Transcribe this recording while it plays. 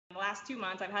last 2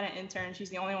 months, I've had an intern. She's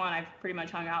the only one I've pretty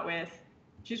much hung out with.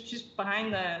 She's just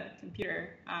behind the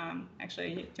computer.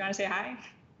 Actually, do you want to say hi?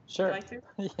 Sure. Would you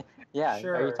like to? Yeah.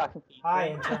 Sure. Are you talking to Hi,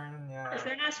 intern? intern. Yeah.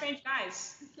 They're not strange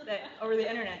guys over the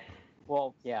internet.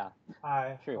 Well, yeah.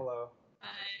 Hi. True. Hello.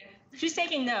 She's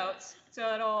taking notes,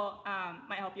 so it'll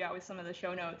might help you out with some of the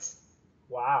show notes.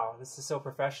 Wow, this is so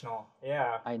professional.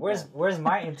 Yeah. I know. Where's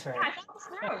my intern? Yeah, I thought this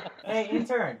through. Hey,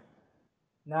 intern.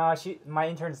 No, my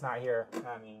intern's not here.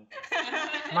 I mean,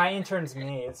 my intern's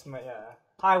me. It's my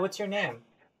Hi, what's your name?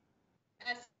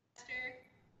 Esther.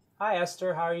 Hi,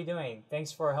 Esther. How are you doing?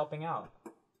 Thanks for helping out.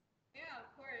 Yeah,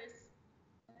 of course.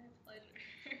 My pleasure.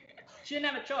 She didn't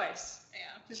have a choice.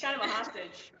 Yeah. She's kind of a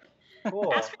hostage.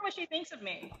 Cool. Ask her what she thinks of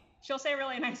me. She'll say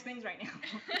really nice things right now.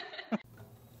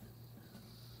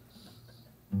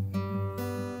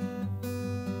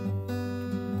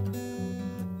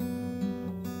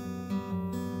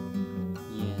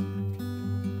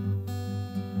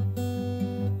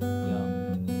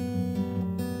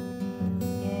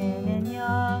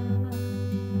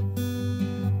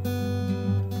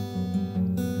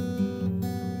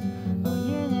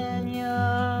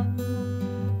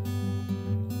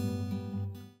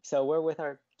 So we're with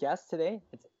our guest today.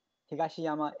 It's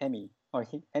Higashiyama Emi, or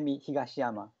Emi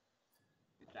Higashiyama.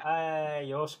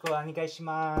 よろしくお願いし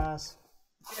ます.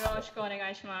 よろしくお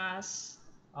願いします.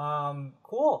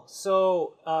 Cool.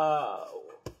 So,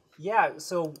 yeah,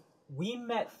 so we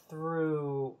met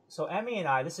through, so Emi and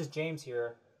I, this is James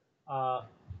here.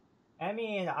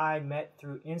 Emi and I met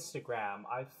through Instagram.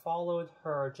 I followed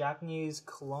her Japanese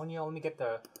colonial, let me get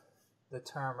the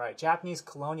term right, Japanese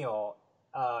colonial.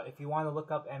 If you want to look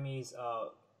up Emi's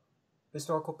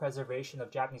historical preservation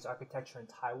of Japanese architecture in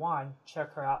Taiwan,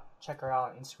 check her out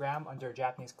on Instagram under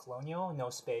Japanese colonial, no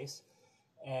space.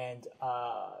 And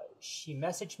she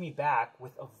messaged me back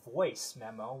with a voice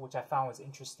memo, which I found was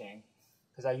interesting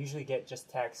because I usually get just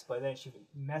text. But then she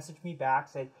messaged me back,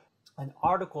 said an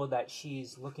article that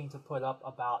she's looking to put up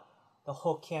about the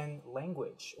Hokkien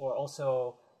language, or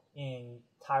also in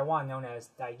Taiwan known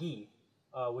as Daigi,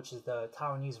 which is the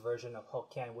Taiwanese version of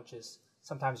Hokkien, which is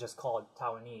sometimes just called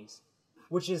Taiwanese,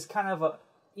 which is kind of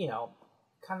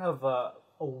a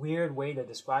weird way to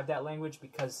describe that language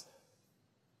because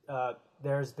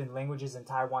there's been languages in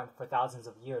Taiwan for thousands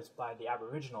of years by the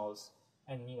Aboriginals,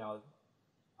 and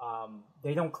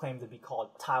they don't claim to be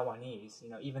called Taiwanese,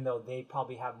 even though they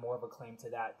probably have more of a claim to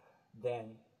that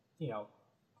than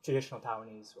traditional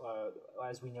Taiwanese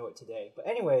as we know it today. But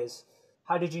anyways,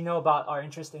 how did you know about our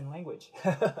interest in language?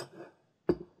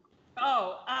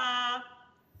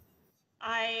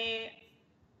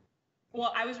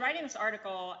 I was writing this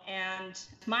article, and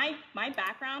my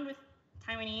background with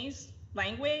Taiwanese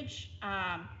language,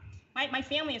 my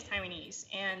family is Taiwanese,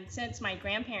 and since my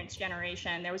grandparents'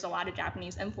 generation, there was a lot of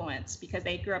Japanese influence because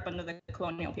they grew up under the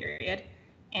colonial period,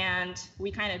 and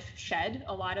we kind of shed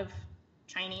a lot of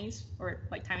Chinese or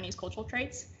like Taiwanese cultural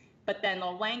traits, but then the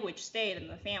language stayed in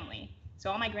the family. So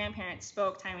all my grandparents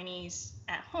spoke Taiwanese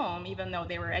at home, even though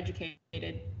they were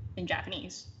educated in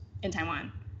Japanese in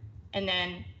Taiwan. And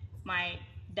then my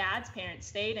dad's parents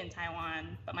stayed in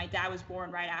Taiwan, but my dad was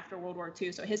born right after World War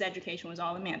II, so his education was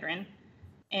all in Mandarin.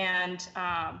 And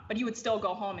but he would still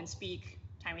go home and speak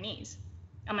Taiwanese.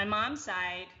 On my mom's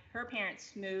side, her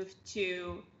parents moved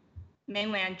to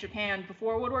mainland Japan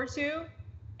before World War II,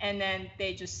 and then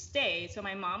they just stayed. So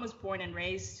my mom was born and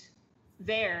raised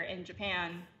there in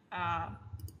Japan,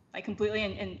 like completely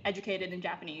and educated in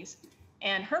Japanese.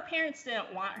 And her parents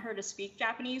didn't want her to speak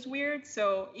Japanese weird,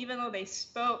 so even though they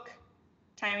spoke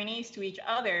Taiwanese to each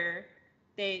other,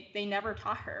 they never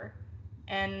taught her.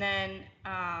 And then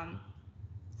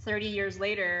 30 years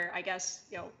later, I guess,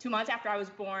 2 months after I was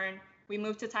born, we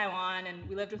moved to Taiwan, and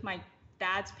we lived with my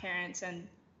dad's parents and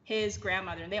his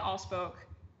grandmother, and they all spoke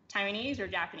Taiwanese or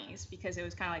Japanese because it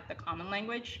was kind of like the common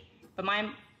language. But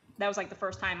that was like the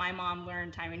first time my mom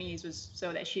learned Taiwanese, was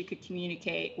so that she could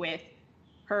communicate with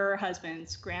her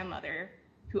husband's grandmother,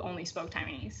 who only spoke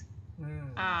Taiwanese.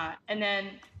 And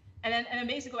then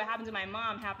basically what happened to my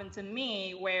mom happened to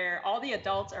me, where all the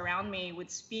adults around me would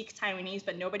speak Taiwanese,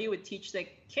 but nobody would teach the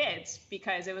kids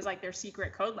because it was like their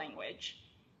secret code language.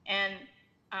 And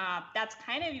that's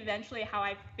kind of eventually how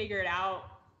I figured out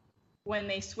when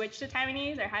they switched to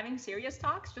Taiwanese, they're having serious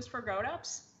talks just for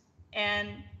grown-ups.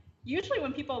 And usually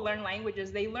when people learn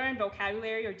languages, they learn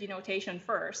vocabulary or denotation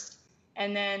first.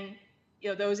 And then,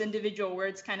 those individual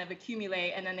words kind of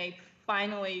accumulate, and then they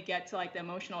finally get to like the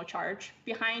emotional charge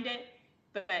behind it.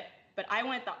 But I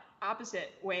went the opposite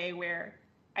way, where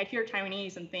I'd hear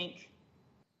Taiwanese and think,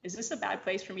 is this a bad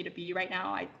place for me to be right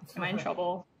now? Am I in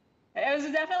trouble? It was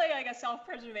definitely like a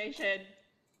self-preservation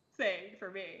thing for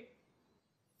me.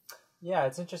 Yeah,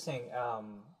 it's interesting.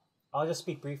 I'll just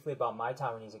speak briefly about my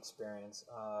Taiwanese experience.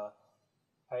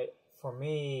 For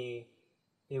me,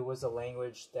 it was a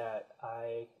language that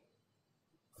I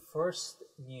first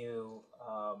knew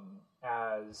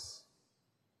as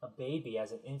a baby,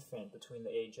 as an infant, between the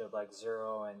age of like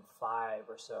 0 and 5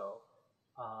 or so,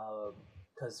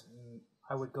 because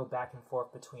I would go back and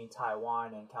forth between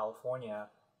Taiwan and California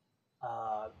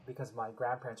because my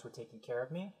grandparents were taking care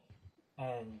of me,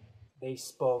 and they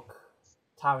spoke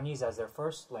Taiwanese as their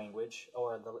first language,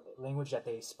 or the language that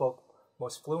they spoke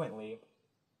most fluently,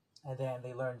 and then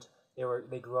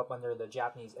they grew up under the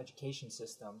Japanese education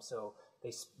system, so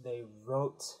they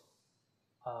wrote,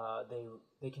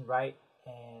 they can write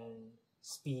and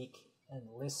speak and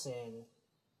listen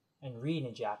and read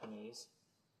in Japanese,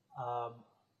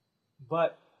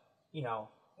 but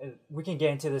we can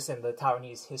get into this in the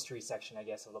Taiwanese history section, I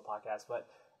guess, of the podcast. But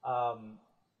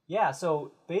yeah,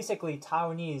 so basically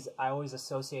Taiwanese I always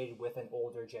associated with an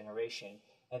older generation,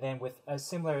 and then with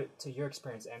similar to your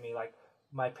experience, Emi, like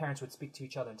my parents would speak to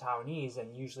each other in Taiwanese,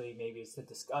 and usually maybe it's to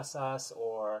discuss us,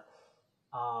 or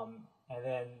and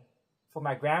then for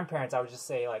my grandparents, I would just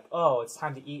say like, "Oh, it's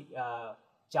time to eat,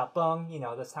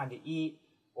 japeng," that's time to eat,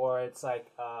 or it's like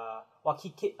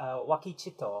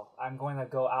wakichito, I'm going to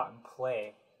go out and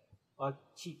play.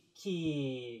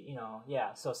 Wakiki,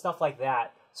 yeah, so stuff like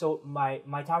that. So my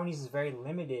Taiwanese is very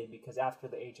limited because after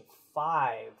the age of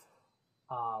 5,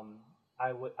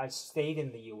 I stayed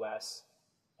in the U.S.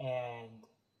 and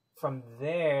from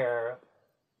there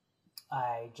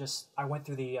I went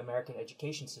through the American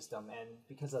education system, and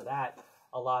because of that,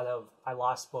 I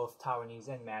lost both Taiwanese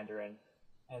and Mandarin.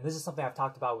 And this is something I've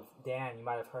talked about with Dan. You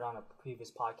might have heard on a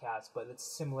previous podcast, but it's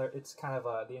similar. It's kind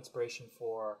of the inspiration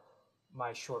for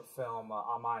my short film,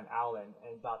 Amma and Alan,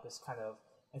 and about this kind of,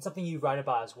 and something you write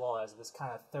about as well, as this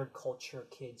kind of third culture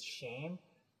kid's shame,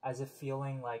 as if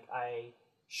feeling like I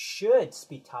should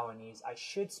speak Taiwanese, I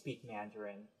should speak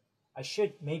Mandarin,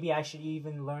 maybe I should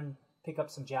even pick up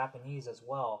some Japanese as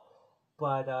well.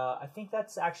 But I think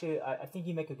that's actually, I think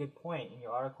you make a good point in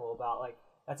your article about like,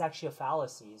 that's actually a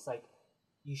fallacy. It's like,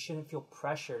 you shouldn't feel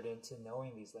pressured into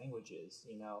knowing these languages.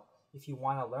 If you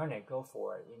want to learn it, go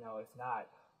for it. If not,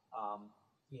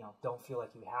 don't feel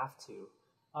like you have to.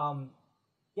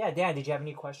 Yeah, Dan, did you have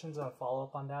any questions on follow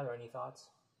up on that, or any thoughts?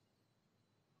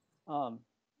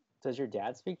 Does your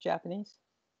dad speak Japanese?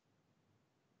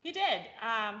 He did.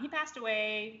 He passed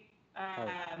away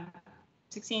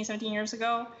 16, 17 years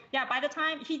ago. Yeah, by the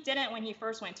time he didn't when he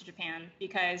first went to Japan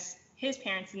because his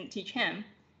parents didn't teach him.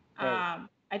 Right.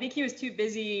 I think he was too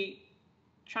busy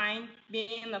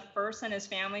being the first in his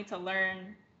family to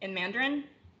learn in Mandarin.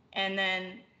 And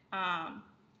then,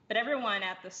 but everyone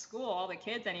at the school, all the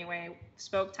kids anyway,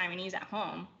 spoke Taiwanese at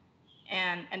home,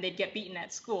 and they'd get beaten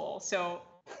at school. So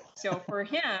for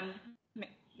him,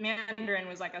 Mandarin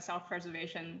was like a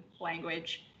self-preservation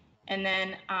language. And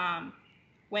then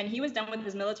when he was done with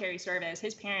his military service,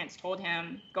 his parents told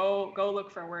him, go look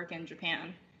for work in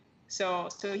Japan. So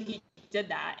he did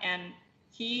that, and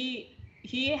he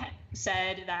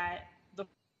said that the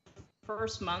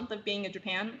first month of being in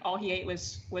Japan, all he ate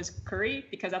was curry,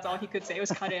 because that's all he could say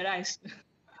was kare rice.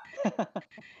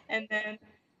 And then,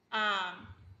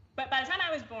 but by the time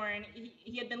I was born,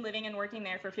 he had been living and working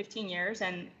there for 15 years,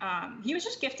 and he was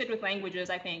just gifted with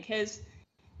languages. I think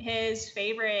his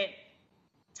favorite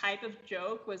type of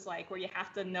joke was like where you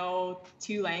have to know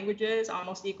 2 languages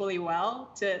almost equally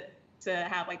well to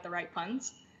have like the right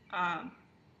puns.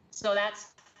 So that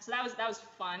was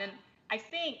fun, and I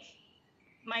think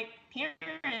my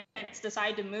parents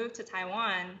decided to move to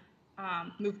Taiwan,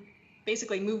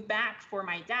 move back for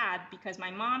my dad, because my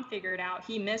mom figured out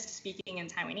he missed speaking in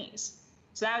Taiwanese.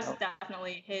 So that was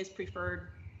definitely his preferred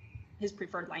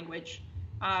language.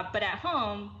 But at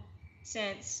home,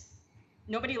 since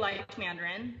nobody liked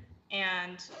Mandarin,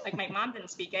 and like my mom didn't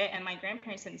speak it and my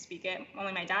grandparents didn't speak it,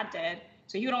 only my dad did,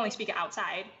 so he would only speak it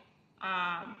outside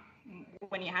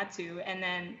when he had to. And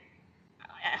then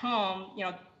at home,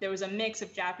 there was a mix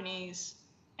of Japanese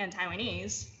and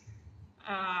Taiwanese.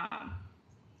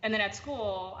 And then at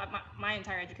school, my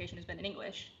entire education has been in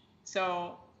English.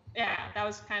 So yeah, that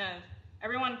was kind of,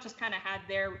 everyone just kind of had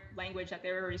their language that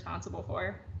they were responsible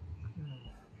for.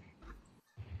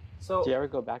 So, do you ever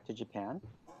go back to Japan?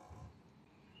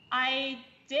 I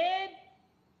did.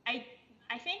 I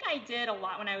think I did a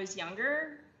lot when I was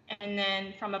younger, and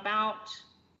then from about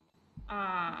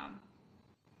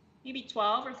maybe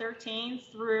 12 or 13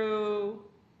 through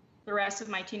the rest of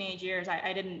my teenage years,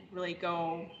 I didn't really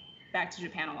go back to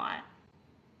Japan a lot.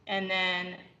 And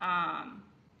then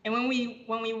And when we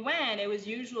went, it was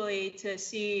usually to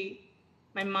see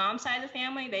my mom's side of the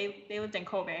family. They lived in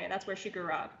Kobe. That's where she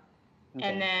grew up. Okay.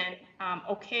 And then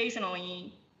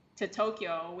occasionally to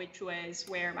Tokyo, which was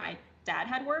where my dad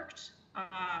had worked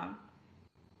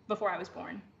before I was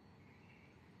born.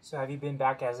 So have you been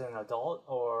back as an adult,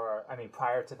 or I mean,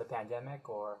 prior to the pandemic,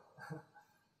 or?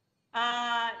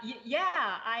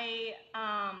 Yeah, I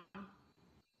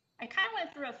kind of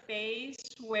went through a phase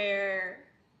where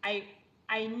I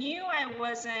knew I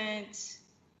wasn't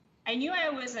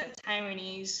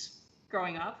Taiwanese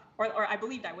growing up, or I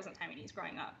believed I wasn't Taiwanese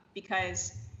growing up,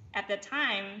 because at the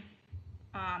time,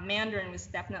 Mandarin was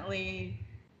definitely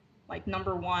like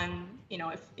number one. You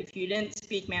know, if you didn't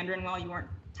speak Mandarin well, you weren't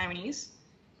Taiwanese.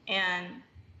 And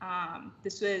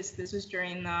this was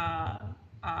during the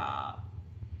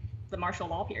martial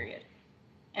law period,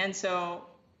 and so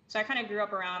I kind of grew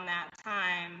up around that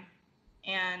time,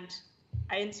 and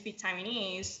I didn't speak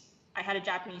Taiwanese. I had a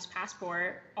Japanese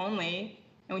passport only,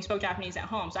 and we spoke Japanese at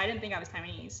home, so I didn't think I was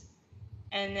Taiwanese.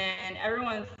 And then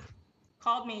everyone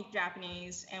called me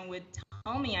Japanese and would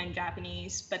tell me I'm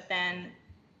Japanese, but then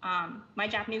my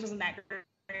Japanese wasn't that great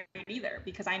either,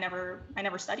 because I never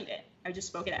studied it. I just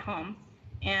spoke it at home.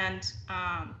 And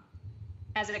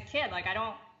as a kid, like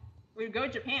we would go to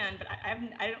Japan, but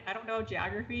I don't know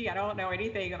geography. I don't know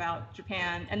anything about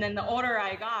Japan. And then the older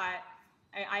I got,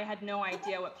 I had no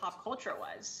idea what pop culture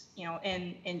was, you know,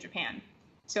 in Japan.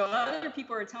 So other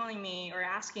people were telling me or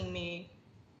asking me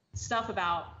stuff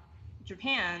about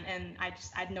Japan, and I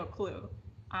had no clue.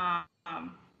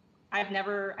 I've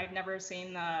never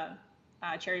seen the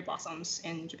cherry blossoms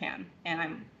in Japan, and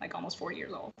I'm like almost 40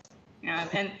 years old. You know,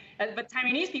 but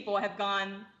Taiwanese people have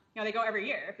gone. You know, they go every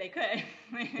year if they could.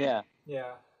 Yeah.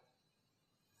 Yeah.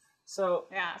 So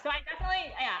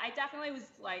I definitely was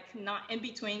like not in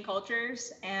between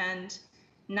cultures and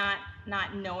not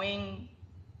knowing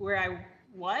where I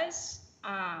was,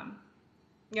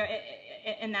 you know,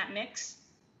 in that mix.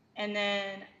 And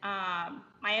then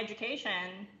my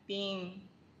education, being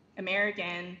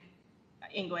American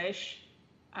English,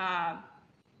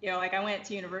 you know, like I went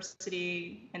to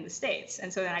university in the States,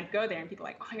 and so then I'd go there and people were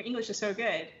like, oh, your English is so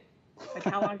good. Like,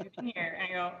 how long have you been here? And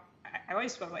I go, I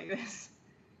always spoke like this.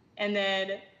 And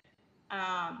then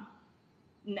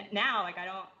now, like I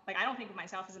don't think of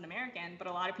myself as an American, but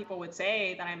a lot of people would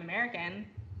say that I'm American,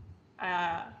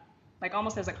 like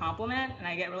almost as a compliment, and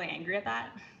I get really angry at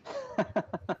that.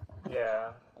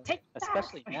 yeah.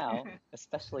 Especially now.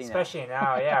 Especially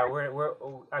now, yeah.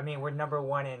 We're number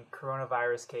one in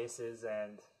coronavirus cases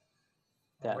and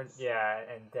Deaths.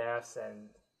 and deaths, and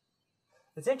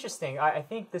it's interesting. I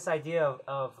think this idea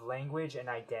of language and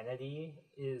identity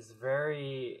is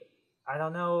very, I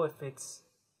don't know if it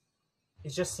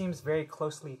just seems very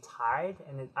closely tied,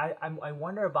 and I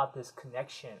wonder about this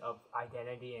connection of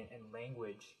identity and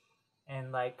language,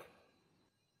 and like,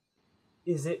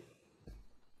 is it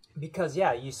because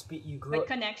you grew like up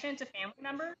connection to family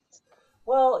members?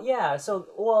 Well, yeah.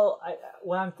 So,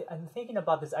 I'm thinking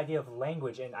about this idea of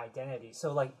language and identity.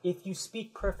 So, like, if you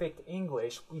speak perfect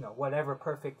English, you know, whatever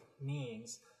perfect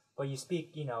means, but you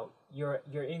speak, you know, your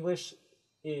English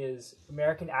is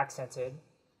American accented,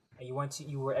 and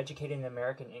you were educated in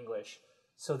American English.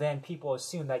 So then people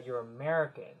assume that you're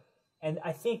American, and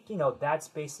I think, you know, that's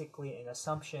basically an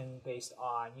assumption based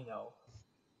on, you know,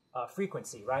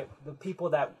 frequency, right? The people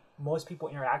that most people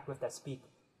interact with that speak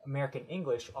American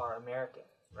English are American,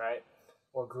 right?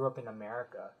 Or grew up in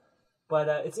America. But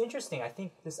it's interesting. I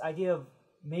think this idea of,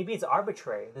 maybe it's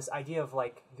arbitrary, this idea of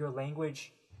like your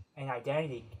language and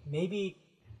identity, maybe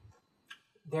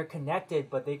they're connected,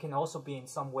 but they can also be in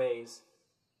some ways,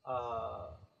 I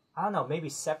don't know, maybe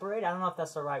separate. I don't know if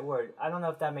that's the right word. I don't know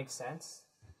if that makes sense.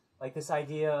 Like this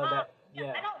idea that,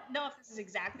 yeah. I don't know if this is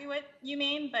exactly what you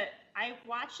mean, but I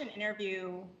watched an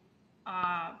interview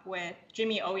with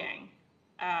Jimmy O Yang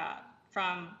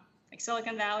from like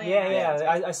Silicon Valley.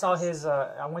 Yeah. I saw his.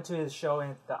 I went to his show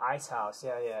in the Ice House.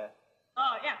 Yeah.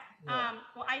 Oh yeah.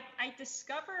 Well, I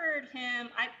discovered him.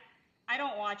 I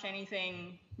don't watch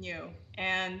anything new,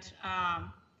 and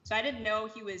so I didn't know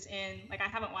he was in. Like I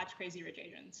haven't watched Crazy Rich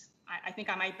Asians. I think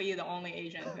I might be the only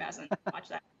Asian who hasn't watched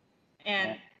that.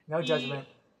 And no judgment.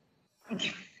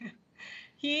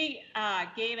 He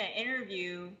gave an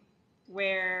interview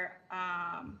where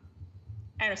I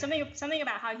don't know, something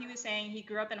about how he was saying he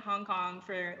grew up in Hong Kong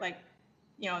for like,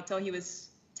 you know, until he was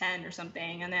 10 or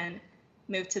something, and then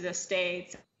moved to the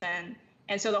States, and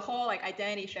so the whole like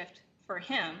identity shift for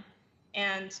him,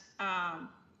 and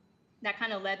that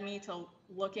kind of led me to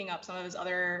looking up some of his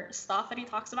other stuff that he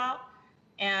talks about,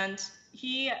 and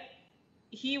he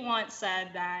once said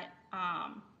that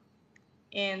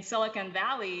in Silicon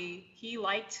Valley, he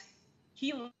liked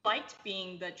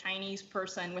being the Chinese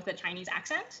person with a Chinese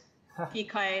accent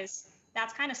because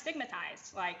that's kind of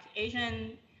stigmatized. Like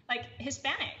Asian, like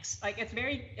Hispanics, like it's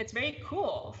very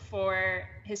cool for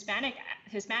Hispanic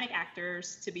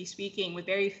actors to be speaking with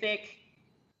very thick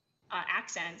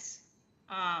accents,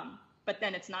 but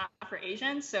then it's not for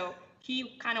Asians. So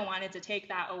he kind of wanted to take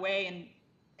that away and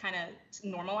kind of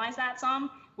normalize that some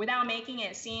without making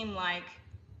it seem like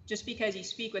just because you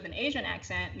speak with an Asian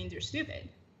accent means you're stupid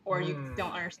or you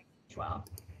don't understand English well.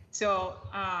 So,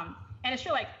 and it's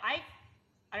true, like I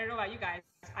don't know about you guys,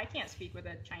 I can't speak with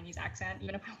a Chinese accent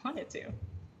even if I wanted to.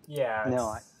 Yeah. No,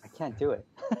 I can't do it.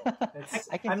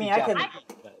 I can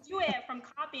do it from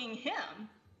copying him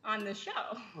on the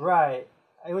show. Right.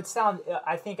 It would sound,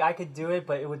 I think I could do it,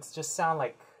 but it would just sound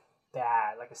like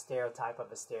bad, like a stereotype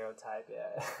of a stereotype.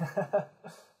 Yeah.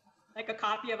 Like a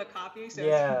copy of a copy. So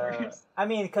yeah. I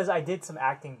mean, because I did some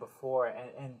acting before,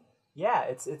 and yeah,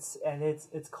 it's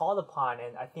called upon,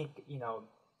 and I think, you know,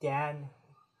 Dan,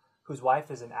 whose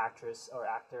wife is an actress or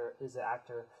is an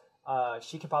actor,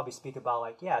 she can probably speak about,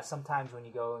 like, yeah, sometimes when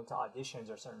you go into auditions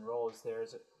or certain roles,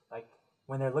 there's like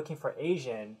when they're looking for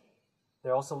Asian,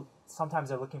 they're also sometimes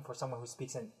they're looking for someone who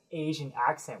speaks an Asian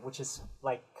accent, which is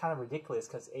like kind of ridiculous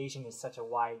because Asian is such a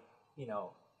wide, you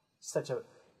know, such a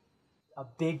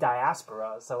big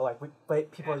diaspora. So like,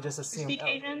 but people just assume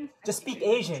just speak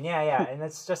Asian. Yeah, and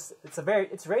it's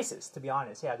racist, to be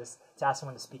honest. Yeah, just to ask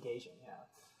someone to speak Asian. Yeah.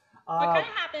 What kind of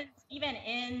happens even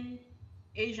in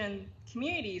Asian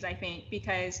communities, I think,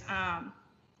 because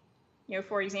you know,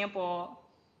 for example,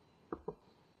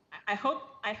 I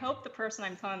hope the person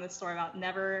I'm telling this story about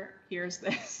never hears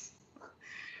this.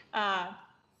 As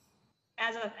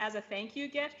a thank you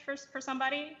gift for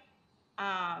somebody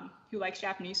who likes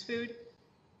Japanese food,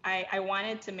 I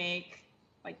wanted to make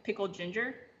like pickled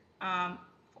ginger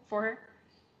for her,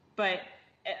 but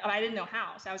I didn't know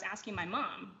how. So I was asking my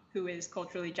mom, who is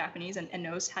culturally Japanese and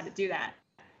knows how to do that.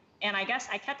 And I guess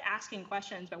I kept asking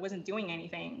questions but wasn't doing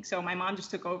anything. So my mom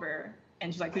just took over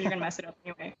and she's like, "You're gonna mess it up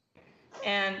anyway."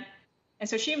 And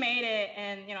so she made it,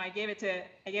 and you know, I gave it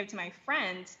to my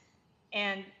friend,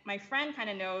 and my friend kind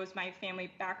of knows my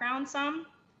family background some.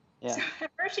 Yeah. So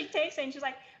at first she tastes it and she's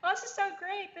like, "Oh, this is so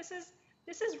great. This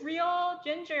is real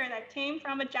ginger that came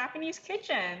from a Japanese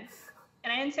kitchen."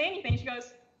 And I didn't say anything. She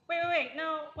goes, wait,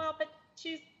 no, well, but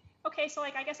she's okay, so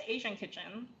like I guess Asian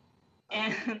kitchen.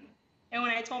 And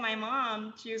when I told my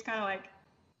mom, she was kind of like,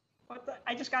 "What the?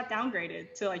 I just got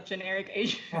downgraded to like generic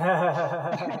Asian."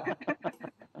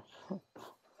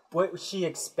 What, was she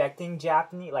expecting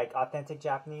Japanese, like authentic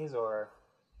Japanese, or?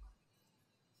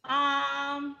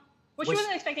 Well, she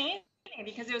wasn't expecting anything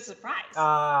because it was a surprise.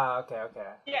 Okay.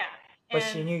 Yeah. But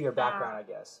she knew your background, I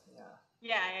guess.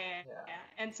 Yeah.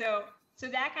 And so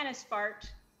that kind of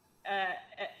sparked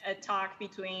a talk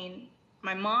between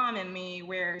my mom and me,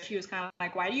 where she was kind of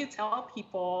like, why do you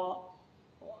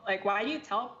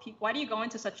go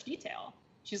into such detail?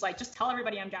 She's like, just tell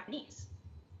everybody I'm Japanese.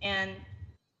 And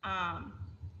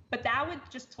but that would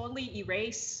just totally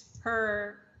erase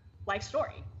her life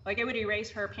story. Like it would erase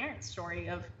her parents' story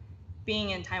of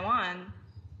being in Taiwan,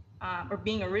 or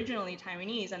being originally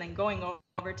Taiwanese and then going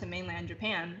over to mainland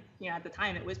Japan. You know, at the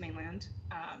time it was mainland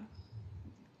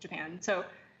Japan. So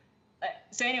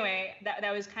anyway,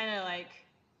 that was kind of like,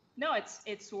 no,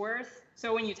 it's worth.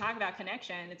 So when you talk about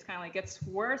connection, it's kind of like it's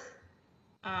worth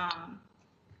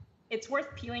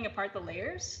peeling apart the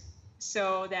layers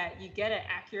so that you get an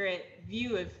accurate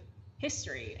view of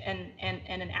history and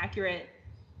an accurate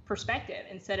perspective,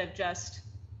 instead of just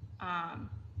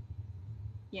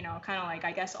you know, kind of like,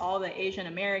 I guess all the Asian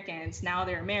Americans, now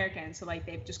they're Americans, so like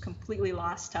they've just completely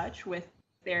lost touch with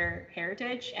their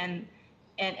heritage, and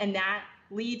that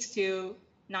leads to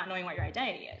not knowing what your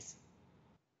identity is.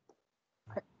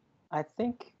 I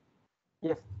think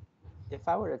if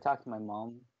I were to talk to my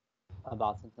mom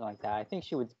about something like that, I think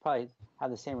she would probably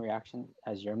have the same reaction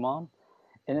as your mom.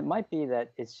 And it might be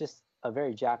that it's just a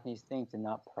very Japanese thing to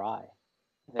not pry.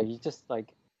 That you just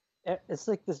like, it's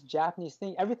like this Japanese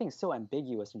thing. Everything's so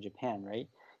ambiguous in Japan, right?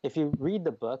 If you read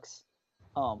the books,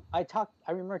 I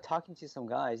remember talking to some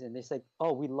guys and they said,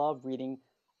 "Oh, we love reading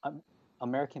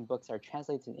American books that are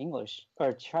translated to English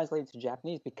or translated to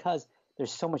Japanese because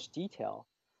there's so much detail."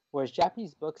 Whereas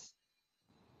Japanese books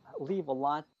leave a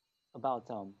lot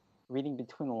about reading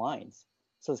between the lines.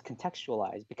 So it's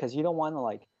contextualized because you don't want to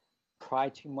like pry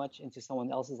too much into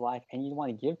someone else's life, and you don't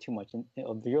want to give too much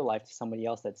of your life to somebody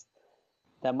else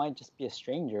that might just be a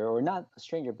stranger, or not a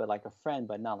stranger, but like a friend,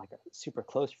 but not like a super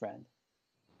close friend.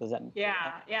 Does that?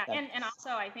 Yeah. And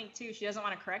also I think too, she doesn't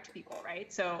want to correct people,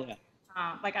 right? So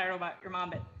like, I don't know about your mom,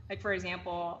 but like, for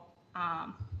example,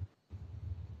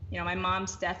 my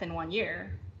mom's deaf in 1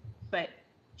 year, but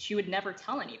she would never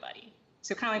tell anybody.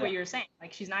 So kind of like what you were saying,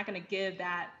 like, she's not going to give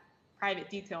that private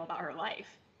detail about her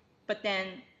life. But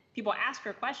then people ask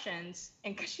her questions,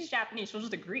 and because she's Japanese, she'll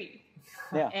just agree.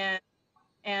 Yeah.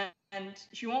 And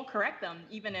she won't correct them,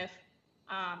 even if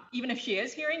she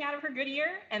is hearing out of her good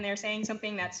ear and they're saying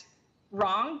something that's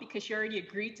wrong because she already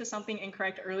agreed to something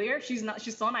incorrect earlier. She's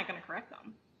still not going to correct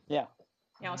them. Yeah.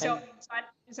 So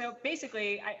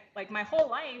basically, my whole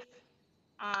life,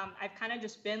 I've kind of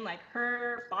just been like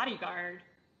her bodyguard,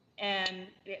 and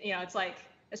it's like,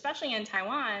 especially in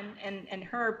Taiwan, and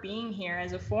her being here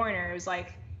as a foreigner, it was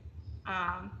like,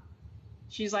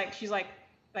 she's like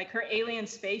her alien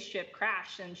spaceship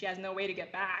crashed and she has no way to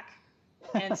get back,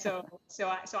 and so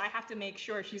I have to make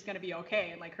sure she's going to be okay,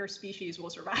 and like her species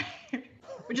will survive,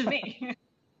 which is me.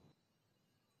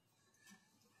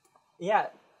 Yeah,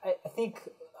 I think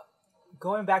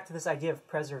going back to this idea of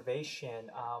preservation,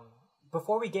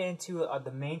 before we get into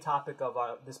the main topic of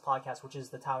this podcast, which is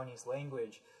the Taiwanese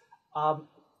language,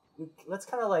 let's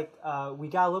kind of like, we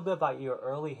got a little bit about your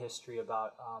early history,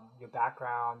 about your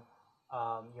background,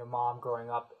 your mom growing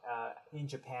up in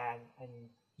Japan, and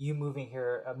you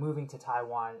moving to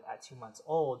Taiwan at 2 months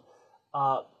old.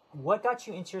 What got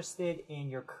you interested in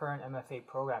your current MFA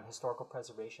program, Historical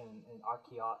Preservation and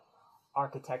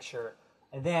Architecture?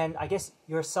 And then I guess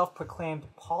you're a self-proclaimed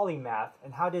polymath,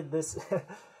 and how did this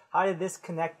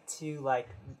connect to like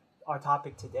our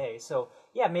topic today? So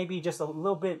yeah, maybe just a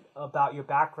little bit about your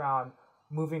background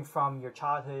moving from your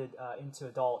childhood into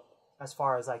adult, as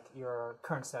far as like your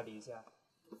current studies. Yeah.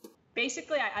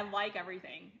 Basically, I like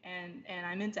everything, and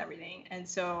I'm into everything. And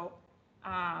so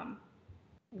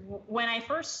when I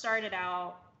first started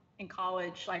out in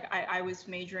college, like I was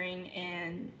majoring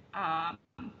in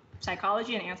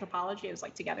psychology and anthropology. It was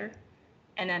like together,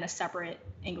 and then a separate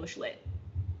English lit.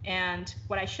 And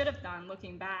what I should have done,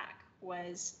 looking back,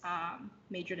 was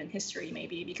majored in history,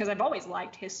 maybe, because I've always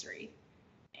liked history.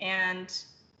 And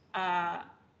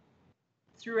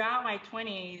throughout my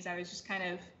 20s, I was just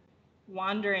kind of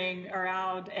wandering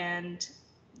around and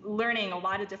learning a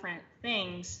lot of different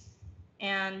things.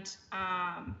 And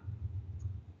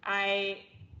I,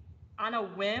 on a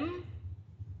whim,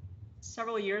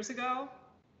 several years ago,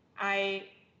 I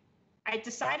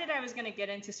decided I was going to get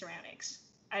into ceramics.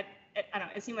 I don't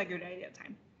know, it seemed like a good idea at the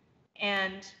time.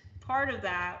 And part of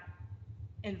that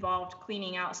involved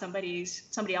cleaning out somebody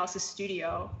else's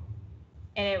studio.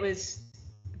 And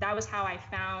that was how I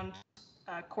found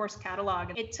a course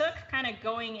catalog. It took kind of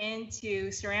going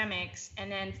into ceramics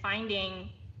and then finding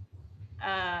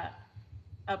a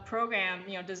program,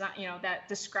 design, that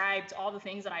described all the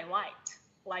things that I liked,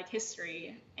 like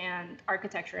history and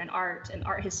architecture and art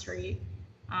history,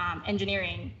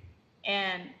 engineering,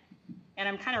 and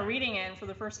I'm kind of reading it, and for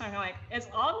the first time, I'm like, it's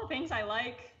all the things I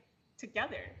like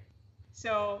together.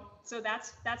 So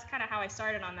that's kind of how I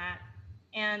started on that.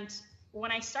 And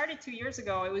when I started 2 years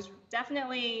ago, it was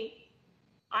definitely,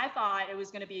 I thought it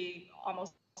was going to be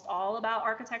almost all about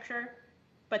architecture.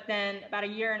 But then about a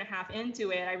year and a half into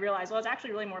it, I realized, well, it's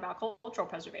actually really more about cultural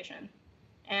preservation.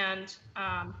 And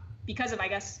because of, I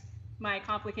guess, my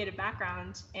complicated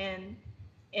background in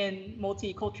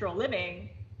multicultural living,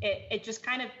 it just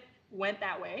kind of went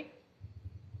that way.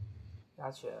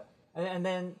 Gotcha. And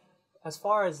then as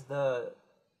far as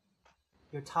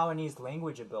your Taiwanese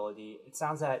language ability, it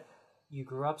sounds that you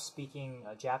grew up speaking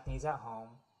Japanese at home,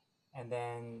 and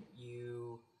then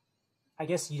I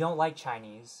guess you don't like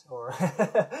Chinese, or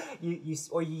you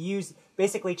use,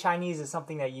 basically Chinese is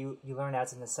something that you learn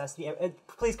as a necessity.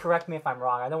 Please correct me if I'm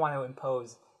wrong. I don't want to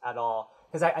impose at all,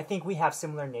 because I think we have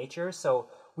similar natures, so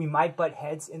we might butt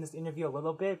heads in this interview a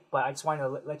little bit, but I just want to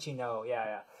let you know,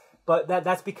 yeah. But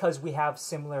that's because we have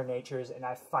similar natures, and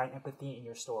I find empathy in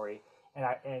your story,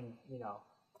 and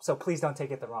so please don't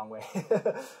take it the wrong way.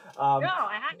 No,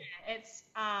 I haven't. It's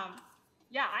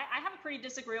yeah, I have a pretty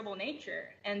disagreeable nature,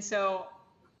 and so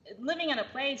living in a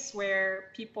place where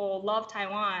people love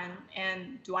Taiwan,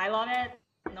 and do I love it?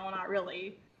 No, not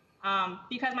really,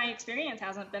 because my experience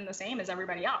hasn't been the same as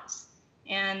everybody else,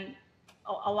 and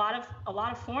a lot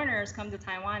of foreigners come to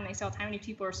Taiwan and they say, oh, Taiwanese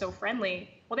people are so friendly.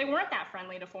 Well, they weren't that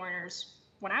friendly to foreigners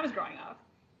when I was growing up,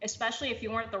 especially if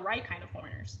you weren't the right kind of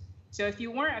foreigners. So if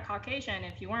you weren't a Caucasian,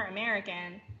 if you weren't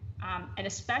American, and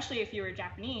especially if you were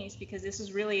Japanese, because this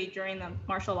is really during the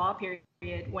martial law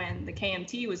period when the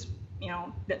KMT was,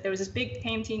 there was this big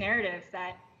KMT narrative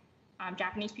that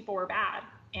Japanese people were bad,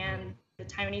 and the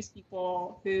Taiwanese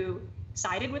people who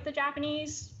sided with the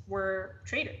Japanese were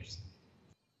traitors.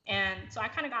 And so I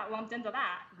kind of got lumped into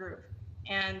that group.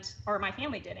 or my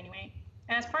family did anyway.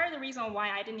 And that's part of the reason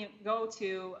why I didn't go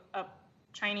to a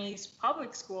Chinese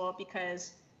public school,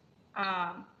 because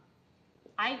I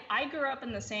grew up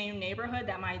in the same neighborhood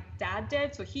that my dad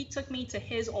did. So he took me to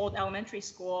his old elementary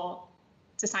school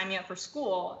to sign me up for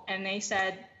school, and they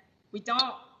said, we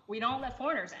don't let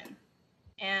foreigners in.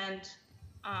 And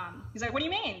he's like, what do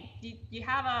you mean? You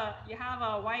have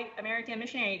a white American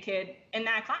missionary kid in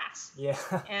that class? Yeah.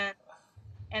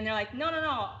 And they're like, no.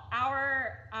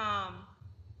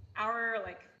 Our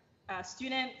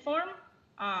student form,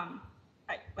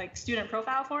 like student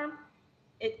profile form,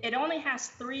 it only has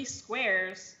 3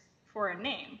 squares for a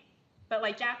name, but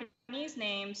like Japanese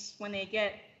names, when they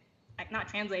get like not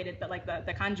translated, but like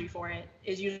the kanji for it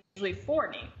is usually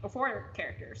 4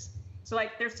 characters. So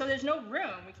like there's no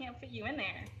room. We can't fit you in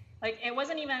there. Like it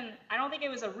wasn't even. I don't think it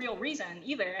was a real reason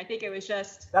either. I think it was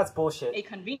just that's bullshit. A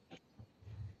convenient.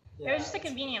 Yeah, it was just a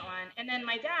convenient one. And then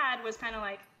my dad was kind of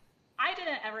like, I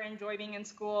didn't ever enjoy being in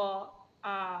school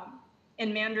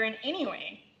in Mandarin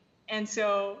anyway, and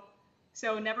so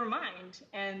never mind.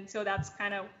 And so that's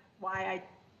kind of why I,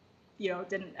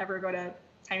 didn't ever go to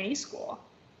Taiwanese school.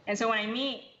 And so when I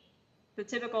meet the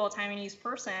typical Taiwanese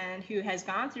person who has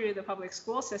gone through the public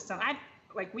school system,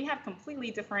 we have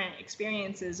completely different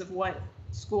experiences of what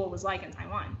school was like in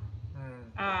Taiwan.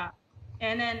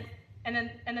 And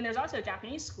then there's also a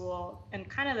Japanese school, and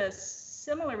kind of the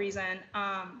similar reason.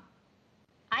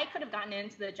 I could have gotten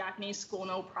into the Japanese school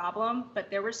no problem,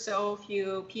 but there were so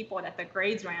few people that the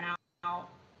grades ran out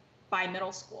by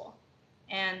middle school.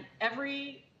 And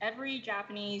every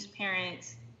Japanese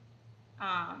parent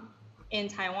in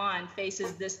Taiwan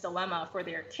faces this dilemma for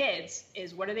their kids,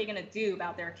 is what are they going to do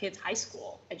about their kids' high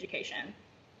school education?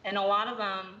 And a lot of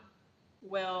them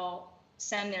will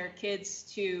send their kids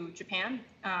to Japan,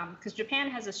 because Japan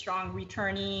has a strong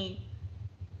returnee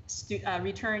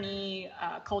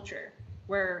culture,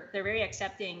 where they're very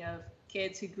accepting of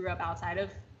kids who grew up outside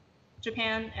of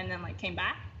Japan and then came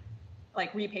back,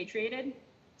 repatriated.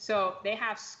 So they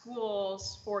have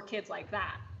schools for kids like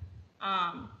that.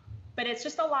 But it's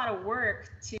just a lot of work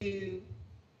to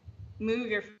move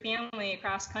your family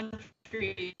across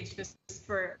country just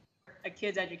for a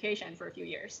kid's education for a few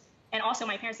years. And also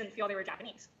my parents didn't feel they were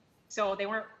Japanese. So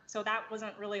that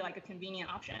wasn't really a convenient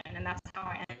option. And that's how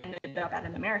I ended up at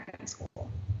an American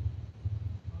school.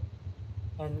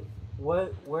 And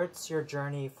what's your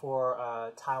journey for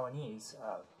Taiwanese?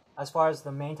 As far as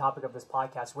the main topic of this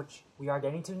podcast, which we are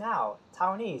getting to now,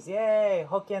 Taiwanese, yay,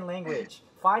 Hokkien language,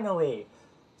 finally.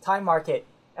 Time market,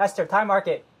 Esther, time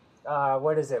market.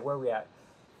 What is it? Where are we at?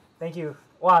 Thank you.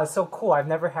 Wow, it's so cool. I've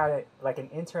never had it an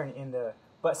intern in the.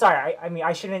 But sorry, I mean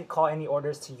I shouldn't call any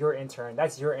orders to your intern.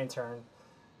 That's your intern.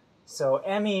 So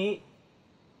Emi,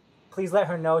 please let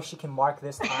her know she can mark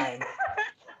this time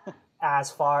as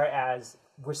far as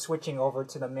we're switching over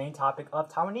to the main topic of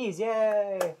Taiwanese.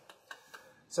 Yay!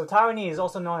 So Taiwanese,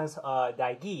 also known as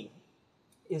Daigi,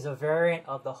 is a variant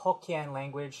of the Hokkien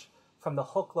language from the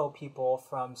Hoklo people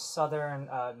from southern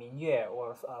Minyue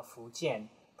or Fujian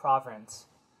province.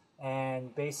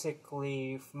 And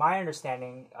basically, my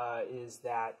understanding is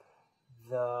that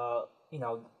the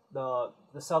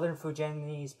southern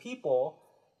Fujianese people,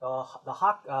 the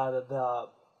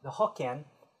Hokkien,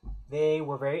 they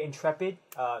were very intrepid,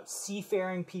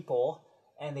 seafaring people,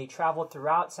 and they traveled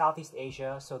throughout Southeast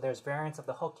Asia. So there's variants of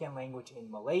the Hokkien language in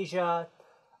Malaysia,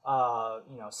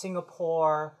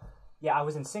 Singapore. Yeah, I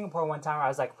was in Singapore one time where I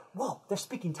was like, whoa, they're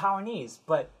speaking Taiwanese.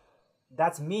 But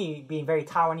that's me being very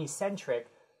Taiwanese-centric.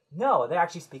 No, they're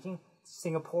actually speaking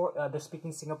they're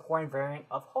speaking Singaporean variant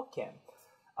of Hokkien.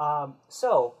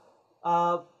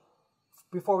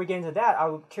 Before we get into that,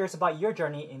 I'm curious about your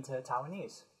journey into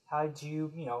Taiwanese. How did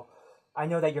you, I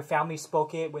know that your family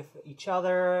spoke it with each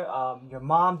other. Your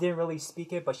mom didn't really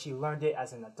speak it, but she learned it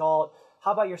as an adult.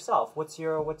 How about yourself? What's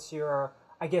your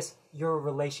I guess your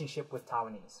relationship with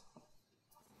Taiwanese?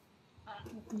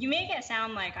 You make it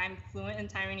sound like I'm fluent in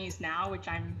Taiwanese now, which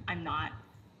I'm not.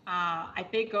 I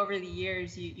think over the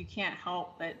years you can't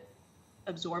help but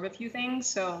absorb a few things.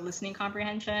 So listening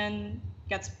comprehension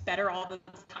gets better all the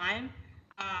time.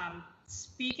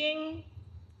 Speaking,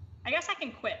 I guess I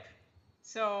can quip.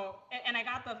 So, and I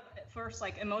got the first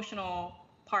emotional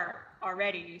part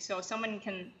already. So someone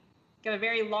can give a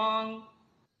very long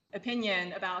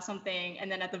opinion about something,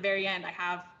 and then at the very end I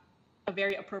have a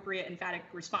very appropriate emphatic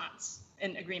response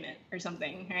in agreement or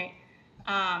something, right?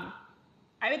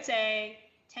 I would say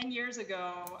 10 years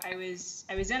ago I was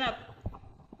in a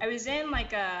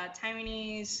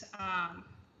Taiwanese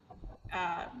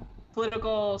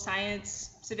political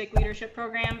science civic leadership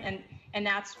program, and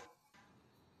that's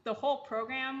the whole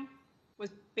program was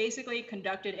basically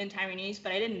conducted in Taiwanese,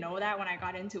 but I didn't know that when I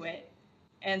got into it.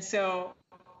 And so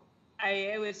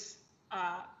it was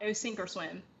sink or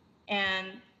swim. And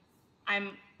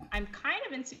I'm kind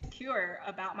of insecure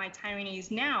about my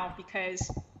Taiwanese now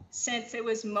because since it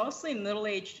was mostly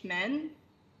middle-aged men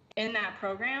in that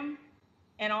program,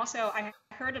 and also I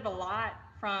heard it a lot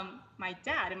from my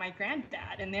dad and my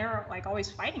granddad, and they're like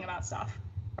always fighting about stuff.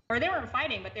 Or they weren't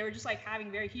fighting, but they were just like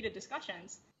having very heated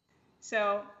discussions.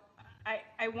 So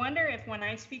I wonder if when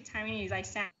I speak Taiwanese, I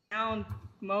sound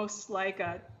most like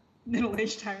a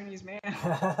middle-aged Taiwanese man.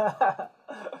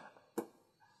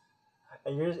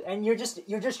 and you're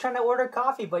just trying to order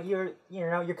coffee, but you're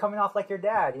coming off like your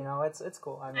dad. It's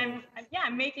cool. I mean,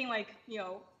 I'm making like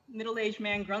middle-aged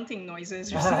man grunting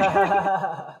noises or something.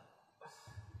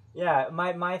 Yeah,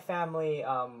 my family,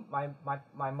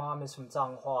 my mom is from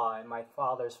Zhanghua and my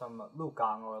father's from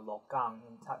Lugang or Logang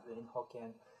in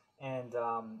Hokkien, and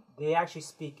they actually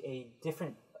speak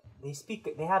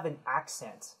they have an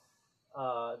accent.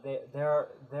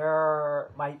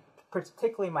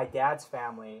 Particularly my dad's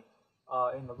family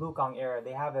in the Lugang area,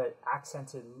 they have an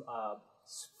accented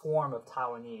form of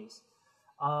Taiwanese.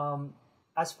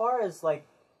 As far as like,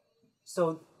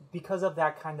 so because of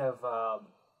that kind of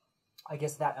I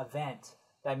guess that event,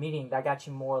 that meeting, that got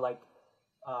you more like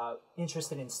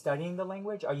interested in studying the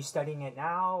language? Are you studying it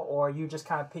now, or are you just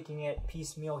kind of picking it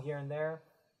piecemeal here and there?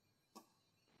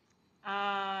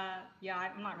 Yeah,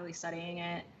 I'm not really studying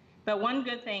it. But one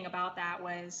good thing about that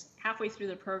was halfway through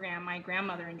the program, my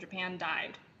grandmother in Japan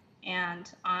died.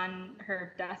 And on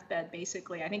her deathbed,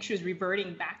 basically, I think she was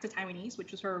reverting back to Taiwanese,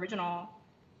 which was her original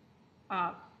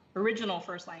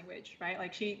first language, right?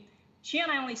 Like she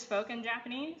and I only spoke in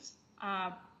Japanese.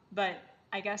 But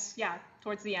I guess, yeah,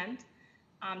 towards the end,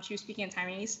 she was speaking in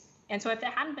Taiwanese. And so if it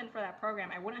hadn't been for that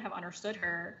program, I wouldn't have understood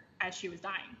her as she was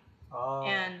dying. Oh.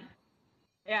 And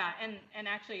yeah, and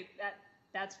actually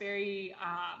that's very,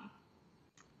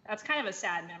 that's kind of a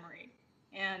sad memory.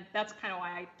 And that's kind of why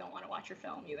I don't want to watch your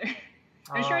film either.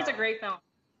 I'm sure it's a great film.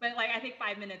 But like, I think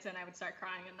 5 minutes in, I would start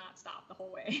crying and not stop the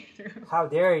whole way through. How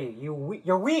dare you?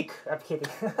 You're weak. I'm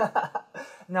kidding.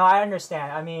 No, I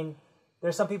understand. I mean,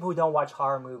 there's some people who don't watch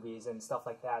horror movies and stuff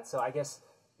like that. So I guess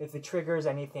if it triggers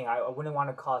anything, I wouldn't want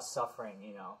to cause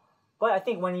suffering, But I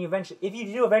think if you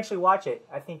do eventually watch it,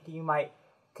 I think you might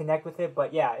connect with it.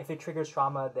 But yeah, if it triggers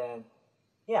trauma, then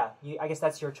yeah, I guess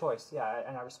that's your choice. Yeah,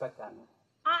 and I respect that.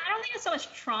 I don't think it's so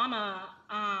much trauma.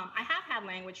 I have had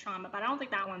language trauma, but I don't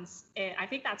think that one's it. I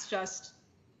think that's just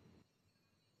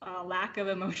a lack of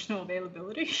emotional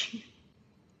availability.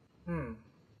 Dan,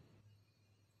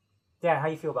 how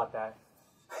do you feel about that?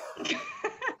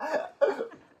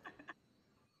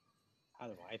 How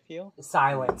do I feel?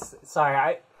 Silence.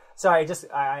 Sorry. So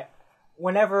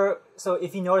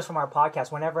if you notice from our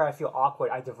podcast, whenever I feel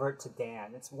awkward, I divert to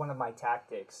Dan. It's one of my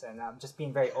tactics, and I'm just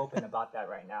being very open about that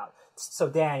right now. So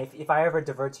Dan, if I ever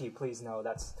divert to you, please know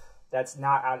that's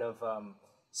not out of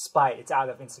spite. It's out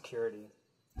of insecurity.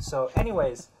 So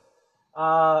anyways,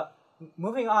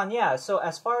 moving on. Yeah. So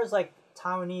as far as like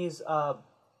Taiwanese,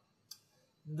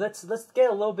 let's get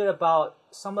a little bit about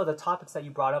some of the topics that you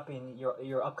brought up in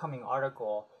your upcoming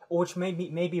article, which may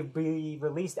be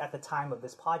released at the time of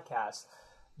this podcast.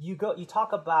 You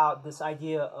talk about this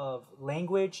idea of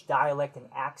language, dialect, and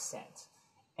accent,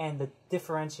 and the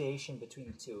differentiation between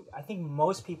the two. I think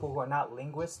most people who are not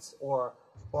linguists or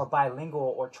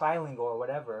bilingual or trilingual or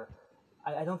whatever,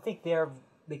 I don't think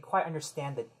they quite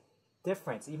understand the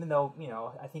difference. Even though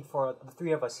I think for the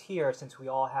three of us here, since we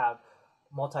all have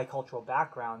multicultural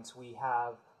backgrounds, we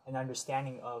have an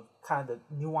understanding of kind of the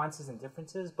nuances and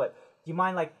differences. But do you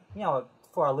mind, like,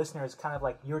 for our listeners, kind of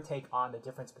like your take on the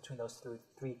difference between those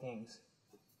three things?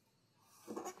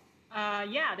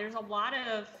 Yeah, there's a lot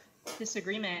of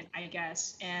disagreement, I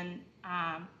guess. And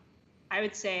I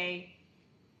would say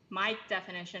my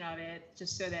definition of it,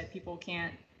 just so that people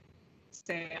can't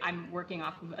say I'm working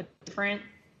off of a different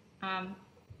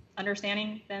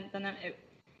understanding than them.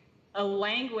 A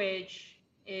language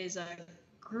is a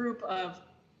group of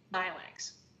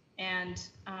dialects, and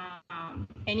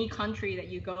any country that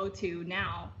you go to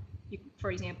now,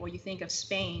 for example, you think of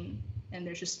Spain and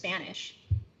there's just Spanish,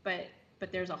 but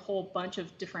there's a whole bunch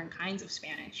of different kinds of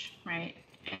Spanish, right?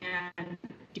 And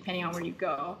depending on where you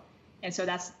go, and so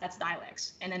that's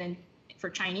dialects. And then for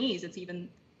Chinese,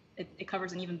 it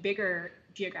covers an even bigger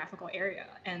geographical area,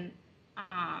 and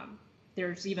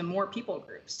there's even more people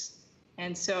groups.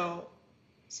 And so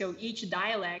each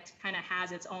dialect kind of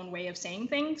has its own way of saying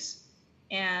things,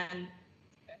 and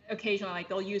occasionally, like,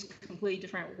 they'll use completely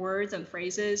different words and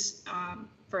phrases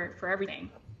for everything,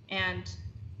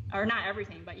 or not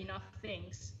everything, but enough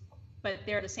things. but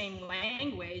they're the same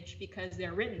language because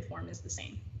their written form is the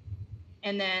same.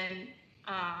 And then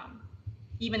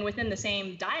even within the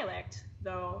same dialect,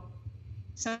 though,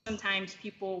 sometimes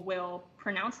people will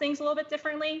pronounce things a little bit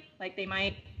differently. Like they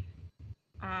might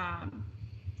have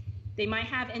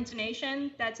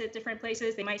intonation that's at different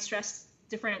places. They might stress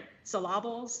different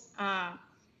syllables.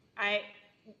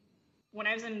 When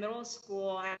I was in middle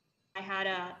school, I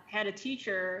had a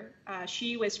teacher.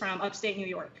 She was from upstate New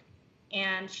York,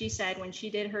 and she said when she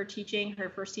did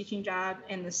her first teaching job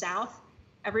in the South,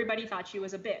 everybody thought she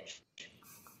was a bitch,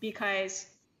 because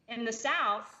in the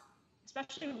South,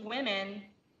 especially women,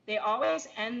 they always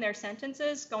end their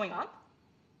sentences going up,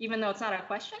 even though it's not a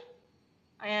question.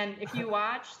 And if you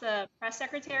watch the press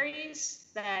secretaries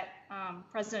that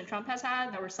President Trump has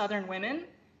had that were Southern women,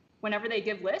 whenever they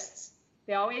give lists,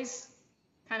 they always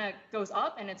kind of goes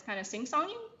up and it's kind of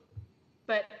sing-songing.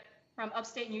 But from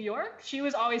upstate New York, she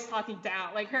was always talking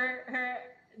down. Like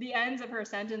the ends of her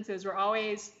sentences were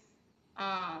always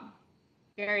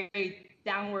very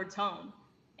downward tone.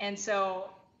 And so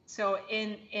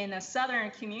in a Southern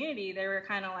community, they were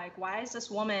kind of like, why is this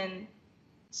woman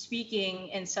speaking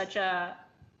in such a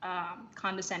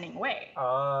condescending way?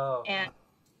 Oh. And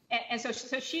so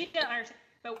she didn't understand.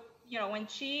 But when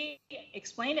she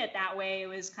explained it that way, it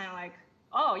was kind of like,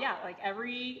 oh yeah, like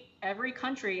every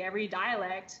country, every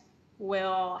dialect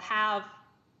will have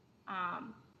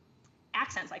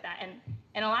accents like that,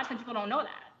 and a lot of times people don't know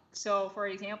that. So for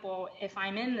example, if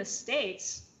I'm in the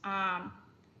States, I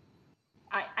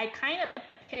kind of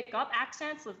pick up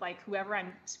accents with like whoever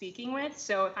I'm speaking with.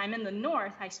 So if I'm in the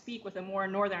North, I speak with a more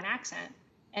Northern accent.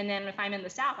 And then if I'm in the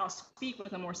South, I'll speak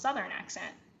with a more Southern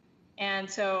accent. And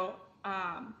so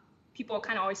people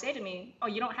kind of always say to me, oh,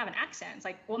 you don't have an accent. It's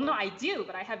like, well, no, I do,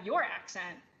 but I have your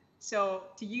accent. So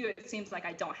to you, it seems like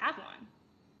I don't have one.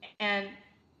 And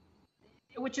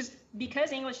which is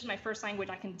because English is my first language,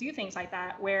 I can do things like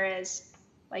that. Whereas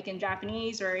like in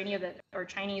Japanese or or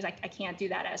Chinese, I can't do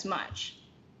that as much.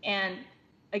 And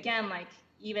again, like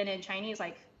even in Chinese,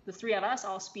 like the three of us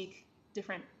all speak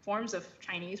different forms of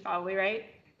Chinese probably, right?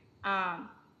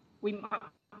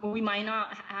 We might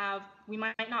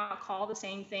not call the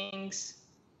same things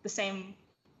the same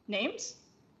names,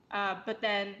 but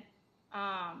then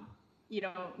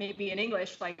maybe in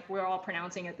English, like we're all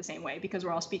pronouncing it the same way because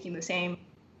we're all speaking the same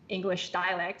English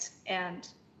dialect and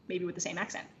maybe with the same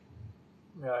accent.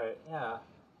 Right. Yeah.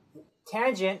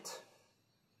 Tangent.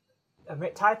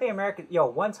 Taipei American.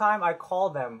 One time I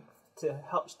called them to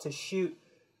help to shoot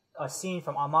a scene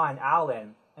from Amma and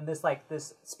Alan, and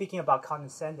this speaking about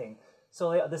condescending.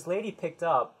 So this lady picked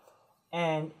up,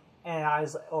 and I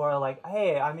was like,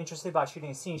 hey, I'm interested about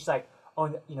shooting a scene. She's like,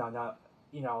 oh,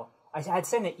 no, I had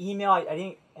sent an email. I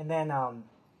didn't, and then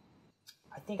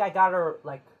I think I got her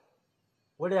like,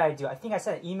 what did I do? I think I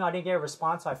sent an email. I didn't get a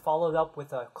response, so I followed up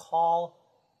with a call,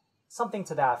 something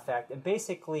to that effect. And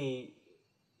basically,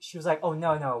 she was like, oh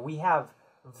no, we have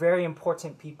very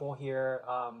important people here.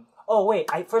 Oh wait,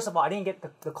 first of all, I didn't get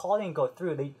the call didn't go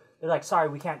through. They're like, sorry,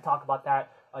 we can't talk about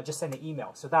that. Just send an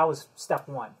email. So that was step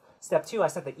one. Step two, I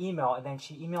sent the email, and then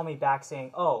she emailed me back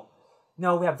saying, oh,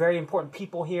 no, we have very important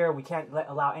people here. We can't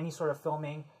allow any sort of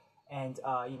filming. And,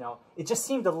 it just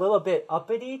seemed a little bit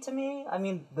uppity to me. I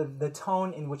mean, the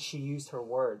tone in which she used her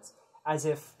words, as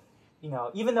if,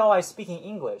 even though I was speaking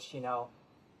English,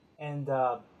 and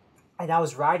I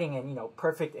was writing in,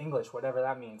 perfect English, whatever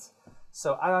that means.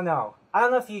 So I don't know. I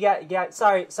don't know if you get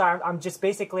sorry. I'm just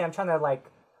basically, I'm trying to like,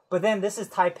 but then this is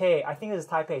Taipei. I think this is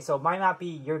Taipei. So it might not be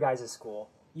your guys' school,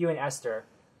 you and Esther.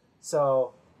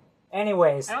 So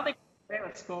anyways. I don't think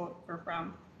what school we're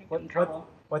from. In trouble.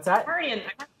 What's that? I'm already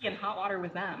in hot water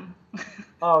with them.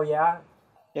 Oh, yeah?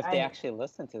 If they actually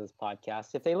listen to this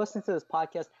podcast. If they listen to this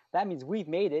podcast, that means we've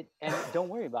made it, and don't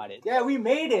worry about it. Yeah, we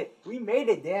made it. We made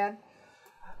it, Dan.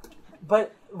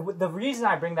 But the reason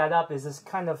I bring that up is this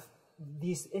kind of,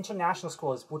 these international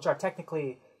schools, which are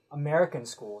technically American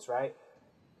schools, right?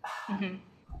 Mm-hmm.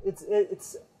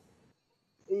 It's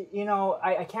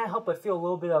I can't help but feel a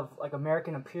little bit of like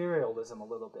American imperialism a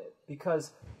little bit,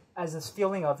 because as this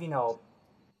feeling of,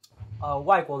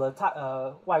 外国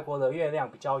的月亮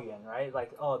比较圆, right?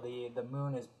 Like, oh, the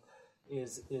moon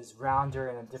is rounder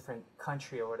in a different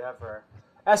country or whatever.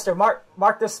 Esther,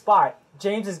 mark this spot.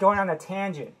 James is going on a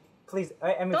tangent. Please,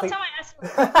 Don't tell my Esther.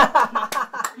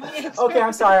 Okay,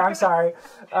 I'm sorry.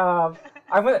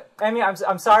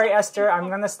 I'm sorry, Esther. I'm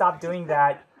gonna stop doing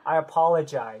that. I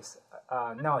apologize.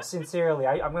 No, sincerely,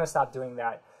 I'm gonna stop doing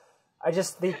that. I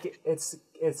just think it's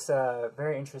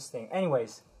very interesting.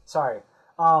 Anyways, sorry.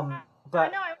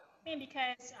 But no, I mean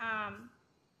because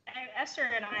Esther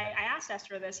and I asked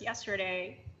Esther this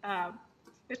yesterday. It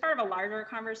was part of a larger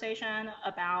conversation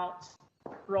about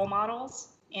role models,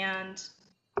 and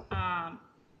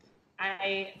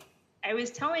I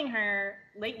was telling her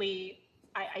lately,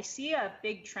 I see a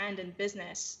big trend in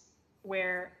business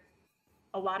where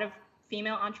a lot of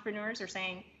female entrepreneurs are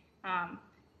saying,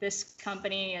 this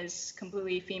company is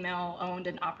completely female owned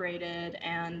and operated,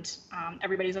 and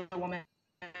everybody's a woman.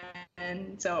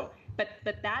 And so, but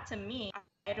that to me,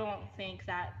 I don't think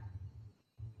that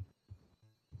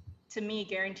to me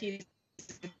guarantees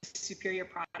a superior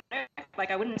product. Like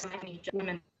I wouldn't say any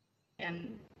women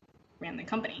and ran the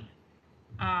company.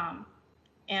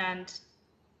 And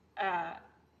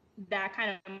that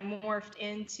kind of morphed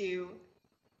into,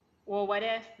 well, what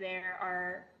if there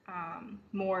are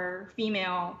more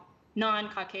female,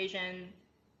 non-Caucasian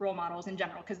role models in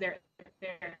general? Because there,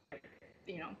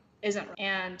 isn't.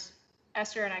 And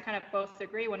Esther and I kind of both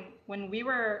agree when we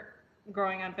were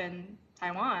growing up in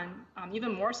Taiwan,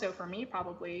 even more so for me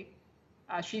probably,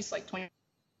 she's like 20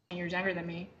 years younger than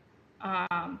me.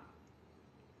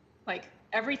 Like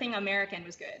everything American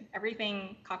was good,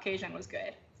 everything Caucasian was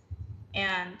good,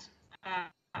 and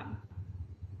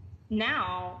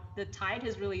now the tide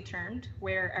has really turned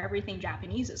where everything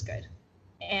Japanese is good,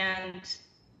 and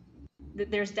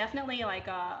there's definitely like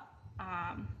a,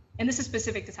 and this is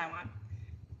specific to Taiwan.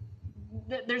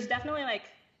 There's definitely like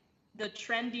the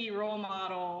trendy role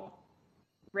model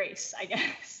race, I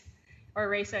guess, or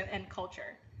race and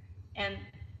culture, and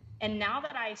now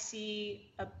that I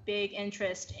see a big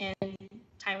interest in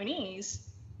Taiwanese,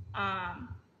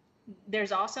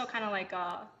 there's also kind of like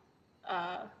a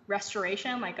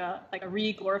restoration, like a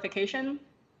re-glorification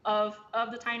of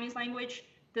the Taiwanese language,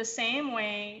 the same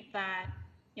way that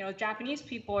Japanese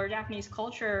people or Japanese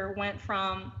culture went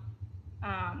from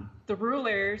the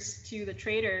rulers to the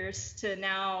traders to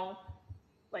now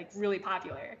like really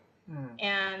popular,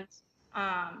 and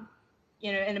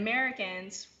and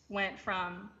Americans went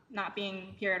from not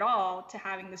being here at all to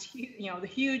having this the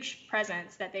huge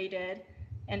presence that they did,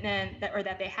 and then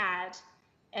that they had,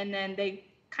 and then they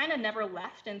kind of never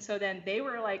left, and so then they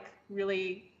were like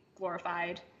really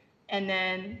glorified, and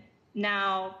then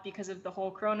now because of the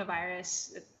whole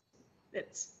coronavirus,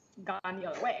 it's gone the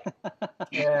other way.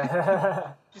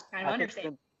 Yeah. Just kind of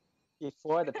understand.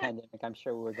 Before the pandemic, I'm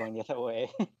sure we were going the other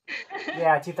way.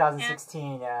 Yeah,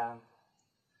 2016.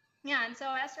 Yeah, and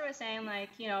so Esther was saying, like,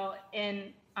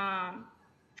 in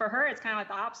for her, it's kind of like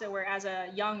the opposite, where as a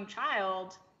young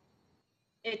child,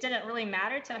 it didn't really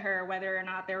matter to her whether or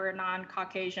not there were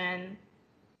non-Caucasian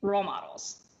role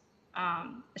models,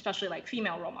 especially like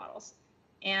female role models.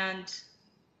 And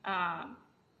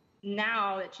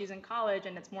now that she's in college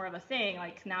and it's more of a thing,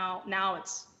 like now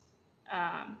it's,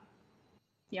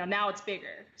 now it's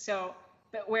bigger. So,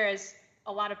 but whereas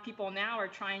a lot of people now are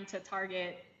trying to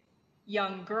target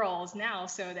young girls now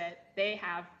so that they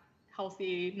have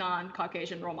healthy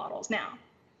non-Caucasian role models now.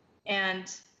 And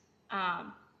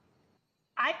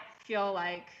I feel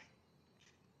like,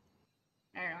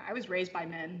 I don't know, I was raised by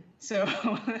men, so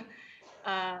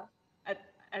I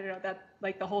don't know, that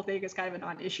like the whole thing is kind of a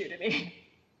non-issue to me.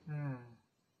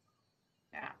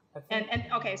 Yeah. And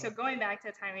okay, so going back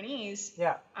to Taiwanese,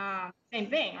 same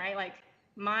thing, right? Like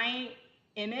my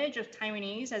image of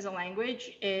Taiwanese as a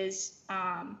language is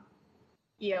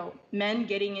men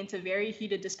getting into very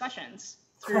heated discussions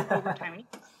over Taiwanese.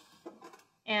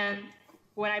 And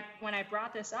when I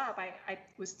brought this up, I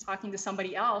was talking to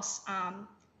somebody else.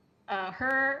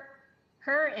 Her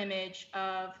image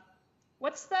of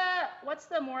what's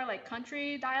the more like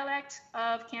country dialect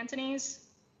of Cantonese?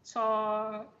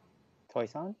 So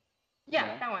Toisan?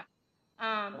 Yeah, that one.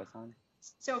 Toisan.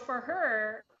 So for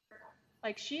her,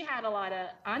 like she had a lot of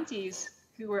aunties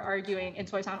who were arguing in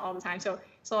Toisan all the time. So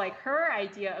like her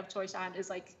idea of Toisan is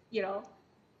like, a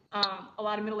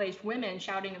lot of middle-aged women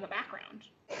shouting in the background.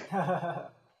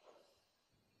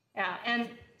 Yeah, and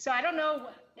so I don't know,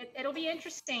 it'll be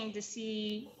interesting to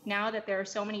see now that there are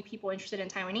so many people interested in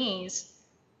Taiwanese,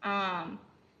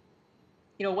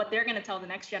 what they're going to tell the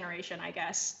next generation, I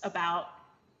guess, about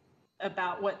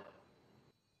what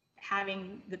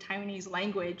having the Taiwanese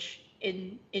language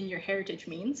in your heritage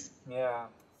means. Yeah.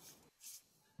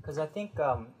 Because I think,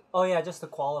 just to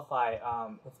qualify,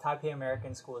 if Taipei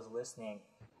American School is listening,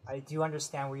 I do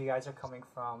understand where you guys are coming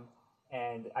from,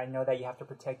 and I know that you have to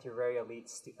protect your very elite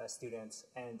students,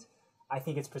 and I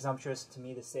think it's presumptuous to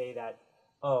me to say that,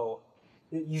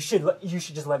 you should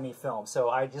just let me film. So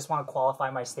I just want to qualify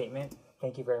my statement.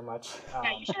 Thank you very much.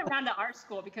 Yeah, you should have gone to our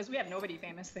school because we have nobody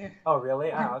famous there. Oh,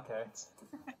 really? Oh, okay.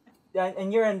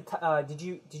 And you're in, did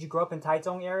you grow up in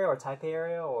Taichung area or Taipei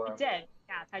area? Or? I did,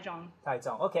 yeah, Taichung.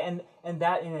 Taichung. Okay, and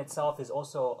that in itself is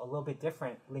also a little bit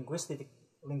different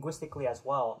linguistically as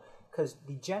well, because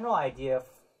the general idea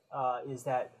is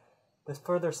that the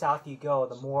further south you go,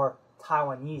 the more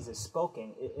Taiwanese is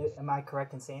spoken. Am I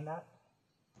correct in saying that?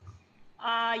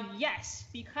 Yes,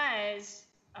 because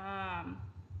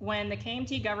when the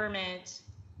KMT government,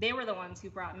 they were the ones who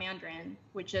brought Mandarin,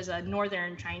 which is a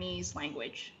northern Chinese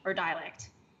language or dialect.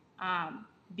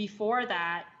 Before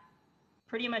that,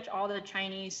 pretty much all the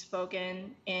Chinese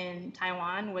spoken in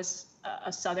Taiwan was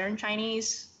a southern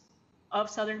Chinese, of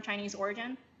southern Chinese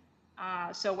origin.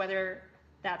 So whether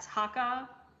that's Hakka,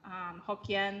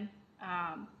 Hokkien,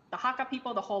 the Hakka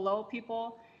people, the Holo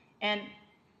people, and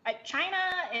China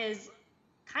is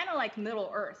kind of like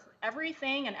Middle Earth.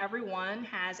 Everything and everyone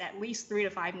has at least 3 to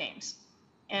 5 names,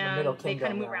 and they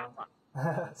kind of move around a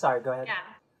lot. Sorry, go ahead.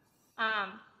 Yeah.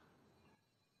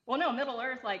 Well, no, Middle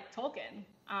Earth, like Tolkien.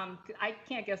 I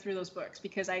can't go through those books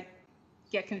because I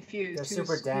get confused. They're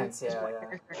super dense,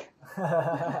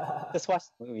 Just watch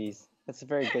the movies. That's a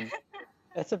very good.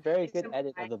 That's a very good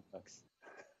edit of the books.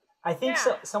 I think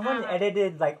so. Someone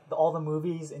edited like all the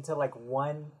movies into like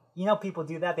one. You know, people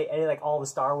do that. They edit like all the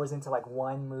Star Wars into like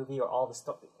one movie or all the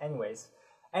stuff. Anyways,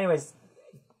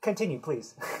 continue,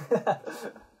 please.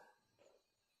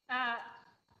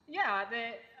 Yeah,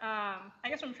 I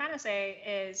guess what I'm trying to say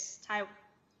is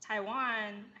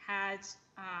Taiwan has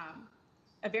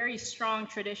a very strong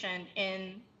tradition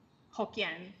in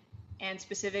Hokkien, and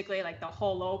specifically like the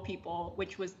Holo people,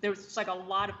 there was like a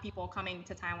lot of people coming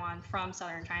to Taiwan from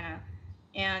southern China,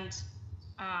 and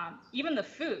even the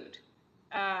food.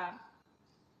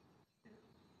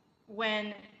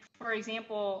 When, for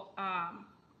example,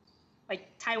 like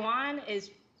Taiwan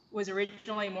was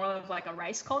originally more of like a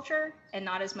rice culture and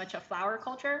not as much a flour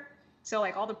culture. So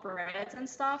like all the breads and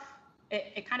stuff,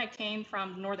 it kind of came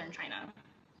from northern China.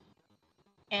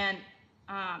 And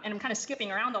I'm kind of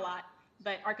skipping around a lot,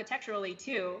 but architecturally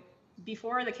too,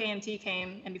 before the KMT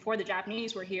came and before the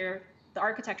Japanese were here, the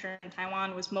architecture in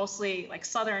Taiwan was mostly like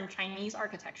southern Chinese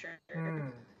architecture.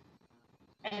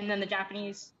 And then the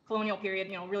Japanese colonial period,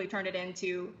 really turned it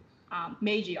into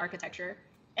Meiji architecture.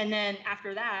 And then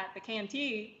after that, the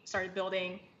KMT started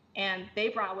building, and they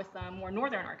brought with them more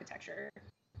northern architecture.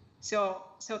 So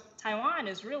Taiwan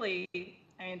is really,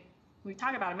 I mean, we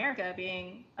talk about America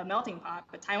being a melting pot,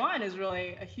 but Taiwan is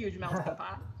really a huge melting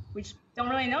pot. We just don't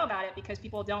really know about it because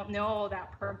people don't know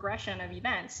that progression of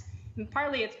events. And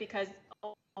partly it's because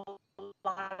a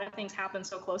lot of things happen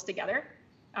so close together,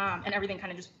 and everything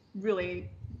kind of just really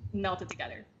melted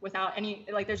together without any,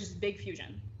 like, there's just big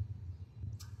fusion.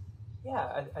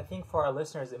 Yeah, I think for our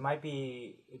listeners, it might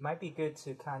be good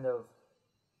to kind of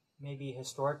maybe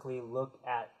historically look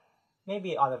at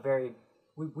maybe on a very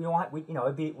we don't want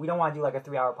to do like a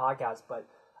 3-hour podcast, but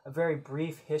a very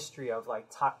brief history of like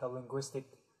the linguistic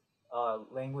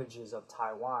languages of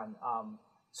Taiwan.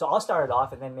 So I'll start it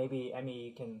off, and then maybe Emi,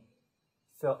 you can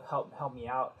help me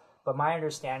out. But my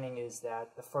understanding is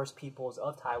that the first peoples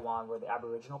of Taiwan were the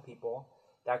Aboriginal people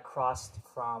that crossed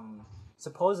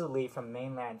supposedly from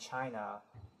mainland China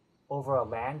over a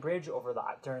land bridge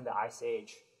during the Ice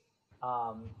Age.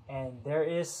 And there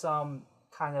is some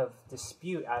kind of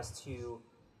dispute as to,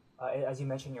 as you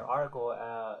mentioned in your article,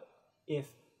 if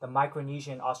the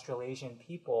Micronesian Australasian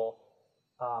people,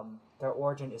 their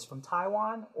origin is from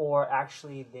Taiwan, or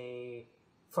actually they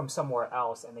from somewhere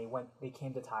else and they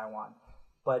came to Taiwan.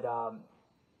 But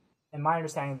in my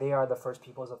understanding, they are the first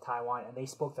peoples of Taiwan, and they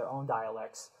spoke their own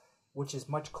dialects, which is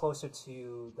much closer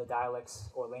to the dialects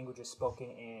or languages spoken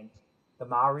in the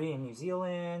Maori in New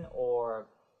Zealand or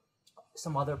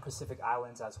some other Pacific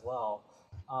islands as well.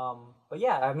 But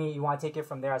yeah, I mean, you want to take it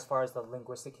from there as far as the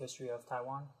linguistic history of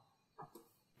Taiwan?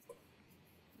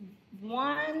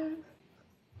 One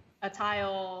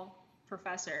Atayal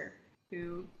professor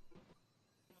who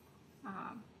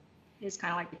is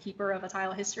kind of like the keeper of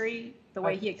Atayal history, the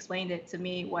way he explained it to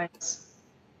me was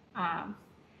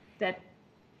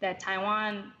that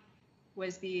Taiwan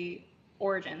was the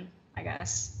origin, I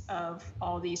guess, of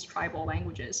all these tribal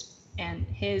languages. And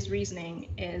his reasoning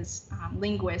is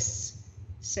linguists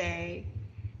say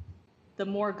the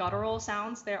more guttural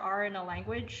sounds there are in a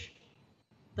language,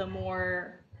 the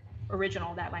more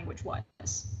original that language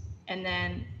was. And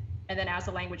then as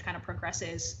the language kind of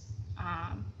progresses,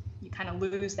 you kind of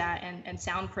lose that, and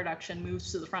sound production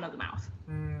moves to the front of the mouth.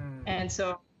 And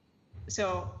so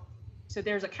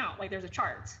there's a count, like there's a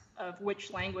chart of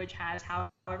which language has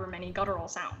however many guttural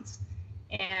sounds.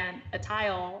 And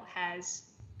Atayal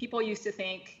people used to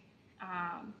think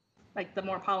like the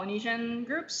more Polynesian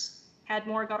groups had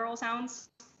more guttural sounds,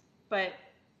 but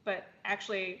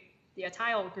actually the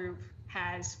Atayal group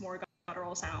has more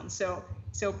guttural sounds. So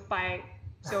by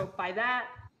that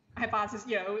hypothesis,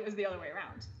 it was the other way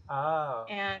around. Oh.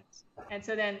 And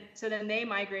so then they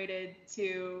migrated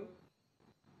to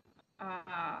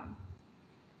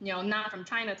not from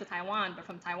China to Taiwan, but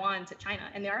from Taiwan to China.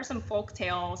 And there are some folk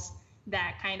tales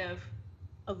that kind of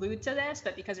allude to this,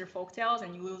 but because they're folk tales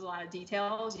and you lose a lot of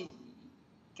details, you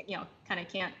kind of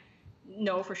can't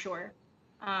know for sure.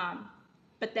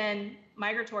 But then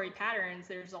migratory patterns,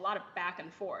 there's a lot of back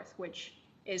and forth, which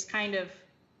is kind of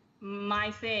my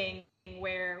thing,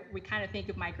 where we kind of think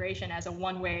of migration as a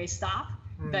one-way stop,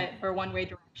 or one-way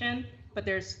direction. But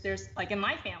there's like in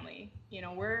my family,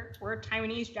 we're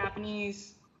Taiwanese,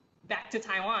 Japanese, back to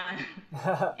Taiwan,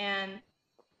 and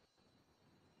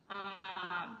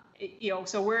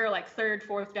so we're like third,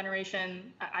 fourth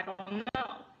generation. I don't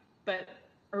know, but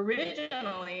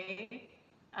originally,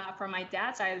 from my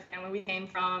dad's side of the family, we came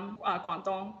from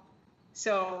Guangdong.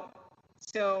 So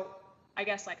I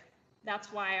guess like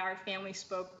that's why our family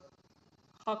spoke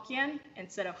Hokkien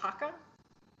instead of Hakka,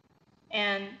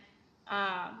 and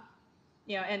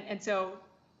and so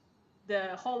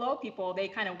the Holo people, they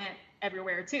kind of went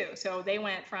everywhere too. So they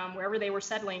went from wherever they were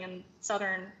settling in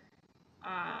southern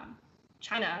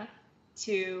China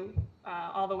to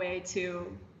all the way to,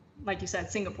 like you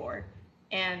said, Singapore,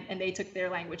 and they took their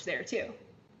language there too.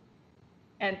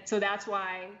 And so that's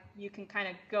why you can kind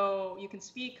of you can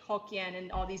speak Hokkien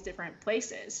in all these different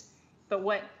places. But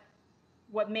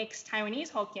what makes Taiwanese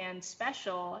Hokkien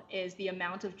special is the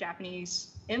amount of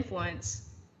Japanese influence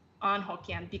on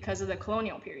Hokkien because of the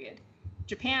colonial period.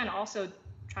 Japan also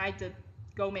tried to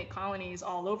go make colonies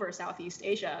all over Southeast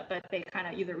Asia, but they kind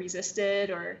of either resisted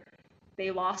or they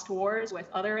lost wars with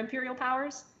other imperial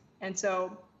powers. And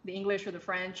so the English or the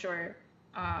French or,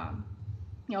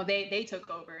 they took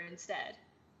over instead.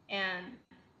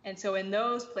 And so in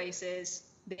those places,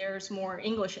 there's more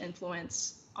English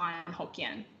influence on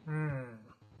Hokkien.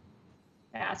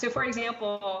 Yeah. So for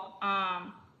example,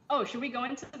 should we go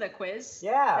into the quiz?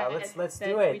 Yeah, let's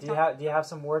do it. Do you have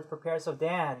some words prepared? So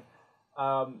Dan,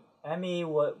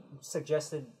 Emi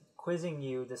suggested quizzing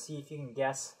you to see if you can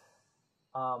guess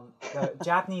the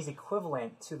Japanese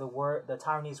equivalent to the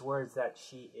Taiwanese words that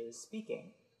she is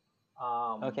speaking.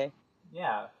 Okay.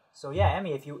 Yeah. So yeah,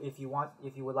 Emi, if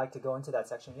you would like to go into that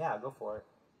section, yeah, go for it.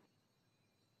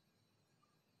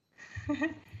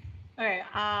 Okay.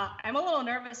 I'm a little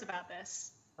nervous about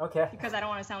this. Okay. Because I don't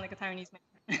want to sound like a Taiwanese man.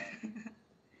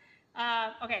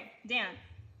 Okay, Dan.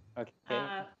 Okay.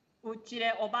 うち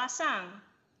でおばさん、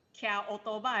騎オー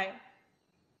トバイ、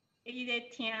入れ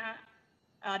て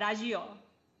ラジオ.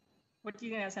 What do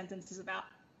you think that sentence is about?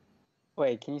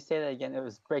 Wait, can you say that again? It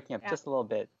was breaking up just a little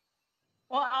bit.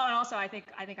 Well, and also I think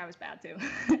I was bad too.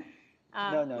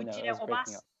 No, it was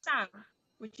breaking up.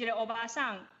 うちでおば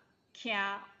さん、騎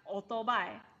オートバ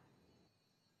イ、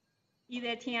入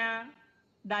れて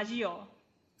ラジオ.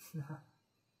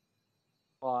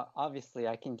 Well, obviously,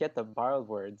 I can get the borrowed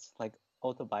words, like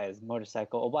otobai is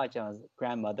motorcycle, oba-chan is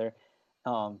grandmother,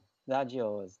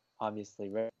 radio is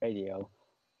obviously radio,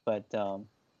 but the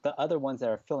other ones that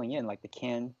are filling in, like the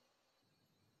kin,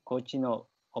 kochi no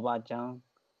oba-chan,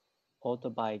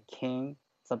 otobai king,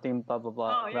 something blah, blah,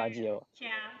 blah, radio.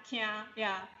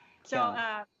 Yeah. So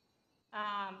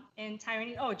in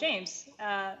Taiwanese, James,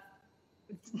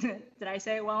 did I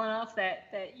say it well enough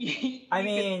that you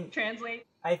can translate?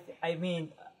 I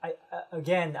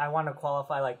want to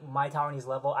qualify like my Taiwanese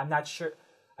level. I'm not sure.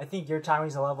 I think your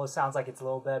Taiwanese level sounds like it's a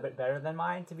little bit better than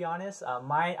mine, to be honest.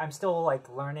 I'm still like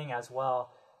learning as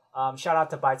well. Shout out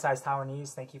to Bite Size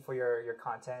Taiwanese. Thank you for your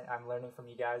content. I'm learning from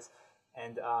you guys.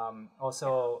 And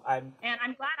also I'm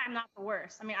glad I'm not the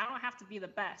worst. I mean, I don't have to be the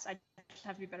best. I just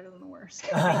have to be better than the worst.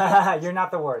 You're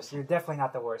not the worst. You're definitely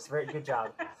not the worst. Very good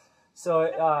job. So,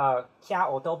 骑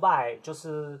otobai 就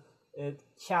是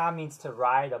骑 means to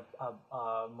ride a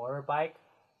motorbike.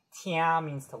 听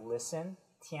means to listen.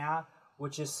 听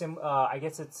which is I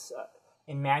guess it's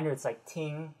in Mandarin it's like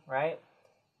ting, right?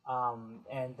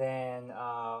 And then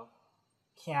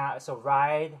骑 so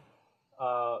ride.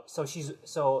 So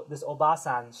this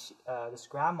obasan, this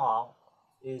grandma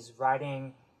is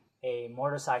riding a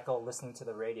motorcycle listening to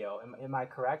the radio. Am I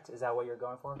correct? Is that what you're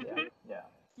going for? Mm-hmm. Yeah.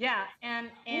 Yeah,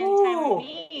 and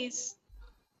Taiwanese.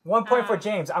 1 point for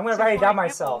James. I'm going to write it down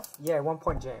myself. Yeah, 1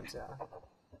 point, James.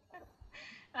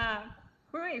 Yeah.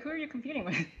 Who are you competing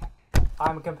with?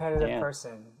 I'm a competitive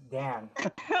person, Dan.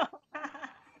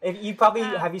 If you probably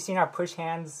have you seen our push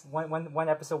hands? One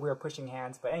episode we were pushing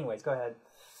hands. But anyways, go ahead.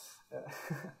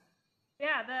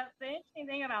 Yeah, the interesting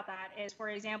thing about that is, for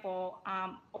example,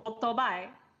 otobai.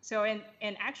 So in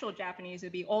actual Japanese, it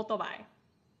would be otobai.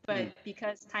 but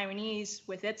because Taiwanese,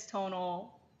 with its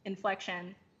tonal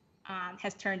inflection,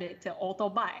 has turned it to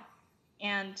otobai.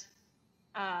 And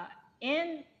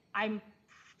I'm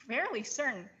fairly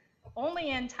certain, only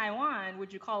in Taiwan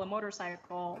would you call a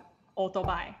motorcycle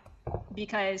otobai,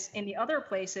 because in the other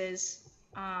places,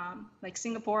 like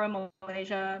Singapore,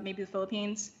 Malaysia, maybe the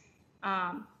Philippines,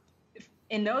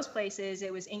 in those places,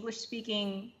 it was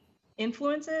English-speaking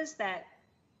influences that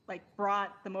like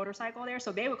brought the motorcycle there,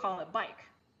 so they would call it bike,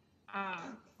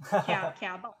 kia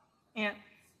bike,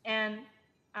 and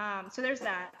so there's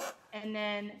that, and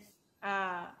then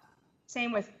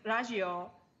same with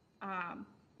radio.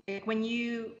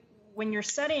 When you're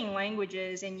studying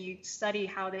languages and you study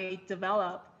how they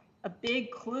develop, a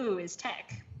big clue is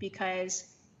tech, because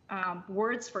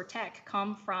words for tech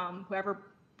come from whoever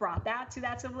brought that to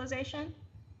that civilization.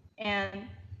 And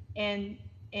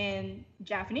in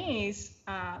Japanese,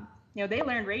 they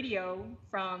learned radio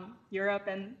from Europe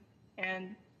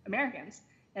and Americans,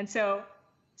 and so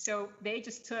they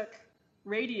just took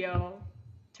radio,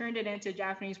 turned it into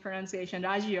Japanese pronunciation,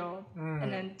 radio,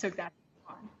 and then took that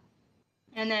on.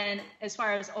 And then as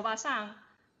far as obasan,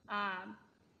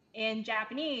 in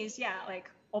Japanese, like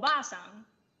obasan,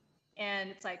 and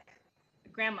it's like a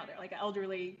grandmother, like an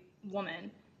elderly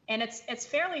woman, and it's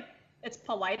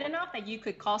polite enough that you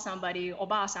could call somebody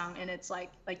obasan, and it's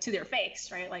like to their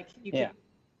face, right? Like you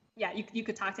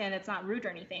could talk to them, and it's not rude or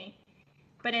anything.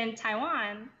 But in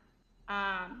Taiwan,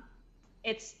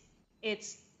 it's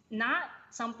not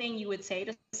something you would say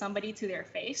to somebody to their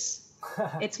face.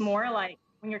 It's more like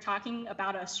when you're talking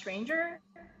about a stranger,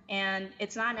 and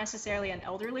it's not necessarily an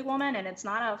elderly woman, and it's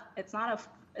not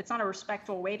a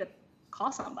respectful way to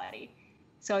call somebody.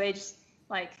 So they just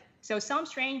some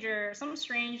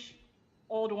strange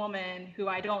old woman who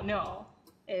I don't know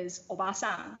is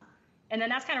obasan, and then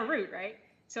that's kind of rude, right?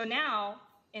 So now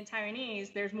in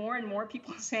Taiwanese, there's more and more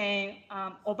people saying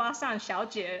obasan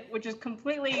xiaojie, which is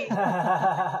completely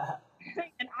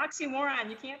an oxymoron.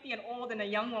 You can't be an old and a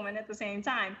young woman at the same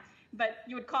time, but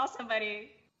you would call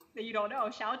somebody that you don't know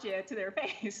xiaojie to their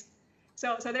face.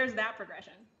 So there's that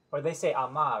progression. Or they say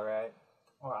ama, right?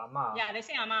 Or ama. Yeah, they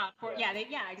say ama.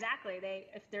 Exactly.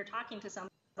 If they're talking to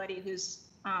somebody who's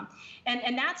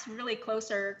and that's really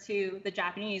closer to the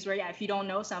Japanese, where if you don't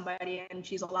know somebody and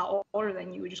she's a lot older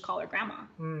than you, would just call her grandma.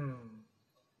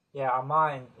 Yeah,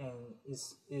 ama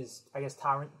is I guess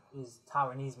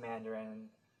Taiwanese Mandarin,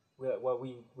 what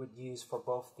we would use for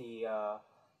both the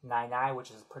nai nai, which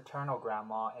is paternal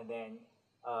grandma, and then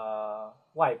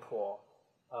wai po,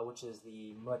 which is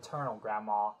the maternal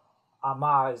grandma.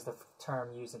 Ama is the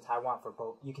term used in Taiwan for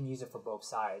both. You can use it for both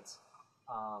sides.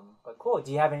 But cool.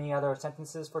 Do you have any other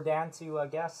sentences for Dan to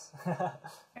guess?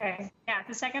 Okay. Yeah,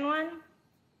 the second one.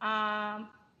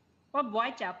 What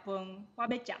boy Japung? What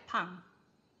be Japang?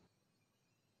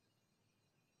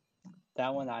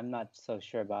 That one I'm not so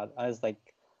sure about. I was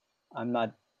like, I'm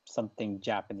not something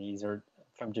Japanese or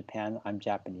from Japan. I'm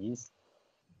Japanese.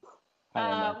 I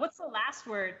don't know. What's the last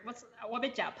word? What be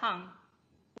Japang?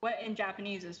 What in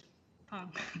Japanese is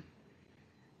pang?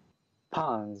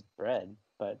 Pang is bread,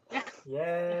 but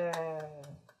Yeah.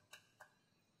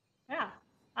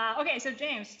 Okay, so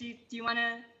James, do you want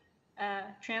to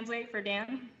translate for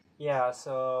Dan? Yeah.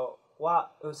 So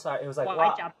what? Oh, sorry. It was like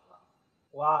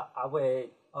what I would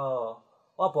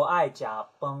what 不爱假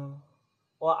崩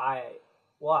我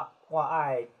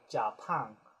爱假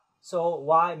胖. So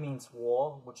why means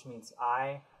我, which means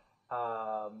I.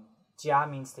 家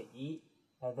means to eat,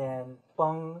 and then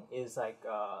崩 is like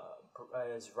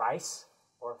is rice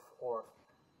or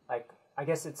like I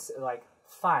guess it's like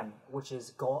fan, which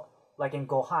is like in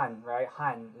gohan, right?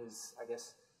 Han is I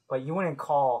guess, but you wouldn't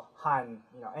call han,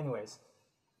 anyways.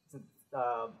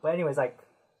 But anyways, like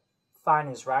fan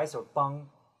is rice or bung,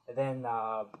 and then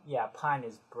pan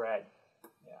is bread.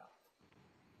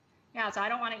 Yeah, so I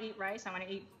don't want to eat rice, I want to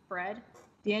eat bread.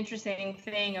 The interesting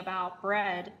thing about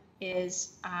bread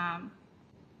is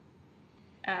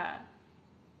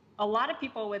a lot of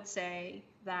people would say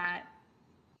that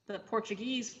the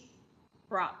Portuguese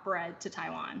brought bread to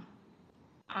Taiwan.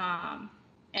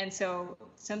 And so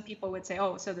some people would say,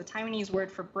 oh, so the Taiwanese word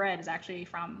for bread is actually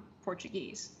from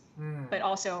Portuguese, but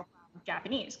also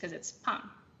Japanese, because it's pang,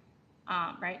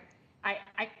 right?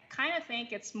 I kind of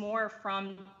think it's more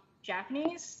from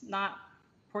Japanese, not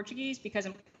Portuguese, because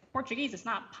in Portuguese it's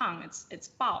not pang, it's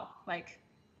bao, like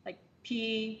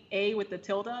P-A with the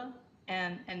tilde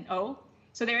and O.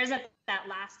 So there isn't that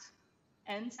last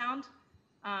N sound.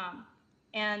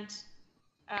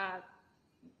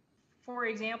 For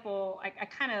example, I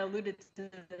kind of alluded to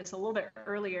this a little bit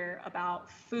earlier about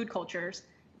food cultures.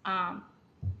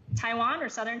 Taiwan or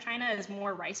southern China is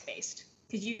more rice based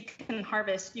because you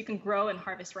can grow and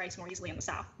harvest rice more easily in the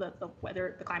south. The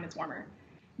weather, the climate's warmer.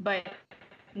 But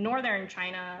northern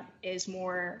China is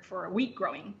more for wheat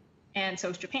growing, and so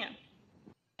is Japan.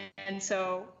 And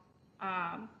so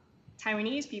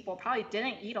Taiwanese people probably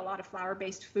didn't eat a lot of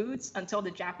flour-based foods until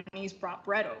the Japanese brought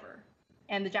bread over.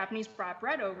 And the Japanese brought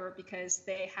bread over because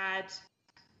they had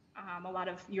a lot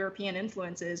of European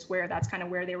influences where that's kind of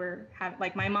where they were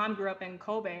like my mom grew up in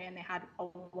Kobe and they had a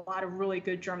lot of really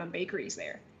good German bakeries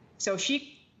there. So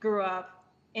she grew up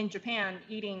in Japan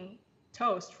eating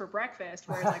toast for breakfast,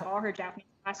 whereas like all her Japanese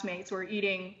classmates were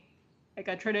eating like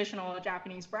a traditional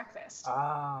Japanese breakfast.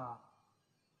 Yeah.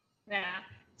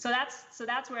 So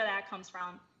that's where that comes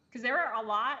from. Because there are a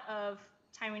lot of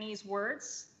Taiwanese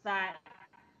words that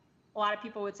a lot of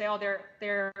people would say, oh,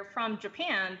 they're from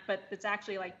Japan, but it's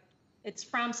actually like it's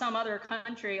from some other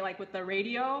country, like with the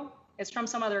radio, it's from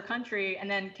some other country and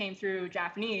then came through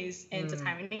Japanese into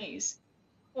Taiwanese.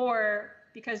 Or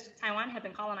because Taiwan had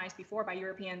been colonized before by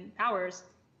European powers,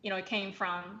 it came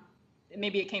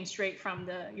straight from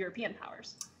the European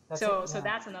powers. So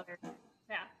that's another,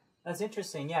 yeah. That's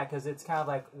interesting, yeah, because it's kind of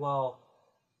like, well,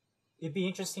 it'd be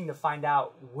interesting to find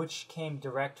out which came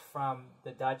direct from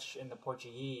the Dutch and the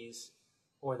Portuguese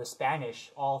or the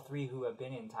Spanish, all three who have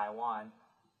been in Taiwan,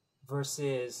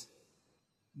 versus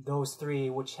those three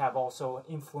which have also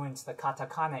influenced the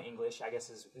katakana English, I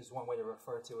guess is one way to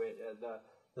refer to it,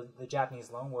 the Japanese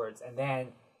loanwords, and then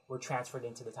were transferred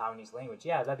into the Taiwanese language.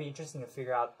 Yeah, that'd be interesting to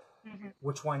figure out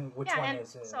which one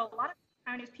is. So a lot of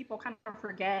Taiwanese people kind of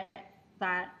forget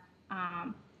that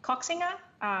Koxinga, do you know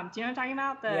what I'm talking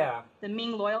about? The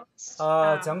Ming loyalist.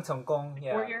 Zheng Chenggong,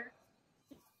 yeah. Warrior.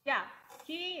 Yeah,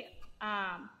 he.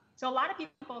 So a lot of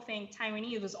people think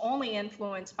Taiwanese was only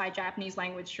influenced by Japanese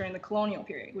language during the colonial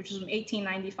period, which was from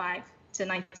 1895 to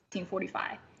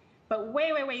 1945. But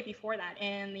way, way, way before that,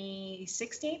 in the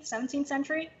 16th, 17th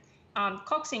century,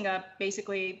 Koxinga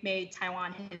basically made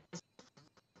Taiwan his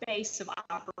base of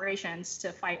operations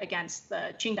to fight against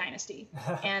the Qing dynasty.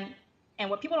 And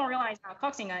what people don't realize about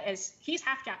Koxinga is he's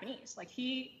half Japanese. Like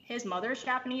his mother's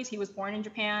Japanese. He was born in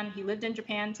Japan. He lived in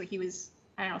Japan till he was,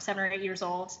 7 or 8 years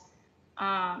old.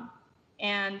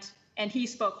 And he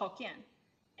spoke Hokkien.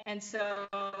 And so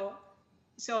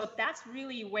that's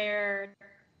really where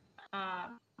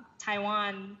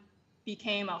Taiwan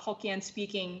became a Hokkien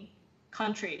speaking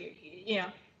country,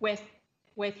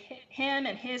 with him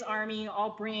and his army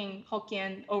all bringing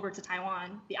Hokkien over to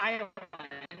Taiwan, the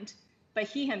island. But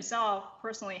he himself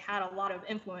personally had a lot of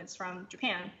influence from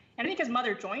Japan. And I think his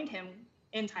mother joined him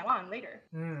in Taiwan later.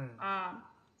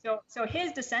 So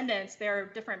his descendants, there are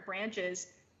different branches.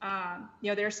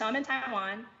 There's some in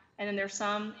Taiwan, and then there's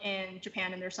some in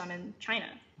Japan, and there's some in China.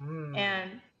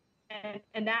 And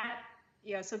that,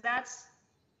 so that's,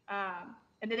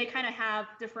 and then they kind of have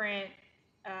different,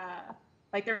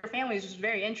 like their families, which is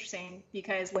very interesting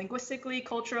because linguistically,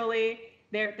 culturally,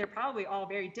 they're probably all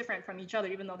very different from each other,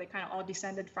 even though they kind of all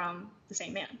descended from the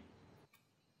same man.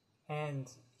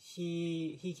 And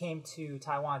he came to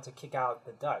Taiwan to kick out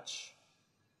the Dutch,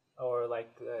 or like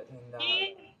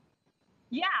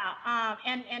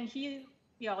and he,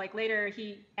 like later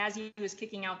as he was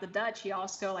kicking out the Dutch, he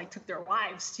also like took their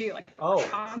wives too, like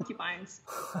concubines,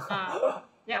 or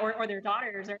their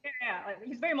daughters, or like,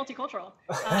 he's very multicultural.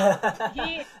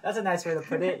 That's a nice way to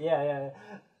put it. Yeah.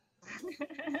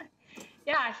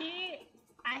 Yeah, I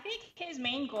think his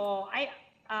main goal,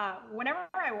 whenever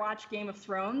I watch Game of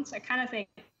Thrones, I kind of think,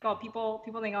 people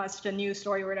think, it's such a new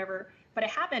story or whatever, but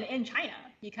it happened in China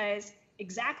because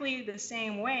exactly the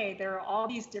same way, there are all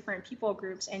these different people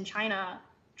groups in China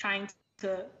trying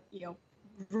to,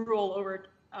 rule over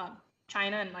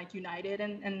China and like united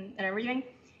and everything.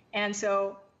 And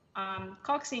so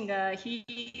Koxinga,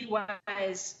 he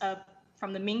was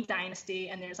from the Ming dynasty,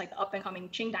 and there's like the up and coming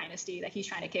Qing dynasty that he's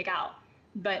trying to kick out.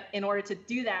 But in order to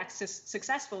do that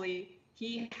successfully,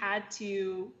 he had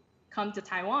to come to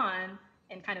Taiwan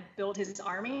and kind of build his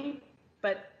army.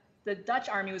 But the Dutch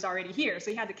army was already here,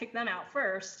 so he had to kick them out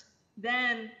first,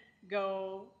 then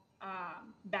go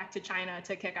back to China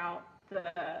to kick out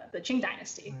the Qing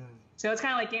dynasty. So it's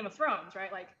kind of like Game of Thrones,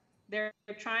 right? Like they're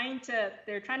trying to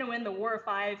win the War of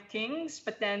Five Kings,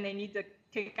 but then they need to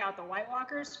kick out the White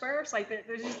Walkers first. Like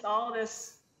there's just all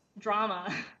this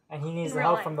drama. And he needs the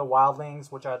help from the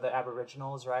wildlings, which are the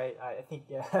Aboriginals, right? I think,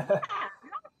 yeah.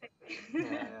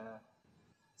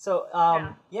 So,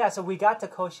 so we got to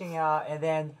Koxinga, and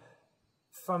then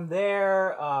from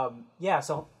there,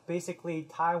 so basically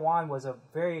Taiwan was a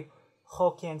very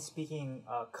Hokkien-speaking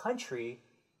country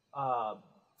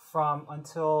from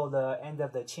until the end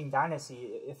of the Qing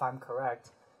dynasty, if I'm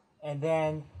correct. And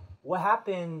then what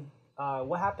happened?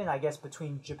 I guess,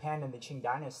 between Japan and the Qing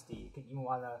Dynasty? You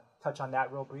want to touch on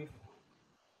that real brief?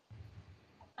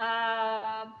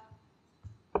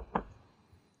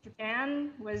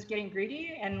 Japan was getting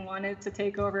greedy and wanted to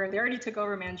take over. They already took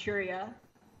over Manchuria,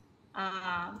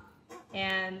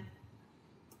 and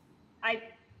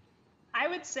I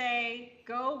would say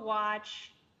go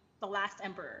watch The Last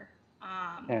Emperor.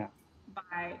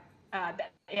 By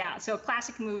so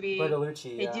classic movie.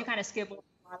 Bertolucci. They do kind of skip over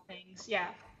a lot of things. Yeah.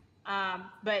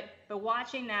 But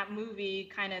watching that movie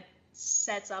kind of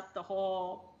sets up the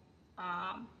whole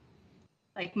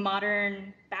like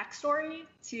modern backstory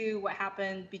to what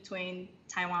happened between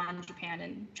Taiwan, Japan,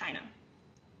 and China.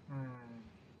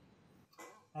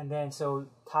 And then so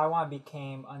Taiwan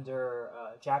became under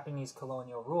Japanese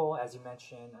colonial rule, as you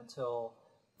mentioned, until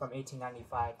from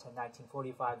 1895 to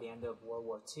 1945, the end of World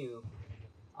War II.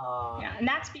 And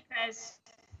that's because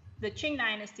the Qing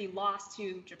Dynasty lost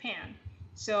to Japan.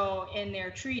 So in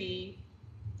their treaty,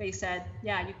 they said,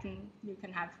 yeah, you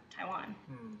can have Taiwan.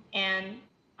 And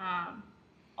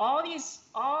all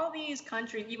these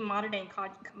countries, even modern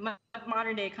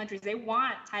day countries, they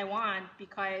want Taiwan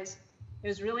because it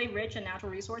was really rich in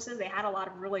natural resources. They had a lot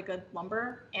of really good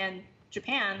lumber, and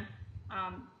Japan,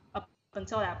 up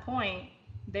until that point,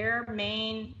 their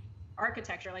main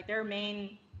architecture, like their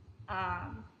main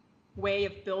way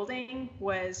of building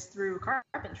was through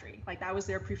carpentry. Like that was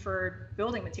their preferred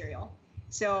building material.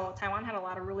 So Taiwan had a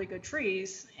lot of really good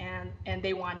trees, and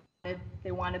they wanted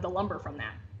the lumber from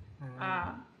that.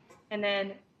 And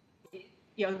then,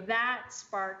 that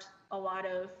sparked a lot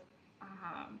of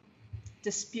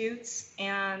disputes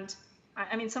and,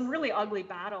 some really ugly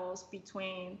battles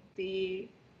between the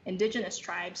indigenous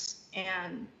tribes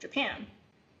and Japan.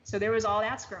 So there was all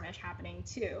that skirmish happening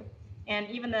too. And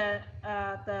even the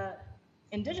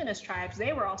indigenous tribes,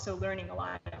 they were also learning a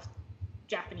lot of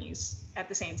Japanese at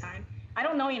the same time. I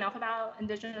don't know enough about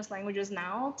indigenous languages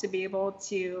now to be able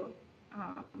to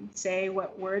say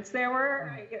what words there were,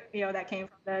 that came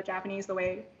from the Japanese the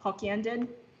way Hokkien did,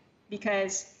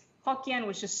 because Hokkien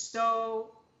was just so,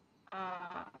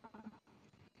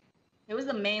 it was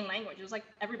the main language. It was like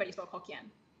everybody spoke Hokkien.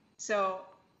 So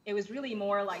it was really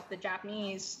more like the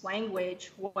Japanese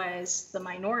language was the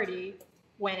minority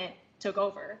when it took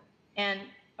over. And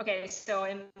okay, so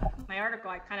in my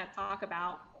article, I kind of talk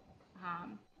about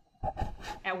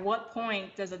at what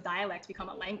point does a dialect become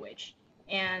a language?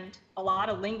 And a lot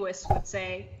of linguists would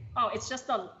say, oh, it's just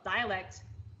a dialect.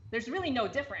 There's really no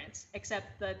difference,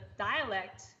 except the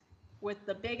dialect with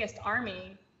the biggest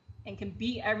army and can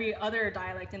beat every other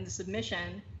dialect into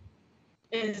submission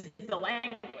is the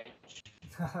language.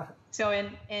 So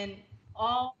in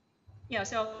all,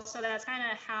 so that's kind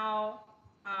of how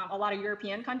a lot of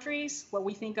European countries, what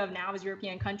we think of now as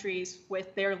European countries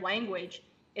with their language,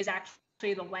 is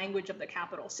actually the language of the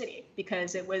capital city,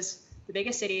 because it was the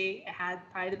biggest city, it had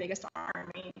probably the biggest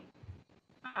army.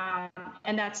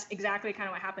 And that's exactly kind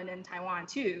of what happened in Taiwan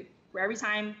too, where every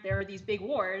time there were these big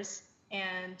wars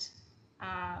and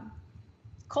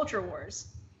culture wars,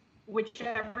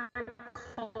 whichever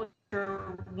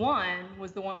culture won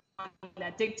was the one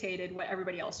that dictated what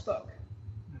everybody else spoke.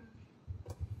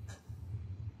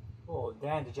 Cool.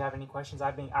 Dan, did you have any questions?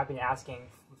 I've been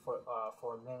asking for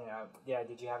a minute.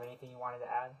 Did you have anything you wanted to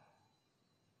add?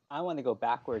 I want to go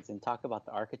backwards and talk about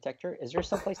the architecture. Is there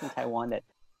some place in Taiwan that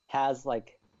has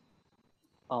like,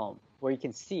 where you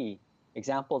can see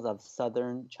examples of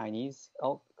Southern Chinese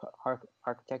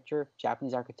architecture,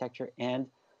 Japanese architecture, and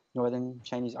Northern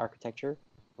Chinese architecture,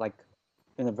 like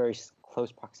in a very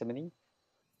close proximity?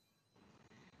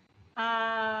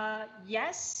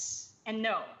 Yes and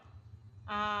no.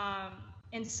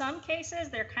 In some cases,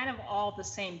 they're kind of all the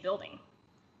same building.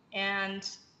 And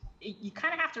you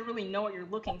kind of have to really know what you're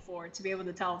looking for to be able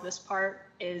to tell this part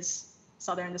is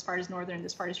Southern, this part is Northern,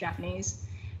 this part is Japanese.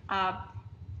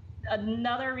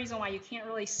 Another reason why you can't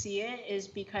really see it is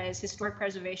because historic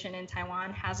preservation in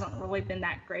Taiwan hasn't really been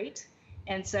that great.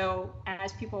 And so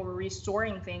as people were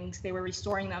restoring things, they were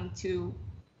restoring them to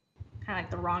kind of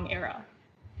like the wrong era.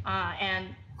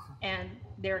 And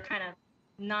they're kind of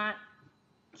not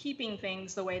keeping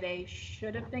things the way they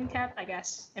should have been kept, I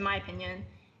guess, in my opinion,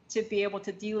 to be able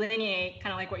to delineate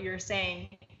kind of like what you're saying.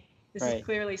 This is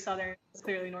clearly Southern, this is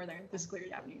clearly Northern, this is clearly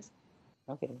Japanese.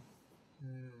 Okay.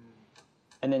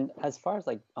 And then as far as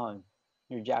like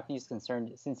your Japanese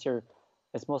concerned, since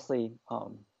it's mostly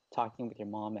talking with your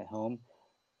mom at home,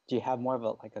 do you have more of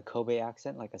a Kobe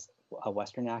accent, like a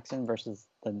Western accent versus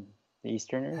the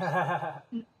Easterners?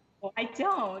 Well, I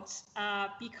don't,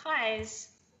 because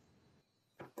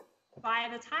by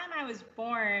the time I was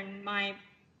born, my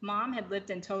mom had lived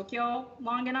in Tokyo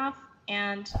long enough,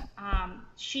 and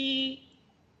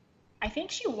I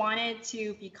think she wanted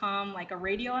to become like a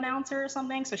radio announcer or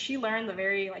something. So she learned the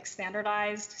very like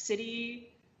standardized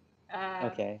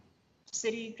Okay.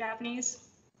 city Japanese.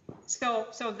 So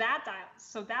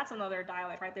that's another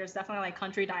dialect, right? There's definitely like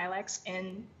country dialects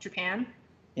in Japan,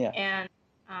 Yeah. and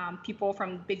people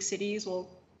from big cities will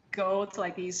go to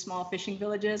like these small fishing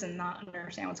villages and not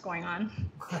understand what's going on.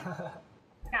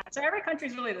 Yeah, so every country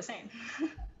is really the same.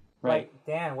 Right. Like,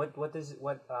 Dan,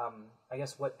 I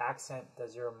guess what accent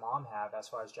does your mom have as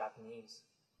far as Japanese?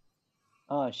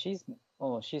 She's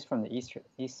from the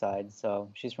east side, so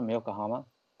she's from Yokohama.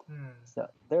 Hmm. So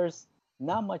there's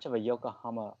not much of a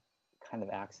Yokohama kind of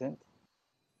accent,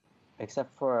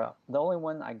 except for the only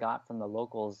one I got from the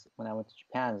locals when I went to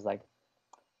Japan is like,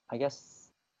 I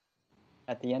guess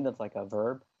at the end of like a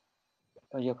verb,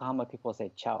 Yokohama people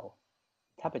say chow,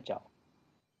 tapechao,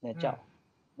 ne chow,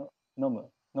 no, nomu,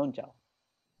 nonchao.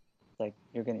 It's like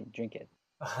you're gonna drink it.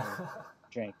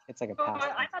 Drink. It's like a Oh, past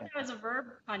I thought tense. that was a verb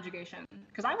conjugation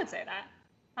because I would say that.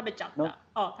 Tabechatta. No.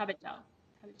 Oh, tabechao.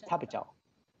 Tapechao.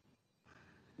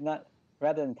 Not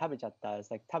rather than tabechatta,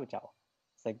 it's like tabechao.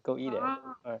 It's like go eat it.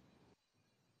 Ah. Or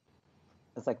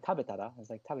it's like tabetara. It's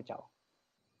like tabechao.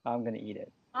 I'm gonna eat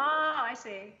it. Oh, I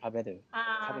see. Taberu.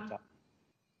 Tabechao.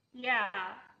 Yeah,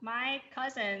 my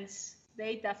cousins,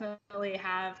 they definitely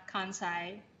have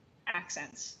Kansai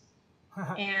accents,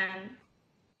 and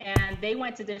they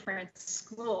went to different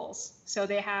schools, so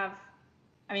they have,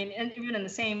 I mean, and even in the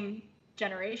same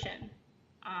generation,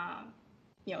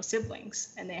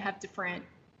 siblings, and they have different.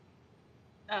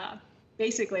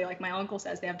 Basically, like my uncle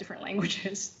says, they have different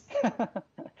languages.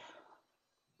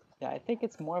 Yeah, I think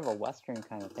it's more of a Western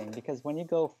kind of thing because when you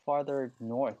go farther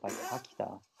north, like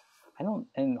Akita,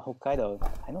 in Hokkaido,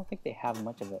 I don't think they have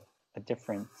much of a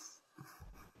difference,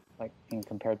 like in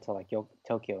compared to like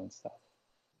Tokyo and stuff.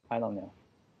 I don't know.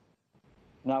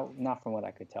 Not from what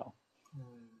I could tell.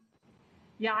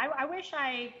 Yeah, I wish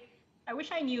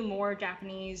I knew more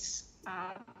Japanese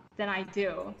than I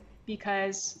do,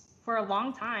 because for a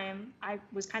long time I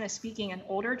was kind of speaking an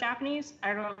older Japanese.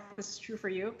 I don't know if this is true for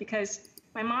you, because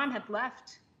my mom had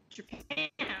left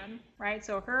Japan, right?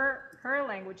 So her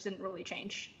language didn't really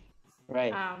change.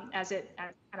 Right. As it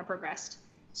kind of progressed.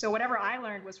 So whatever I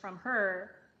learned was from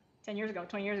her 10 years ago,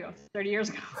 20 years ago, 30 years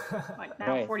ago, like now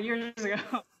Right. 40 years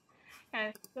ago.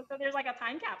 And so there's like a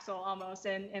time capsule almost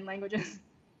in languages.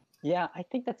 Yeah, I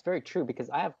think that's very true because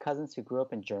I have cousins who grew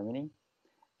up in Germany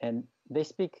and they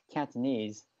speak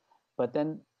Cantonese, but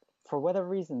then for whatever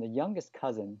reason, the youngest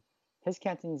cousin, his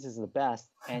Cantonese is the best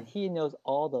and he knows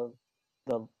all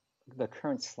the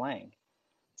current slang.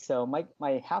 So my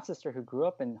half sister who grew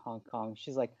up in Hong Kong,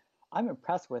 she's like, I'm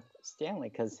impressed with Stanley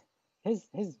because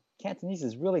his Cantonese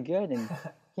is really good and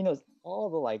he knows all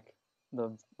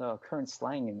the current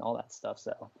slang and all that stuff.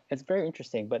 So it's very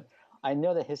interesting. But I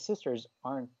know that his sisters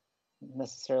aren't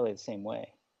necessarily the same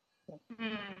way.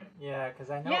 Yeah,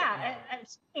 because I know. Yeah, and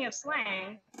speaking of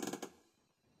slang,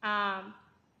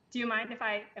 do you mind if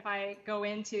I go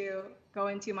into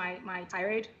my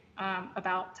tirade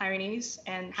about Taiwanese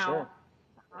and how? Sure.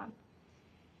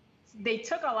 They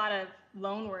took a lot of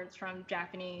loan words from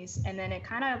Japanese, and then it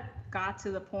kind of got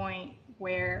to the point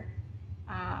where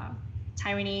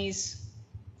Taiwanese,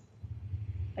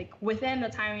 like within the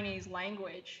Taiwanese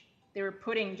language, they were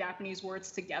putting Japanese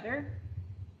words together,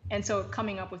 and so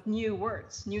coming up with new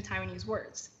Taiwanese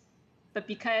words. But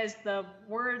because the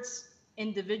words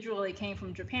individually came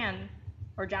from Japan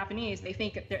or Japanese, they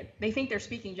think they're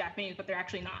speaking Japanese, but they're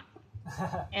actually not.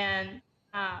 And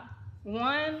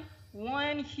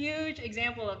one huge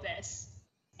example of this.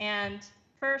 And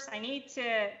first, I need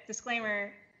to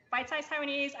disclaimer: Bite-sized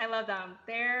Taiwanese, I love them.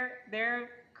 Their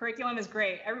curriculum is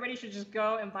great. Everybody should just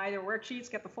go and buy their worksheets,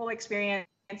 get the full experience.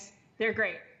 They're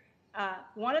great.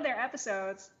 One of their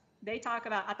episodes, they talk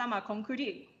about atama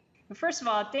konkuri. But first of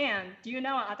all, Dan, do you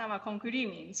know what atama konkuri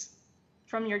means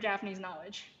from your Japanese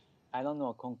knowledge? I don't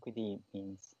know what konkuri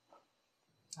means.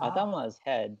 Atama is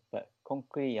head, but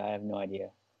konkuri, I have no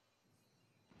idea.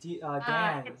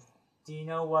 Dan, do you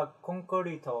know what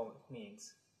concreto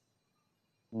means?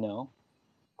 No.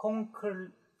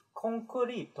 Concreto.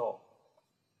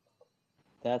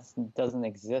 That doesn't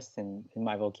exist in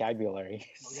my vocabulary.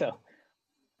 So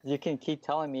you can keep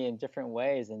telling me in different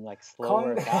ways and like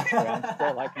slower, faster. I'm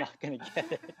still like not gonna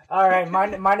get it. All right,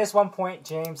 minus 1 point,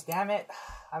 James. Damn it,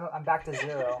 I'm back to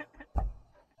 0.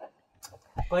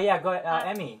 But yeah, go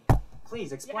ahead, Emi.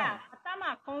 Please explain. Yeah,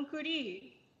 atama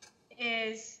konkuri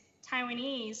is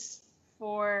Taiwanese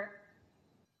for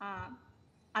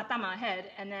atama,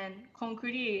 head, and then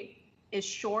konkuri is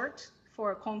short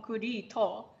for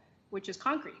concreto, which is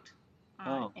concrete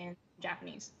in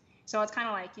Japanese. So it's kind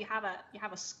of like you have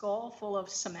a skull full of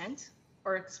cement,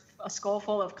 or it's a skull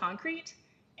full of concrete,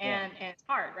 and it's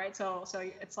hard, right? So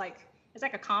it's like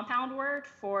a compound word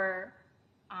for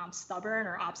stubborn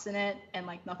or obstinate, and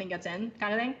like nothing gets in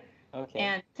kind of thing. Okay.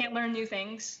 And can't learn new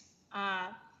things.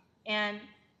 And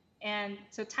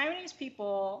so Taiwanese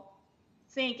people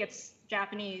think it's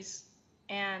Japanese,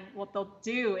 and what they'll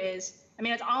do is, I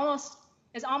mean, it's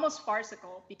almost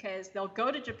farcical, because they'll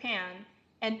go to Japan,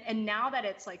 and now that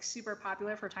it's like super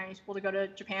popular for Taiwanese people to go to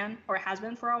Japan, or it has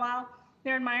been for a while,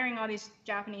 they're admiring all these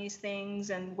Japanese things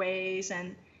and ways,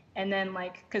 and then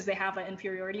like, because they have an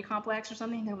inferiority complex or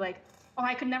something, they're like, oh,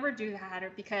 I could never do that,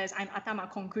 or because I'm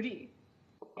atama konkuri.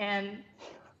 And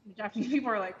Japanese people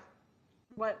are like,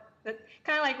 what?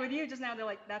 Kind of like with you just now, they're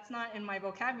like, that's not in my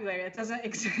vocabulary. It doesn't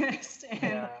exist.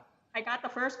 And I got the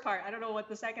first part. I don't know what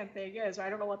the second thing is, or I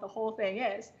don't know what the whole thing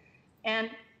is.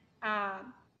 And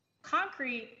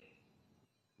concrete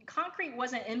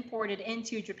wasn't imported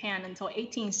into Japan until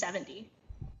 1870.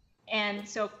 And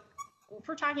so if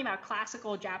we're talking about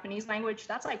classical Japanese language,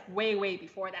 that's like way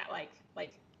before that, like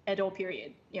Edo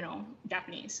period,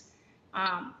 Japanese.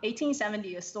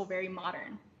 1870 is still very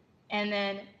modern. And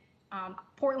then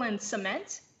Portland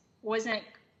cement wasn't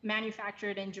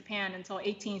manufactured in Japan until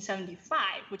 1875,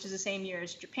 which is the same year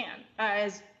as Japan,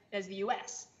 as the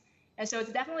US. And so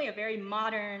it's definitely a very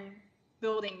modern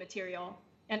building material.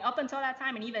 And up until that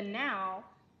time, and even now,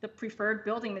 the preferred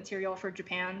building material for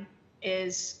Japan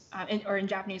is, or in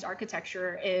Japanese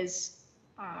architecture, is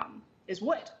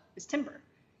wood, is timber.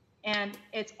 And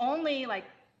it's only like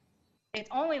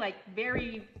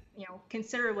very,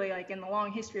 considerably, like in the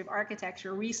long history of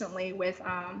architecture recently with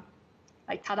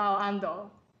like Tadao Ando,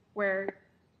 where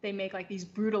they make like these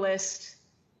brutalist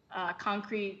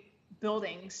concrete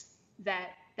buildings,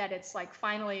 that it's like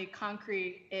finally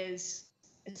concrete is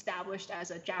established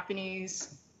as a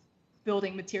Japanese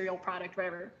building material product,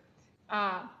 whatever.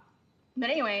 But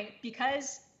anyway,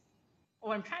 because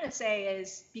what I'm trying to say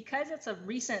is, because it's a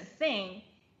recent thing,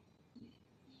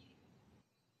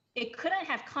 it couldn't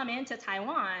have come into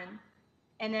Taiwan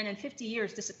and then in 50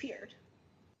 years disappeared.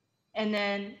 And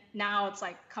then now it's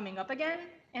like coming up again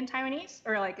in Taiwanese,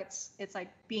 or like it's like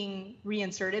being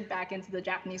reinserted back into the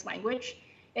Japanese language.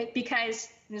 Because,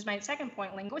 and this is my second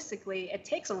point, linguistically, it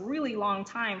takes a really long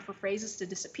time for phrases to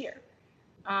disappear.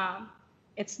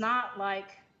 It's not like,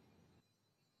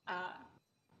 I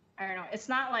don't know, it's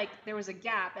not like there was a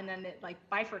gap and then it like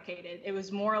bifurcated. It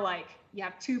was more like you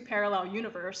have two parallel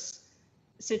universe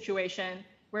situation,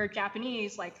 where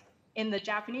Japanese, like in the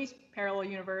Japanese parallel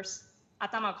universe,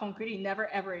 atama konkuri never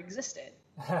ever existed.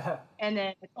 And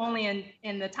then it's only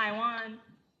in the Taiwan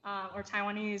or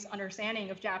Taiwanese understanding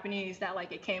of Japanese that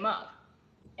like it came up,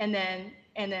 and then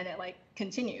it like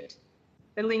continued.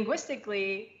 But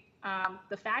linguistically,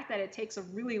 the fact that it takes a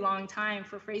really long time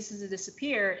for phrases to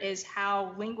disappear is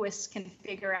how linguists can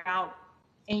figure out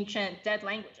ancient dead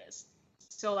languages.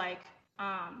 So like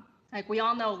we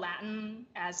all know Latin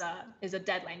is a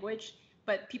dead language,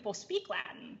 but people speak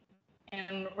Latin,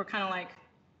 and we're kind of like,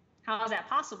 how is that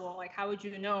possible? Like, how would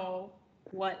you know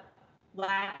what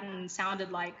Latin sounded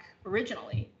like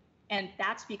originally? And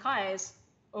that's because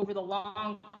over the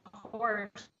long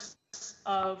course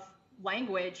of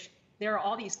language, there are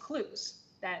all these clues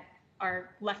that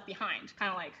are left behind,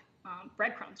 kind of like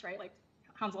breadcrumbs, right? Like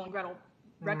Hansel and Gretel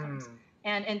breadcrumbs.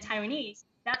 And in Taiwanese,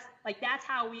 that's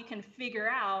how we can figure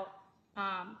out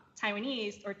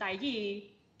Taiwanese, or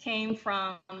Taigi, came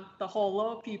from the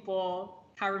Holo people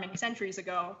however many centuries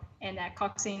ago, and that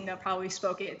Coxinga probably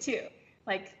spoke it too.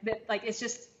 Like it's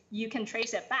just, you can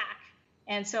trace it back.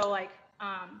 And so like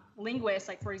linguists,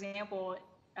 like for example,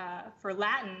 for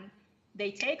Latin,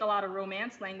 they take a lot of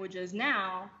Romance languages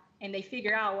now, and they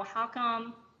figure out, well, how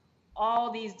come all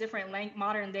these different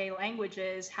modern day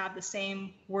languages have the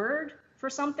same word for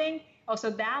something? Oh,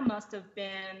 so that must have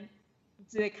been,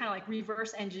 they kind of like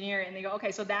reverse engineer it, and they go,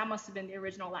 okay, so that must have been the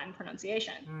original Latin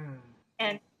pronunciation.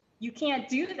 And you can't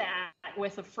do that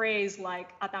with a phrase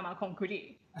like atama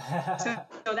konkuri.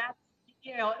 So that's,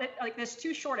 like there's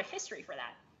too short a history for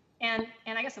that. And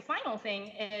I guess the final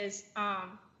thing is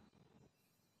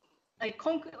like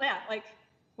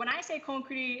when I say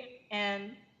konkuri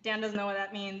and Dan doesn't know what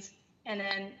that means, and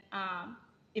then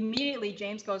immediately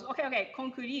James goes, okay,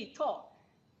 konkuri to.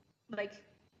 Like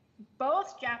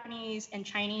both Japanese and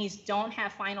Chinese don't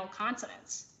have final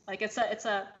consonants. Like it's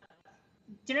a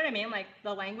do you know what I mean? Like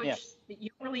the language, you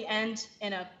don't really end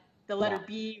in the letter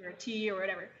B or T or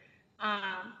whatever.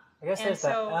 I guess there's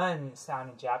the N sound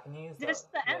in Japanese. There's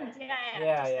the N,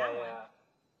 yeah.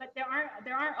 Yeah. but there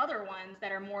aren't other ones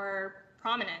that are more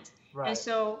prominent. Right. And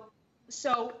so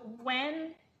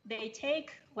when they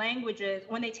take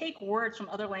words from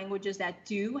other languages that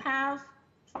do have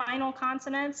final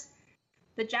consonants,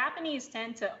 the Japanese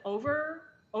tend to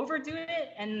overdo it,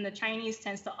 and the Chinese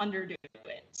tends to underdo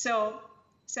it. So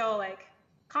like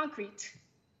concrete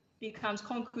becomes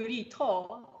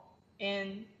concreto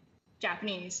in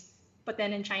Japanese, but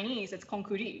then in Chinese it's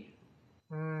concrete.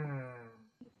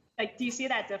 Like, do you see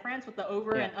that difference with the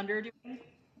over and underdoing?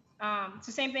 It's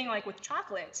the same thing like with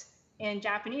chocolate. In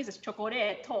Japanese it's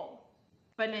chocoreto,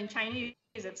 but in Chinese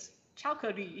it's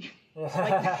chakori.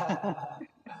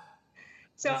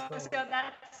 So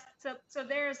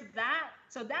there's that.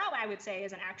 So that I would say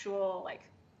is an actual like,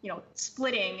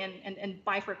 splitting and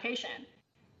bifurcation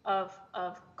of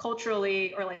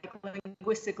culturally or like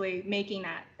linguistically making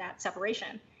that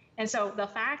separation. And so the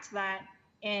fact that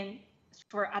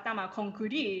for atama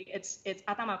konkuri, it's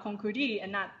atama konkuri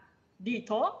and not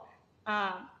dito,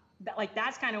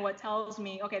 that's kind of what tells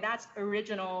me, okay, that's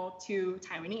original to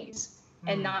Taiwanese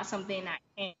and not something that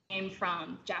came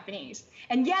from Japanese.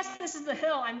 And yes, this is the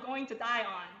hill I'm going to die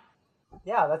on.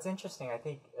 Yeah, that's interesting. I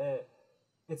think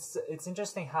it's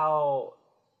interesting how.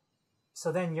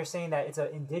 So then you're saying that it's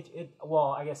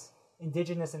I guess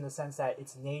indigenous in the sense that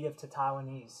it's native to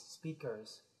Taiwanese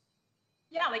speakers.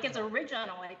 Yeah, like it's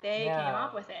original. Like they came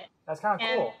up with it. That's kind of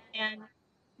cool.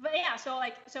 But yeah, so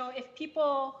if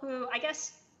people who, I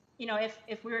guess,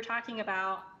 if we were talking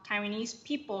about Taiwanese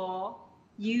people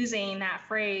using that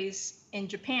phrase in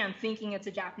Japan, thinking it's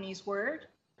a Japanese word,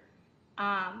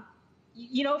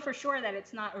 you know for sure that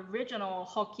it's not original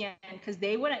Hokkien, because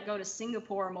they wouldn't go to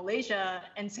Singapore or Malaysia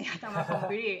and say Atama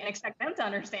Konguri and expect them to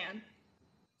understand.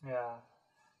 Yeah.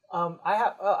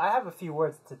 I have a few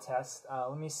words to test.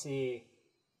 Let me see.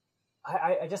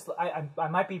 I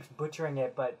might be butchering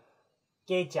it, but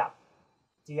gejap.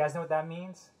 Do you guys know what that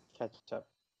means? Ketchup.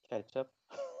 Ketchup?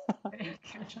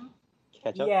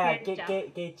 Yeah,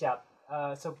 gejap.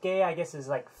 So gay, I guess, is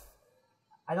like,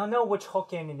 I don't know which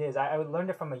Hokkien it is. I learned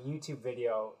it from a YouTube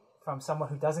video from someone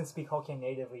who doesn't speak Hokkien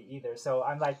natively either. So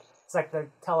I'm like, it's like the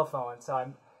telephone.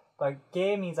 But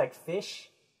gay means like fish.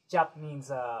 Jap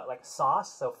means like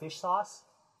sauce, so fish sauce.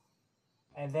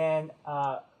 And then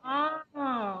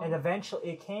and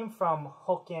eventually it came from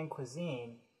Hokkien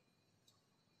cuisine.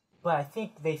 But I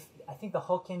think the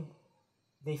Hokkien,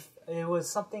 it was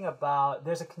something about,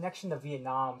 there's a connection to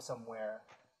Vietnam somewhere,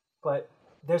 but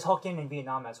there's Hokkien in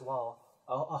Vietnam as well.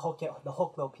 Hokkien, the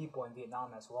Hoklo people in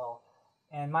Vietnam as well.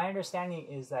 And my understanding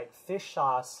is like fish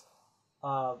sauce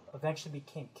eventually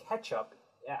became ketchup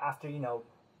after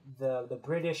the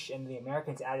British and the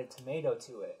Americans added tomato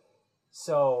to it.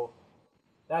 So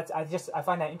I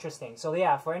find that interesting. So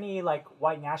yeah, for any like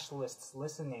white nationalists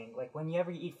listening, like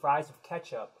whenever you eat fries with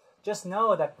ketchup, just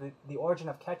know that the origin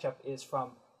of ketchup is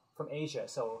from Asia.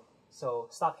 So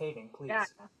stop hating, please. Yeah,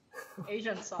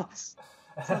 Asian sauce.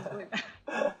 Something like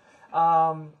that.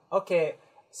 Okay,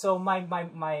 so my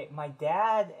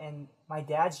dad and my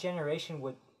dad's generation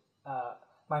would,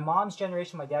 my mom's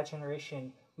generation, my dad's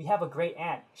generation, we have a great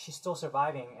aunt. She's still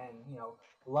surviving, and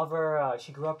love her.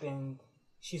 She grew up in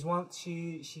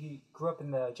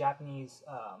the Japanese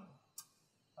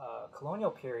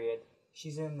colonial period.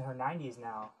 She's in her 90s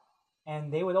now,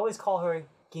 and they would always call her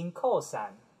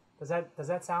Ginko-san. Does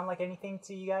that sound like anything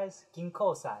to you guys?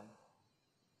 Ginko-san.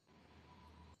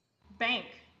 Bank.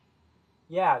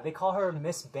 Yeah, they call her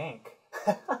Miss Bank.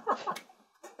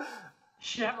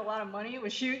 She have a lot of money.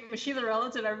 Was she the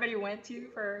relative everybody went to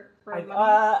for money?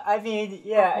 I mean,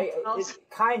 yeah, it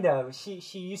kind of.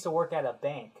 She used to work at a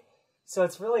bank, so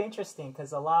it's really interesting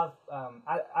because a lot of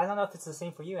I don't know if it's the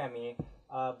same for you, Emi,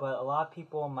 but a lot of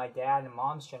people in my dad and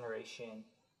mom's generation,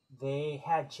 they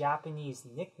had Japanese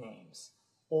nicknames,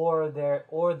 or their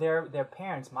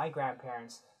parents, my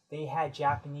grandparents, they had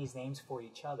Japanese names for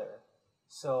each other.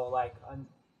 So like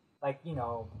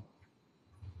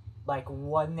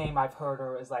one name I've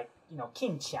heard is like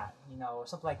Kin-chan, or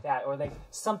something like that, or like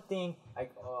something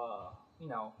like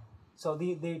So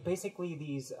they basically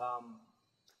these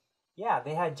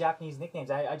they had Japanese nicknames.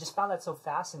 I just found that so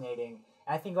fascinating.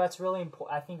 And I think that's really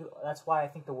important. I think that's why I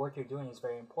think the work you're doing is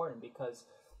very important, because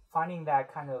finding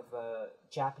that kind of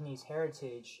Japanese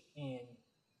heritage in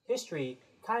history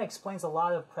kind of explains a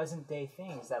lot of present day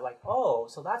things that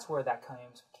so that's where that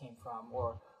came from,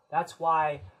 or that's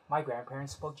why my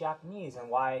grandparents spoke Japanese and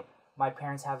why my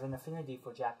parents have an affinity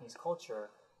for Japanese culture.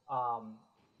 I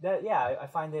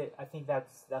think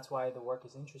that's why the work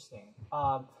is interesting.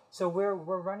 So we're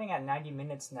running at 90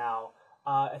 minutes now.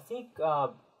 I think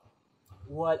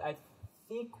what I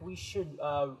think we should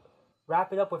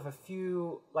wrap it up with a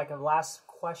few last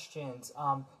questions.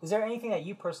 Is there anything that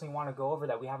you personally want to go over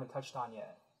that we haven't touched on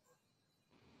yet?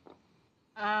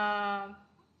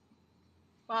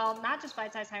 Well, not just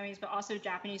bite-sized Taiwanese, but also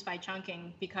Japanese by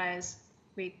chunking, because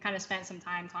we kind of spent some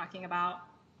time talking about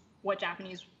what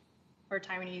Japanese or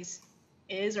Taiwanese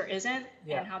is or isn't,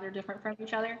 and how they're different from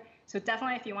each other. So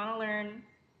definitely, if you want to learn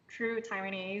true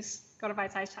Taiwanese, go to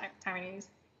bite-sized Taiwanese.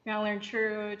 If you want to learn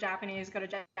true Japanese, go to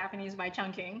Japanese by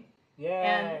chunking.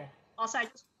 And also, I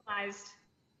just realized,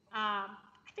 I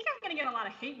think I'm going to get a lot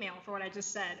of hate mail for what I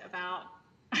just said about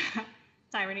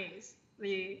Taiwanese,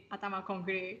 the atama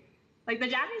kongri. Like, the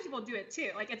Japanese people do it too.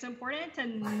 Like, it's important to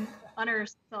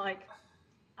understand,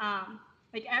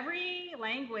 like every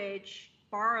language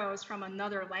borrows from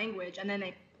another language, and then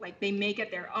they make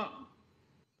it their own.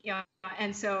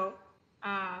 And so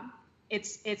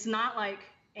it's not like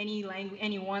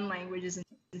any one language is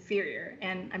inferior.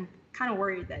 And I'm kind of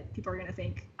worried that people are going to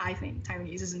think I think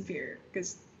Taiwanese is inferior,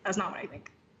 because that's not what I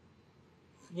think.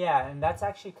 Yeah, and that's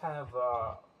actually kind of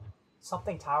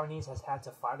something Taiwanese has had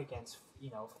to fight against,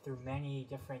 through many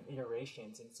different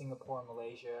iterations in Singapore,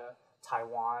 Malaysia,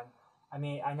 Taiwan. I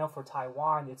mean, I know for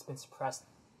Taiwan, it's been suppressed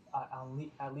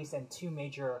at least in two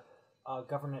major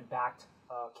government-backed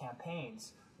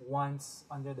campaigns. Once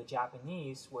under the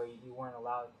Japanese, where you weren't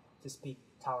allowed to speak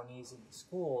Taiwanese in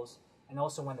schools, and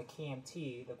also when the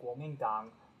KMT, the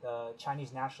Kuomintang, the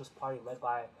Chinese Nationalist Party led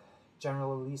by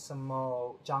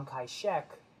Generalissimo Chiang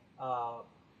Kai-shek,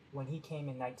 when he came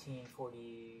in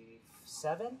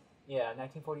 1947,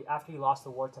 1940, after he lost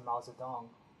the war to Mao Zedong,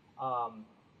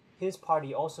 his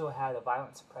party also had a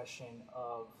violent suppression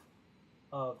of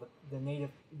the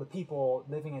people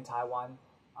living in Taiwan,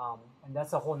 and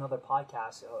that's a whole nother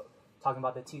podcast talking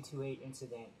about the 228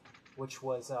 incident, which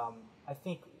was I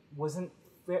think wasn't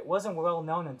well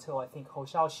known until I think Ho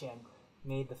Xiaoxian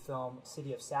made the film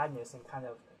City of Sadness and kind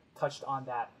of touched on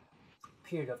that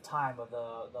period of time of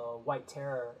the White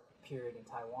Terror period in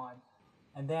Taiwan.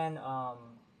 And then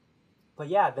but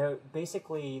yeah, there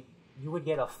basically you would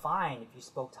get a fine if you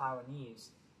spoke Taiwanese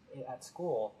at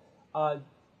school. Do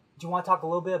you want to talk a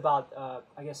little bit about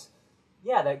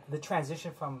the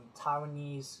transition from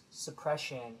Taiwanese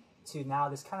suppression to now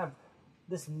the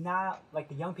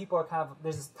young people are kind of,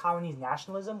 there's this Taiwanese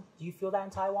nationalism. Do you feel that in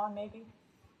Taiwan, maybe?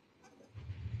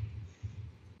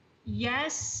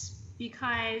 Yes,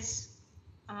 because,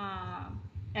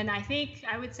 and I think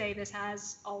I would say this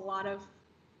has a lot of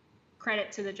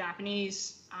credit to the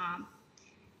Japanese.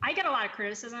 I get a lot of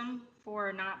criticism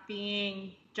for not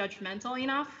being judgmental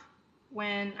enough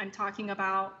when I'm talking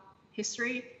about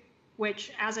history,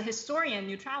 which as a historian,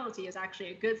 neutrality is actually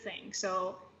a good thing.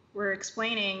 So we're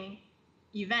explaining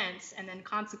events and then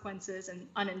consequences and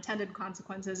unintended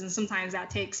consequences, and sometimes that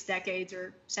takes decades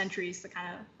or centuries to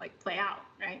kind of play out,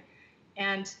 right?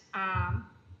 And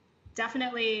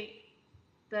definitely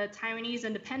the Taiwanese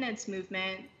independence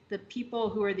movement, the people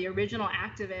who are the original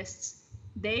activists,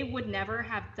 they would never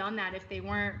have done that if they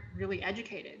weren't really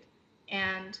educated.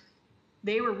 And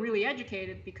they were really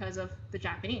educated because of the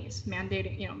Japanese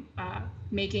mandating,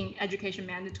 making education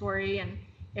mandatory, and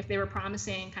if they were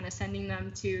promising, kind of sending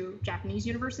them to Japanese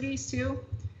universities too.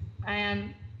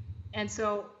 And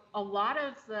so a lot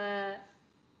of the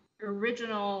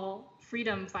original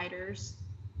freedom fighters,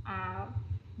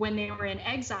 when they were in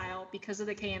exile because of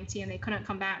the KMT and they couldn't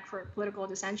come back for political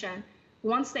dissension,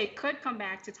 once they could come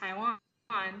back to Taiwan,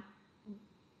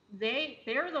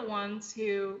 they're the ones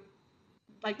who,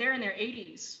 they're in their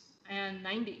 80s and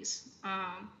 90s.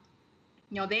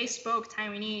 They spoke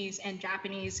Taiwanese and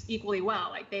Japanese equally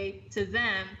well. To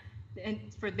them, and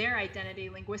for their identity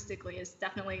linguistically, is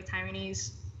definitely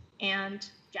Taiwanese and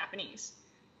Japanese.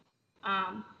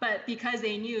 But because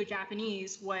they knew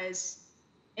Japanese was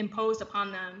imposed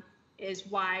upon them, is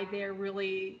why they're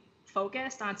really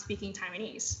focused on speaking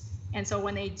Taiwanese. And so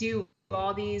when they do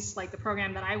all these, the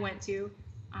program that I went to,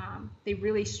 they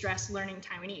really stress learning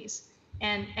Taiwanese.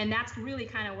 And that's really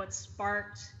kind of what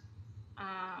sparked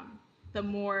the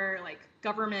more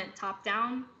government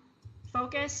top-down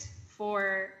focus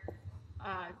for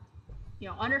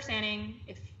understanding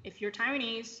if you're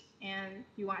Taiwanese and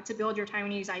you want to build your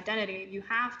Taiwanese identity, you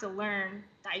have to learn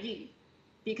Taigi,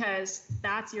 because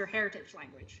that's your heritage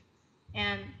language.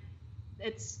 And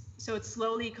it's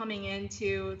slowly coming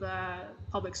into the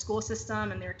public school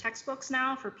system and their textbooks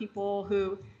now for people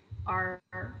who are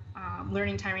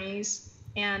learning Taiwanese.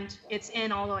 And it's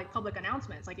in all the public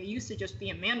announcements. It used to just be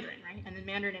in Mandarin, right? And then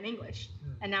Mandarin and English.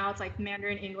 And now it's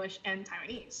Mandarin, English, and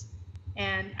Taiwanese.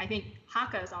 And I think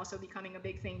Hakka is also becoming a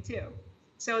big thing too.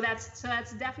 So that's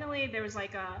definitely, there was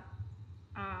a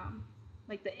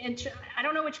like the I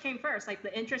don't know which came first, like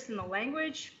the interest in the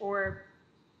language, or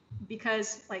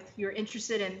because like you're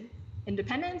interested in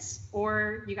independence,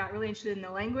 or you got really interested in the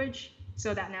language,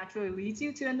 so that naturally leads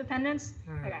you to independence.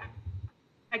 Like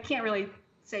I can't really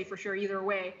say for sure either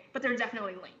way, but they're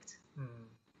definitely linked.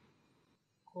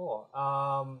 Cool.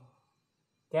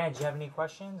 Dan, do you have any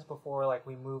questions before like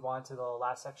we move on to the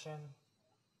last section?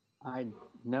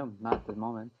 No, not at the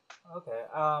moment. Okay.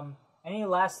 Any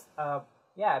last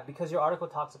because your article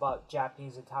talks about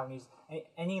Japanese and Taiwanese.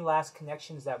 Any last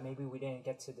connections that maybe we didn't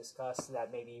get to discuss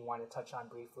that maybe you want to touch on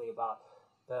briefly about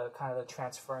the kind of the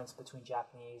transference between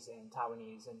Japanese and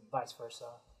Taiwanese and vice versa?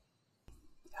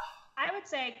 I would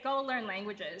say go learn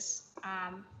languages.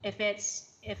 If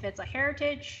it's a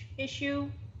heritage issue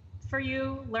for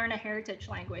you, learn a heritage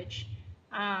language.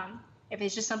 If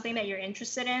it's just something that you're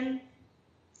interested in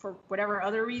for whatever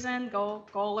other reason, go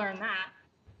learn that.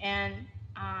 And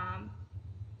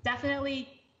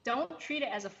definitely don't treat it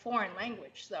as a foreign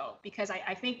language, though, because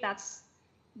I think that's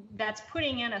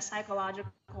putting in a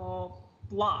psychological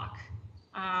block,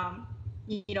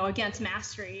 against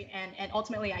mastery and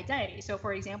ultimately identity. So,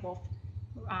 for example,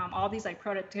 all these like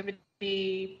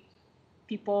productivity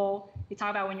people, you talk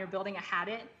about when you're building a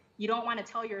habit, you don't want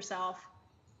to tell yourself,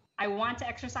 I want to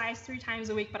exercise 3 times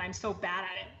a week, but I'm so bad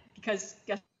at it, because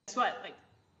guess what? Like,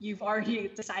 you've already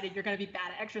decided you're going to be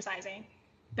bad at exercising.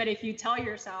 But if you tell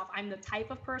yourself, I'm the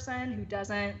type of person who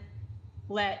doesn't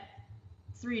let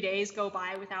 3 days go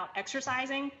by without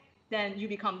exercising, then you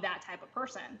become that type of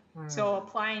person. So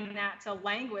applying that to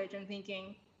language and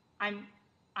thinking,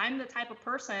 I'm the type of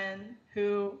person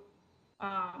who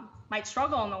might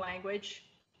struggle in the language,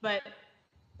 but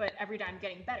every day I'm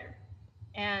getting better.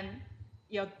 And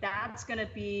that's going to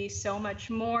be so much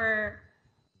more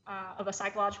of a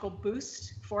psychological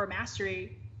boost for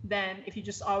mastery than if you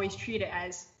just always treat it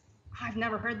as, I've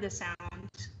never heard this sound.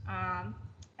 I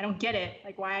don't get it.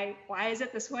 Like, why is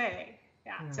it this way?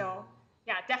 Yeah. So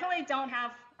yeah, definitely don't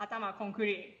have atama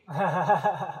konkuri.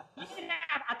 You can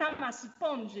have atama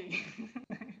spongy.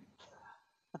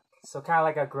 So kind of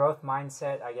like a growth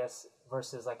mindset, I guess,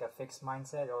 versus like a fixed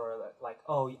mindset, or like,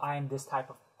 oh, I am this type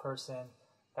of person.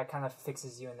 That kind of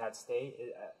fixes you in that state.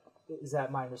 Is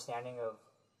that my understanding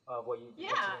of what you?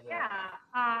 Yeah.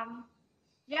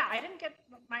 I didn't get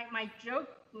my joke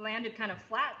landed kind of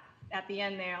flat at the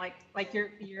end there. Like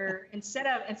you're instead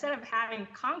of having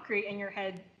concrete in your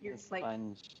head, you're like,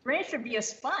 brain should be a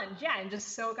sponge, and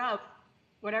just soak up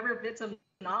whatever bits of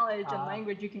knowledge and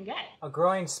language you can get. A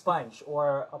growing sponge,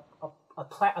 or a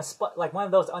plant, like one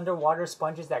of those underwater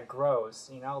sponges that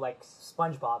grows, like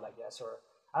SpongeBob, I guess, or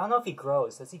I don't know if he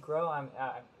grows. Does he grow?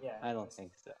 Yeah. I don't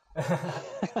think so.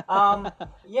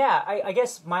 I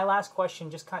guess my last question,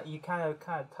 just you kind of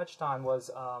touched on, was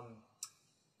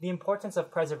the importance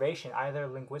of preservation, either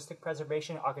linguistic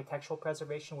preservation, architectural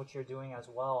preservation, which you're doing as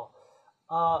well.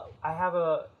 I have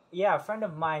a friend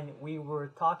of mine. We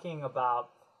were talking about.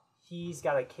 He's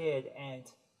got a kid, and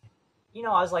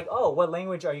I was like, oh, what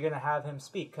language are you going to have him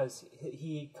speak? Because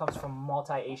he comes from a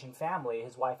multi-Asian family.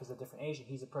 His wife is a different Asian.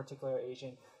 He's a particular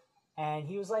Asian. And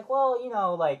he was like, well,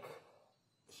 like,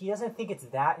 he doesn't think it's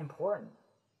that important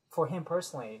for him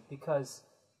personally, because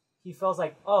he feels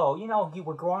like, oh,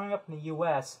 we're growing up in the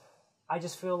U.S. I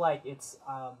just feel like it's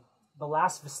the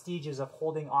last vestiges of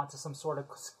holding on to some sort of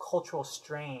cultural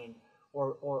strain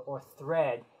or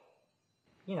thread.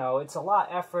 It's a lot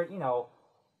of effort,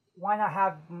 why not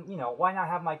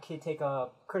have my kid take a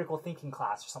critical thinking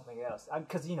class or something else?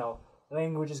 Because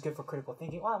language is good for critical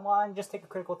thinking. Why don't just take a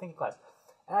critical thinking class?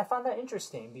 And I found that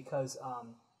interesting because,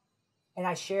 and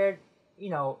I shared,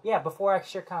 before I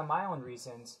share kind of my own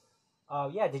reasons.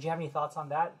 Did you have any thoughts on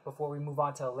that before we move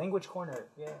on to language corner?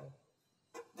 Yeah.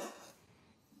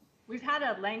 We've had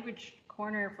a language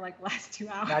corner for like the last 2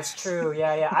 hours. That's true.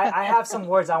 Yeah. I have some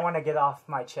words I want to get off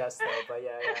my chest though, but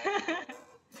yeah.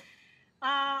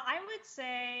 I would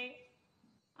say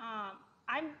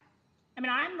I'm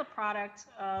the product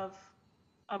of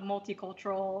a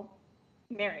multicultural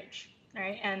marriage,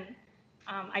 right? And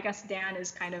I guess Dan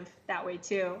is kind of that way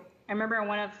too. I remember in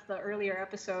one of the earlier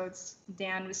episodes,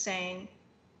 Dan was saying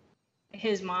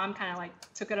his mom kind of like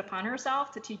took it upon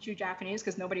herself to teach you Japanese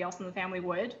because nobody else in the family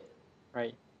would.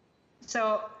 Right.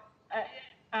 So,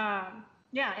 and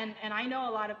I know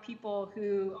a lot of people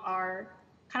who are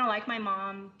kind of like my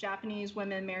mom, Japanese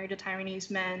women married to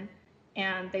Taiwanese men,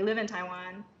 and they live in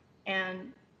Taiwan,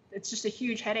 and it's just a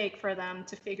huge headache for them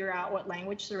to figure out what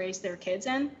language to raise their kids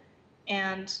in.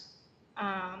 And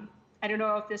I don't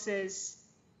know if this is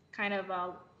kind of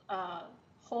a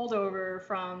holdover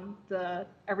from the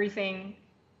everything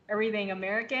everything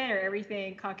American or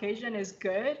everything Caucasian is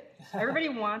good. Everybody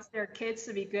wants their kids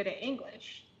to be good at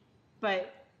English,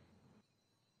 but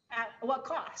at what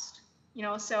cost? You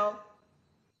know, so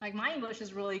like my English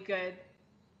is really good.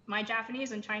 My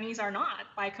Japanese and Chinese are not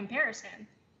by comparison,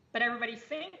 but everybody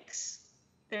thinks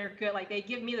they're good. Like they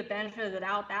give me the benefit of the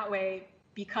doubt that way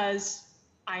because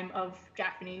I'm of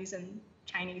Japanese and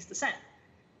Chinese descent.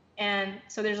 And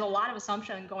so there's a lot of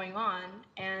assumption going on,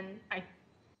 and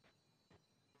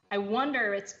I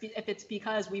wonder if it's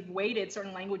because we've weighted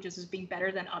certain languages as being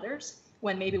better than others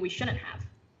when maybe we shouldn't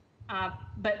have.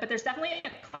 But there's definitely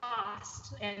a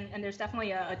cost, and there's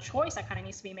definitely a choice that kind of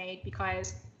needs to be made,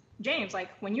 because James, like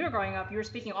when you were growing up, you were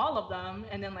speaking all of them,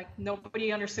 and then like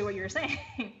nobody understood what you were saying.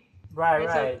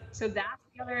 Right. So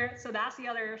that's the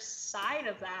other side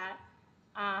of that.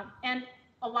 And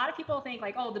a lot of people think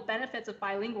like, oh, the benefits of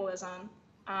bilingualism.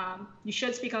 You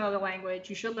should speak another language.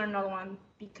 You should learn another one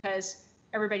because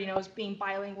everybody knows being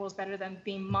bilingual is better than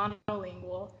being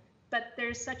monolingual. But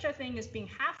there's such a thing as being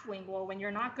half-lingual when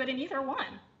you're not good in either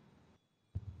one.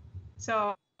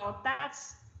 So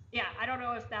that's, yeah, I don't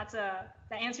know if that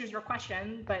answers your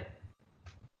question, but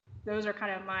those are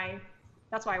kind of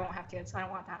that's why I won't have kids. I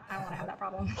don't want that. I don't want to have that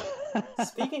problem.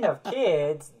 Speaking of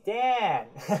kids, Dan.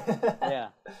 Yeah.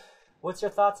 What's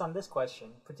your thoughts on this question,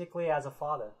 particularly as a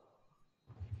father?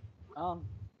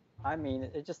 I mean,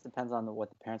 it just depends on what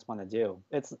the parents want to do.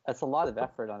 It's a lot of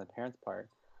effort on the parents' part,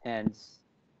 and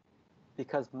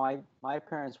because my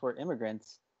parents were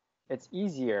immigrants, it's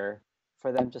easier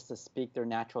for them just to speak their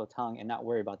natural tongue and not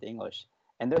worry about the English.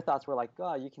 And their thoughts were like,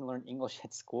 oh, you can learn English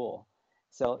at school.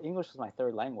 So English was my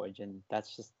third language, and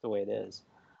that's just the way it is.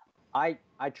 I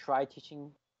tried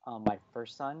teaching my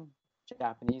first son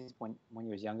Japanese when he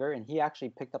was younger, and he actually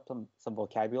picked up some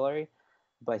vocabulary,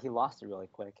 but he lost it really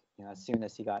quick. You know, as soon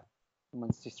as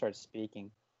once he started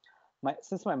speaking.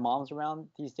 Since my mom's around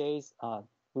these days,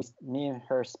 me and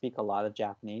her speak a lot of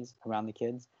Japanese around the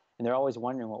kids, and they're always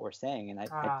wondering what we're saying, and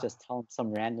I just tell them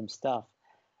some random stuff,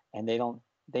 and they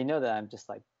know that I'm just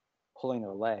like pulling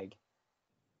their leg.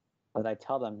 But I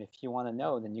tell them, if you want to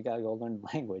know, then you got to go learn the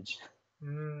language.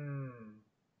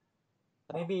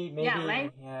 Maybe.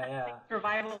 Yeah.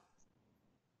 Survival.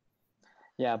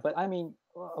 Yeah, but I mean,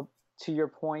 to your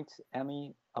point,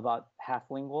 Emi, about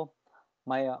half-lingual,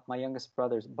 my youngest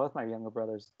brothers, both my younger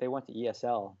brothers, they went to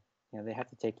ESL. You know, they had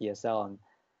to take ESL, and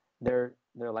their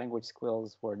language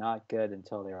skills were not good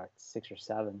until they were like 6 or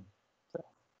 7. So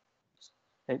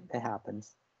it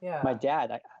happens. Yeah. My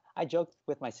dad, I joked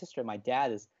with my sister, my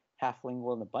dad is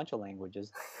half-lingual in a bunch of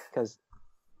languages because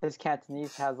his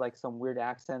Cantonese has like some weird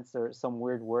accents or some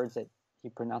weird words that he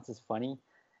pronounces funny.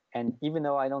 And even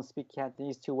though I don't speak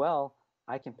Cantonese too well,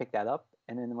 I can pick that up.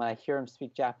 And then when I hear him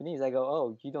speak Japanese, I go,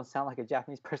 oh, you don't sound like a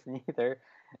Japanese person either.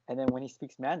 And then when he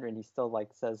speaks Mandarin, he still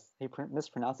like says, he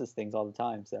mispronounces things all the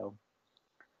time. So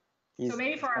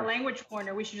maybe for our language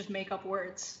corner, we should just make up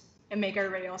words and make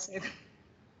everybody else say them.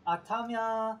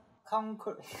 Atamya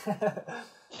Kankur.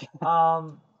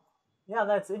 Yeah,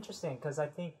 that's interesting because I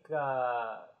think,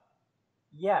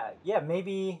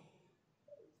 maybe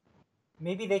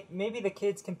the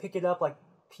kids can pick it up like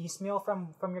piecemeal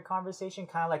from your conversation,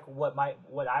 kind of like what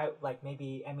I like.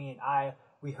 Maybe Emi and I,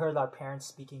 we heard our parents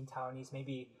speaking Taiwanese.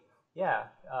 Maybe your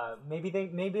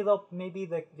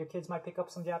kids might pick up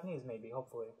some Japanese. Maybe,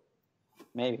 hopefully.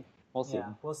 Maybe we'll see.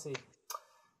 Yeah, we'll see.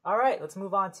 All right, let's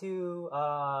move on to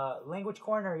language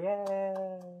corner.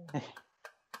 Yay!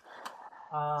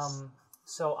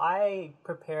 So I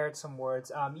prepared some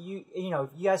words. You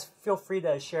guys feel free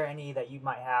to share any that you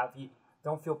might have. You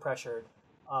don't feel pressured.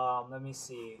 Let me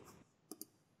see.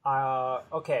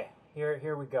 Okay,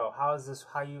 here we go. How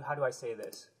do I say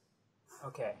this?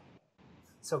 Okay.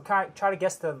 So try to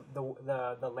guess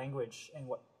the language and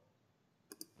what.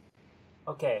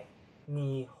 Okay,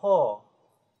 你好.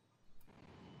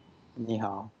 你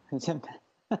好.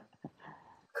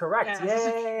 Correct. Yeah,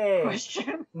 Yay.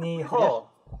 question. 你好.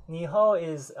 你好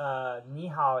is 你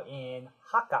好 in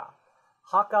Hakka.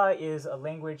 Hakka is a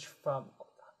language from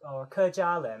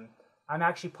Kejalan. I'm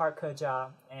actually part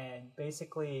Keja, and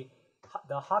basically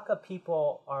the Hakka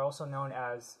people are also known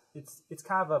as, it's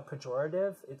kind of a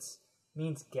pejorative. It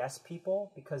means guest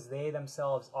people because they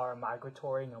themselves are a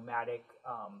migratory, nomadic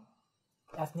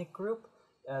ethnic group.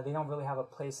 They don't really have a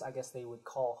place, I guess they would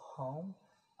call home.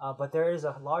 But there is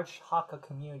a large Hakka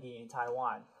community in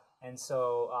Taiwan, and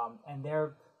so and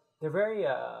they're very.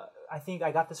 I think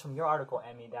I got this from your article,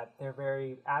 Emi, that they're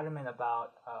very adamant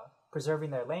about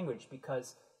preserving their language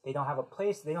because they don't have a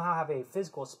place, they don't have a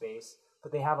physical space,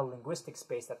 but they have a linguistic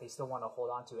space that they still want to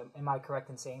hold on to. Am I correct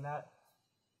in saying that?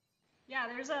 Yeah,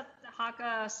 there's a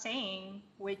Hakka saying,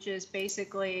 which is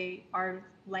basically our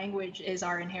language is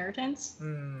our inheritance.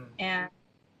 Mm. And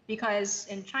because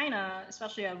in China,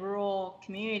 especially a rural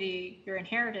community, your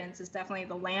inheritance is definitely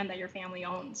the land that your family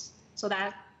owns. So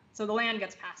the land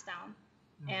gets passed down.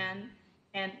 Mm.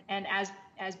 And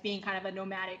as being kind of a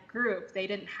nomadic group, they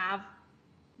didn't have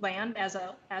land as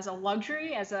a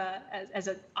luxury, as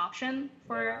an option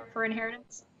for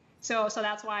inheritance. So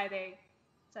that's why they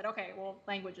said, okay, well,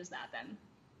 language is that then.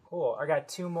 Cool. I got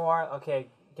two more. Okay,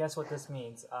 guess what this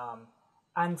means?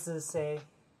 安之 say.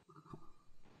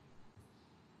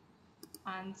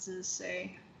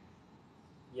 Anzi.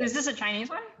 Yes. Is this a Chinese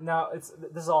one? No, this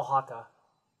is all Hakka.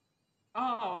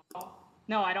 Oh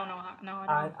no, I don't know how. No,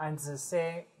 I don't. 安之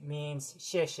say means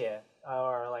谢谢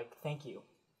or like thank you.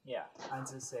 Yeah, 安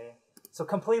之 say. So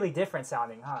completely different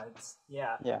sounding, huh?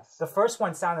 Yeah. Yes. The first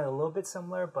one sounded a little bit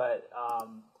similar, but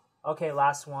okay,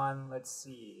 last one. Let's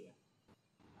see.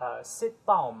 吃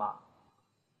饱吗?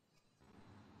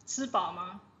 吃饱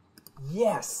吗?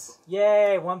 Yes!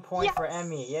 Yay! 1 point yes! for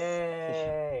Emi.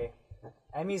 Yay!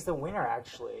 Emi's the winner,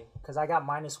 actually, because I got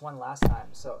 -1 last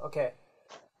time. So, okay.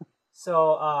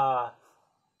 So,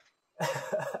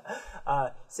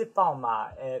 吃饱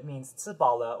吗, it means 吃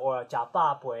饱了 or 吃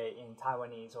饱不 in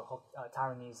Taiwanese or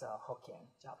Taiwanese Hokkien.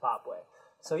 吃饱不.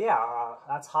 So, yeah,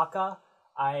 that's Hakka.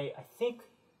 I think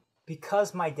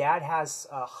because my dad has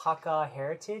Hakka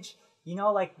heritage, you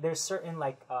know, like there's certain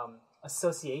like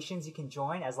associations you can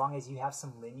join as long as you have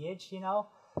some lineage, you know.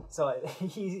 So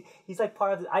he's like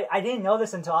part of. I didn't know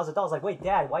this until I was adult. I was like, wait,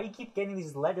 Dad, why do you keep getting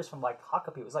these letters from like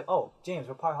Hakka people? It's like, oh, James,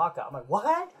 we're part Hakka. I'm like,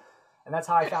 what? And that's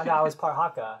how I found out I was part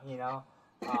Hakka, you know.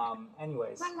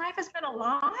 Anyways, my life has been a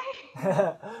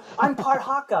lie. I'm part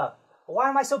Hakka. Why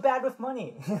am I so bad with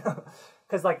money?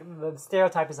 Because like the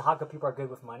stereotype is Hakka people are good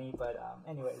with money. But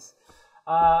anyways,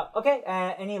 okay.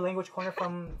 Any language corner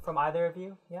from either of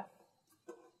you? Yeah.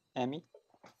 Emi?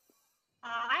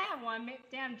 I have one.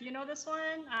 Damn, do you know this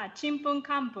one? Chimpun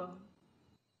kampun.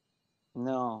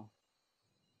 No.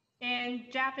 In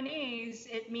Japanese,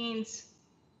 it means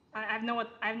I have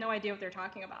no idea what they're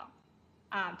talking about.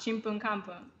 Chimpun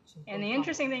kampun. And the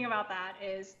interesting thing about that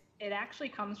is it actually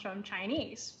comes from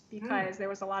Chinese because there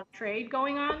was a lot of trade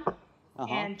going on,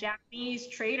 and Japanese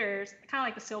traders, kind of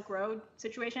like the Silk Road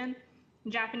situation,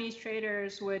 Japanese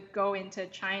traders would go into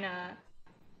China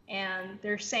and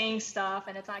they're saying stuff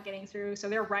and it's not getting through. So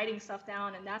they're writing stuff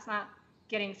down and that's not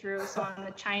getting through. So on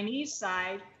the Chinese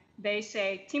side, they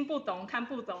say 听不懂,看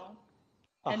不懂.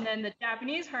 And then the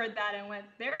Japanese heard that and went,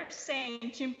 they're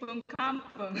saying 听不看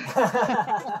不.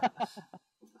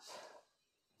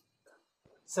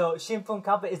 So 听不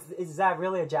看不 is that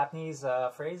really a Japanese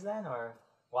phrase then, or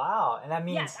wow? And that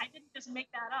means yes, I didn't just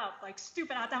make that up like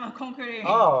stupid atama konkuru.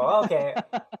 Oh, okay.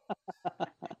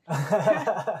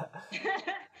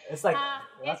 It's like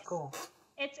that's cool.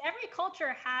 It's every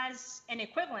culture has an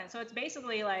equivalent, so it's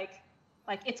basically like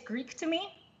it's Greek to me.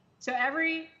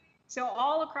 So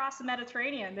all across the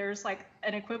Mediterranean, there's like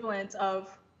an equivalent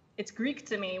of it's Greek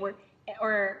to me,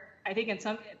 or I think in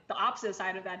the opposite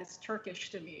side of that is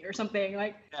Turkish to me or something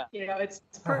like you know it's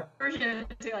Persian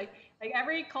to like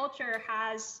every culture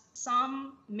has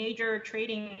some major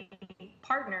trading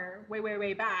partner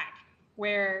way back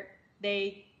where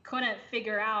they couldn't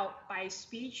figure out by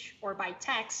speech or by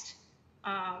text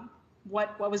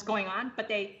what was going on, but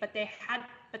they had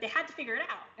to figure it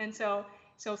out, and so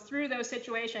through those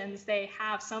situations they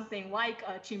have something like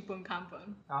a chimpun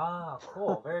kampun. Ah,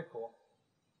 cool, very cool.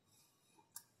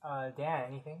 Dan,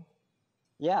 anything?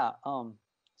 Yeah.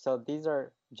 So these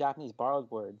are Japanese borrowed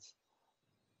words.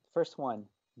 First one,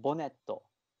 bonetto.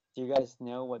 Do you guys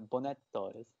know what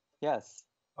bonetto is? Yes.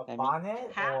 A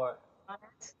bonnet or?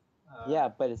 Yeah,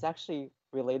 but it's actually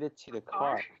related to the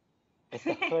car. It's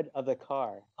the hood of the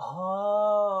car.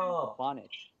 Oh. The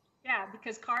bonnet. Yeah,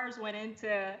 because cars went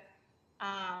into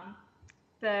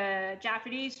the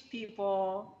Japanese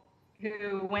people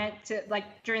who went to,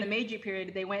 like during the Meiji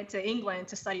period, they went to England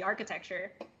to study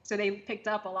architecture. So they picked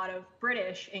up a lot of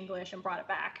British English and brought it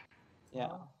back.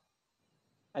 Yeah. Oh.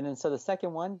 And then so the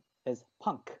second one is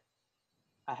punk.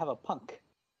 I have a punk.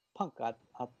 Punk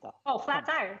atta. Oh, flat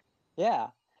tire. Yeah.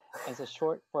 It's a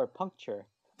short for puncture.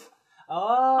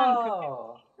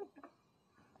 Oh.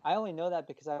 I only know that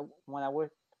because when I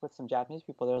worked with some Japanese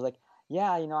people, they were like,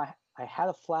 yeah, you know, I had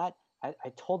a flat.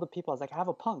 I told the people, I was like, I have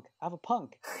a punk.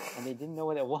 And they didn't know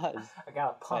what it was. I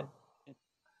got a punk. But,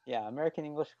 yeah, American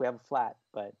English, we have a flat.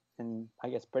 But in, I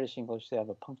guess, British English, they have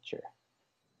a puncture.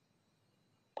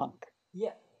 Punk.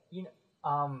 Yeah. You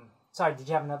know, sorry, did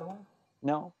you have another one?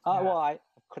 No. Yeah. Well,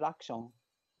 Kuraction.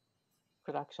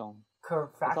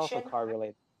 It's also car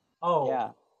related. Oh. Yeah.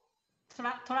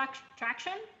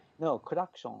 Traction? No,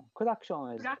 production. Production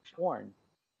is Production. horn.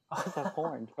 It's a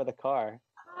horn for the car.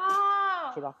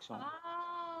 Oh. Production.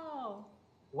 Oh.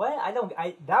 What?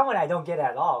 That one I don't get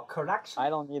at all. Correction? I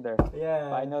don't either. Yeah.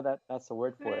 But I know that that's the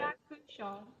word for it.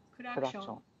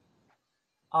 Production.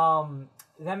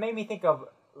 That made me think of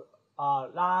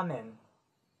ramen,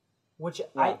 which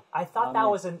Yeah, I thought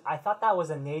ramen. I thought that was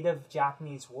a native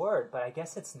Japanese word, but I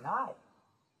guess it's not.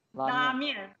 Ramen.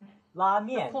 Ramen.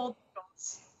 Ramen. Cold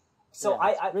noodles. So Yeah,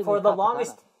 it's I written for in the katakana.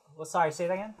 longest. Well, sorry, say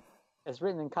that again. It's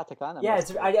written in katakana. Yeah, most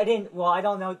of it. I didn't. Well, I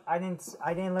don't know. I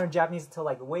didn't learn Japanese until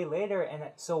like way later, and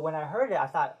so when I heard it, I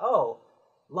thought, oh,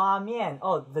 ramen.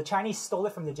 Oh, the Chinese stole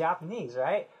it from the Japanese,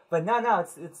 right? But no,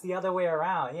 it's the other way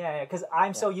around. Yeah, because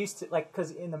I'm so used to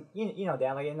because in the you know,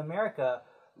 Dan, like in America,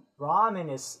 ramen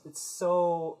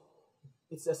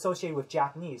it's associated with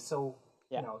Japanese so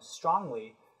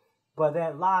strongly, but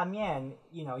then ramen,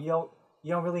 you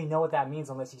don't really know what that means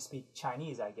unless you speak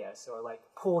Chinese, I guess, or like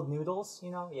pooled noodles,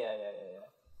 Yeah.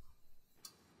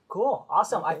 Cool.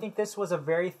 Awesome. Okay. I think this was a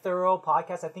very thorough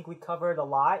podcast. I think we covered a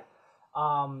lot.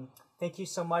 Thank you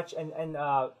so much. And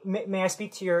may I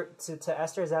speak to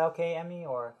Esther? Is that okay, Emi?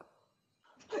 Or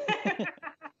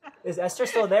is Esther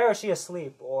still there, or is she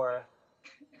asleep? Or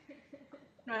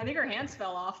No, I think her hands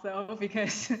fell off though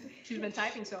because she's been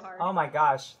typing so hard. oh my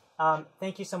gosh.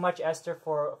 Thank you so much, Esther,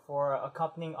 for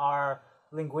accompanying our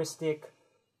linguistic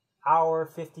hour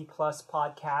 50 plus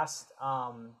podcast.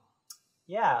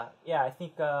 Yeah, I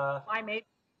think I made.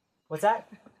 what's that?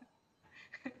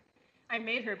 I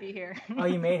made her be here. Oh,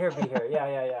 you made her be here.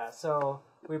 Yeah. So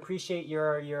we appreciate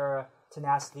your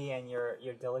tenacity and your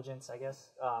diligence, I guess.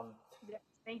 Yes,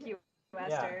 thank you, Yeah.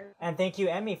 Esther. And thank you,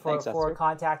 Emi, Thanks, for Esther.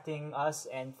 contacting us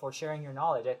and for sharing your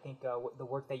knowledge. I think the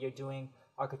work that you're doing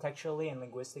architecturally and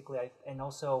linguistically, and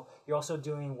also you're also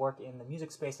doing work in the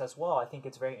music space as well. I think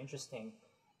it's very interesting.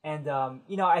 And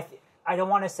I don't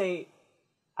want to say.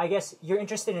 I guess you're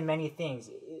interested in many things.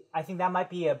 I think that might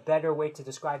be a better way to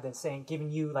describe than giving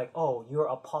you like, oh, you're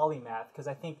a polymath. Because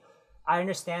I think I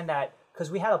understand that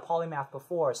because we had a polymath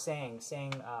before, saying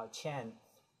Chen,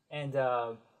 and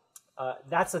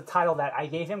that's the title that I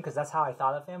gave him because that's how I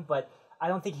thought of him. But I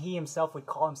don't think he himself would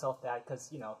call himself that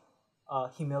because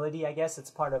humility. I guess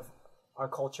it's part of our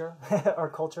culture, our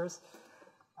cultures.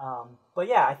 But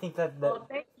yeah, I think that. Well,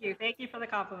 thank you for the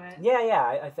compliment.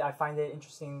 Yeah. I find it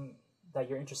interesting that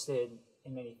you're interested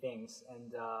in many things,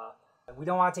 and we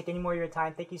don't want to take any more of your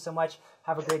time. Thank you so much.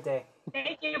 Have a great day.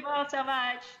 Thank you both so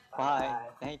much. Bye.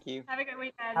 Thank you. Have a good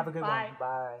weekend. Have a good Bye.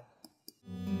 one.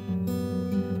 Bye.